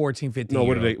was like 14, 15. No,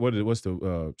 year-old. what's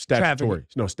the statutory?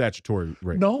 No, statutory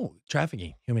rape. No,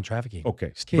 trafficking, human trafficking. Okay,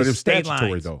 Kids, but it was state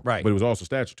statutory lines. though. Right. But it was also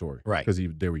statutory. Right. Because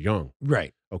they were young.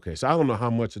 Right. Okay, so I don't know how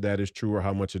much of that is true or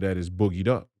how much of that is boogied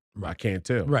up. I Right. can't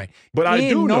tell. Right. But I And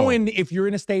do know. knowing if you're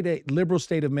in a liberal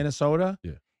state of Minnesota,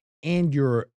 Yeah. and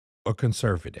you're a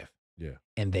conservative, Yeah.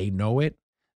 and they know it,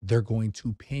 they're going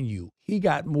to pin you. He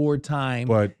got more time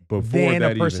But before than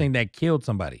that, a person that killed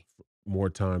somebody. more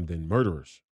time than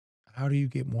murderers. How do you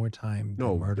get more time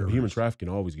No, than murderers? human trafficking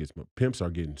always gets. Pimps are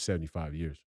getting 75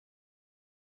 years.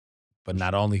 But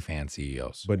not OnlyFans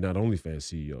CEOs. But not OnlyFans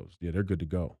CEOs. Yeah, they're good to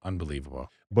go. Unbelievable.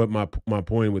 But my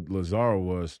point with Lazzaro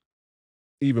was,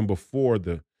 even before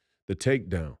the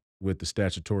takedown with the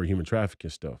statutory human trafficking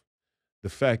stuff, the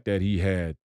fact that he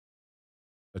had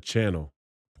a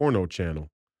porno channel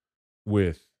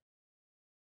with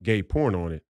gay porn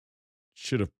on it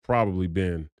should have probably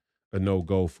been a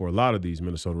no-go for a lot of these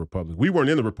Minnesota Republicans. We weren't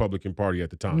in the Republican Party at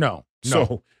the time. No.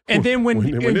 So And then when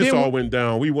this all went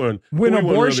down, we weren't when really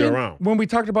abortion, around. when we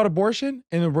talked about abortion,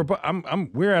 and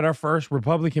we're at our first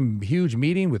Republican huge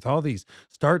meeting with all these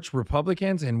starch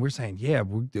Republicans, and we're saying, yeah,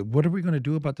 what are we going to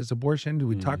do about this abortion? Do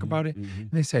we talk about it? Mhm.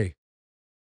 And they say,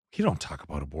 you don't talk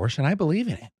about abortion. I believe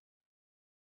in it.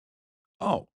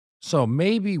 Oh, so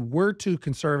maybe we're too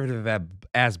conservative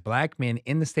as black men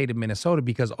in the state of Minnesota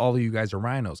because all of you guys are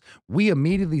rhinos. We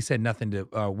immediately said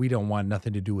we don't want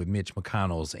nothing to do with Mitch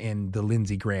McConnell's and the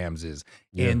Lindsey Grahamses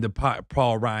and the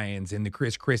Paul Ryans and the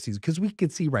Chris Christies because we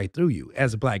could see right through you.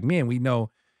 As black men, we know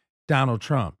Donald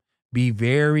Trump. Be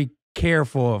very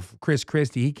careful of Chris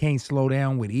Christie. He can't slow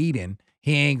down with eating.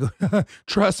 He ain't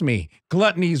trust me.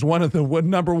 Gluttony is one of the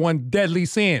number one deadly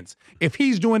sins. If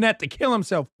he's doing that to kill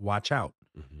himself, watch out.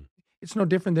 Mhm. It's no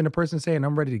different than a person saying,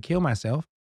 I'm ready to kill myself.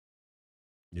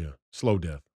 Yeah, slow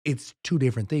death. It's two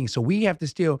different things. So we have to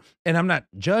still, and I'm not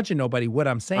judging nobody. What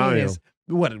I'm saying I is,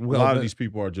 a lot of these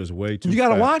people are just way too you got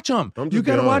to fat. watch them. I'm just You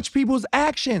got to being watch honest. people's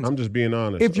actions. I'm just being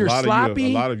honest. If you're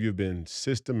sloppy, a lot of you have been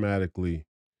systematically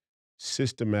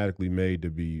made to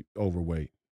be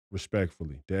overweight,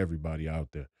 respectfully, to everybody out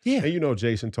there. Yeah. And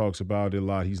Jason talks about it a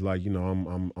lot. He's like,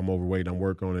 I'm overweight, I'm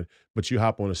working on it. But you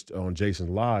hop on Jason's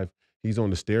live, he's on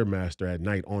the Stairmaster at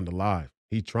night on the live.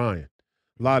 He's trying.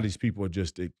 A lot of these people are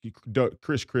just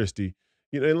Chris Christie.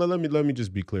 And let me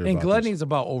just be clear and about gluttony this. is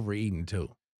about overeating too.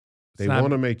 They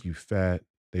want to make you fat.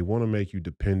 They want to make you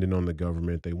dependent on the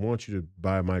government. They want you to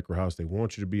buy a micro house. They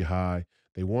want you to be high.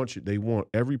 They want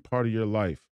every part of your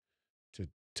life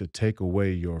to take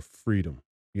away your freedom.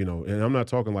 And I'm not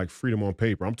talking like freedom on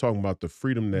paper. I'm talking about the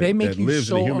freedom that they make you lives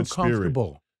so in the human spirit.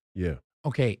 uncomfortable. Yeah.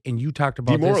 Okay, and you talked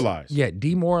about Demoralized. This. Yeah,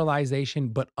 demoralization,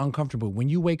 but uncomfortable. When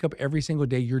you wake up every single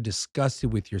day, you're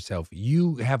disgusted with yourself.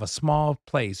 You have a small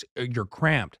place. You're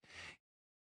cramped.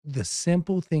 The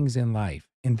simple things in life,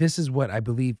 and this is what I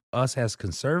believe us as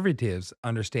conservatives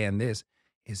understand this,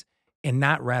 is, and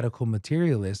not radical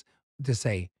materialists, to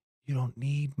say, you don't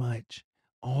need much.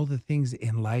 All the things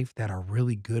in life that are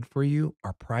really good for you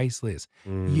are priceless.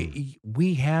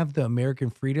 We have the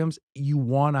American freedoms. You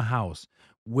want a house.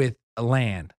 with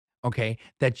land, okay,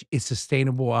 that is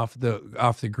sustainable off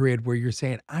the grid where you're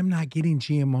saying, "I'm not getting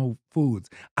GMO foods.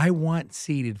 I want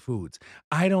seeded foods.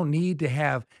 I don't need to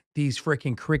have these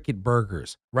freaking cricket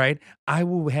burgers," right? I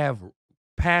will have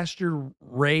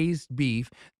pasture-raised beef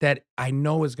that I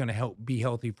know is gonna help be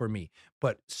healthy for me.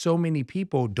 But so many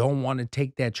people don't wanna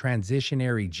take that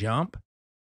transitionary jump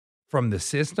from the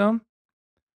system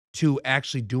to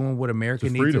actually doing what To America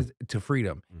needs freedom. is to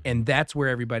freedom, Mhm. and that's where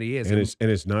everybody is, And and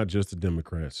it's not just the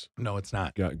Democrats. no, it's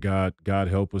not. God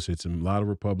help us. It's a lot of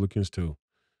Republicans too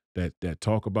that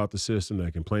talk about the system,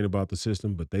 that complain about the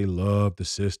system, but they love the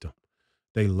system.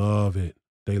 They love it.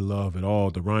 They love it all.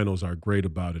 The rhinos are great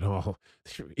about it. Oh,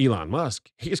 Elon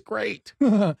Musk, he's great.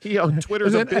 He on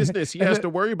Twitter's And a then business. He and has then to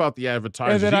worry about the and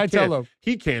advertisers. then I tell 'em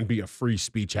He can't be a free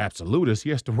speech absolutist. He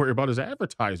has to worry about his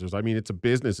advertisers. I mean, it's a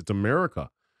business. It's America.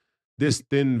 This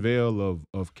thin veil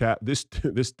of cap this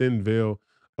thin veil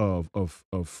of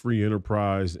free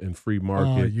enterprise and free Oh,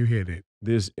 market, you hit it.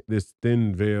 this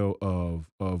thin veil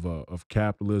of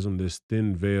capitalism, this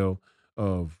thin veil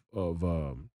of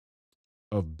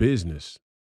business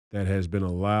that has been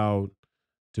allowed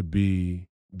to be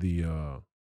the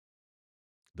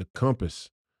compass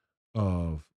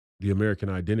of the American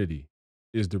identity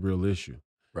is the real issue.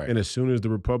 Right. And as soon as the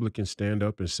Republicans stand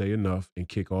up and say enough and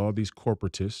kick all these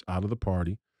corporatists out of the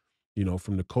party,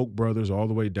 from the Koch brothers all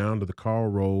the way down to the Karl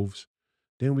Roves,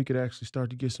 then we could actually start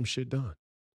to get some shit done.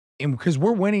 And because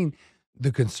we're winning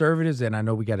the conservatives, and I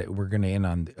know we're gonna end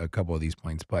on a couple of these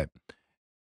points, but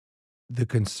the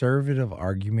conservative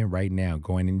argument right now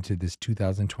going into this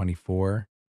 2024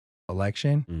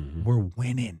 election, Mhm. we're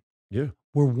winning. Yeah.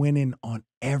 We're winning on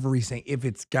everything. If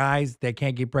it's guys that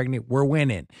can't get pregnant, we're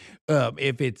winning.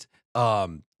 If it's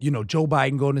Joe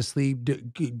Biden going to sleep,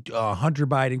 Hunter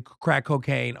Biden crack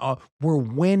cocaine, we're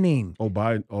winning.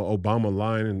 Obama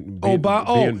lying and Oba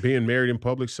oh, being married in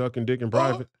public, sucking dick in oh,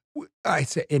 private. I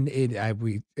said, and I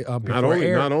we Not before only,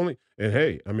 air, not only, and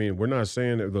hey, I mean, we're not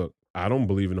saying that. Look, I don't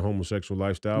believe in the homosexual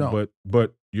lifestyle, no,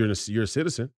 but you're a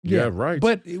citizen. You yeah, have rights.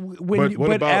 but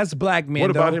but as black What men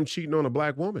about though, him cheating on a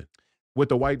black woman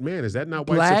with a white man? Is that not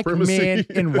white black men supremacy?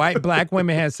 and white black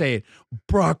women have said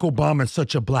Barack Obama is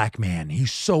such a black man.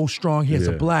 He's so strong. He has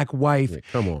a Yeah, black wife. yeah.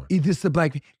 Come on, This is a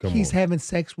black. come He's on. having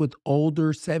sex with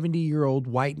older 70-year-old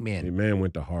white The men. man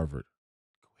went to Harvard.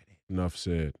 Enough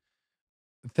said.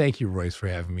 Thank you, Royce, for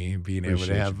having me and being able to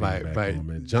Appreciate you have being back on,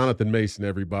 man. Jonathan Mason,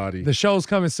 everybody. the show's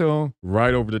coming soon.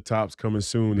 Right over the top's coming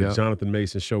soon. The Yep. Jonathan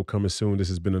Mason Show coming soon. This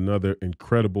has been another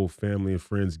incredible family and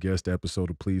friends guest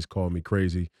episode of Please Call Me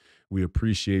Crazy. We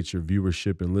appreciate your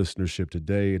viewership and listenership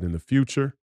today and in the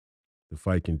future. The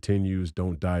fight continues.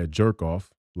 Don't die a jerk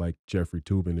off like Jeffrey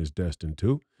Toobin is destined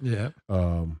to. Yeah.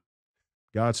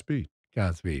 Godspeed.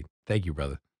 Godspeed. Thank you,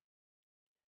 brother.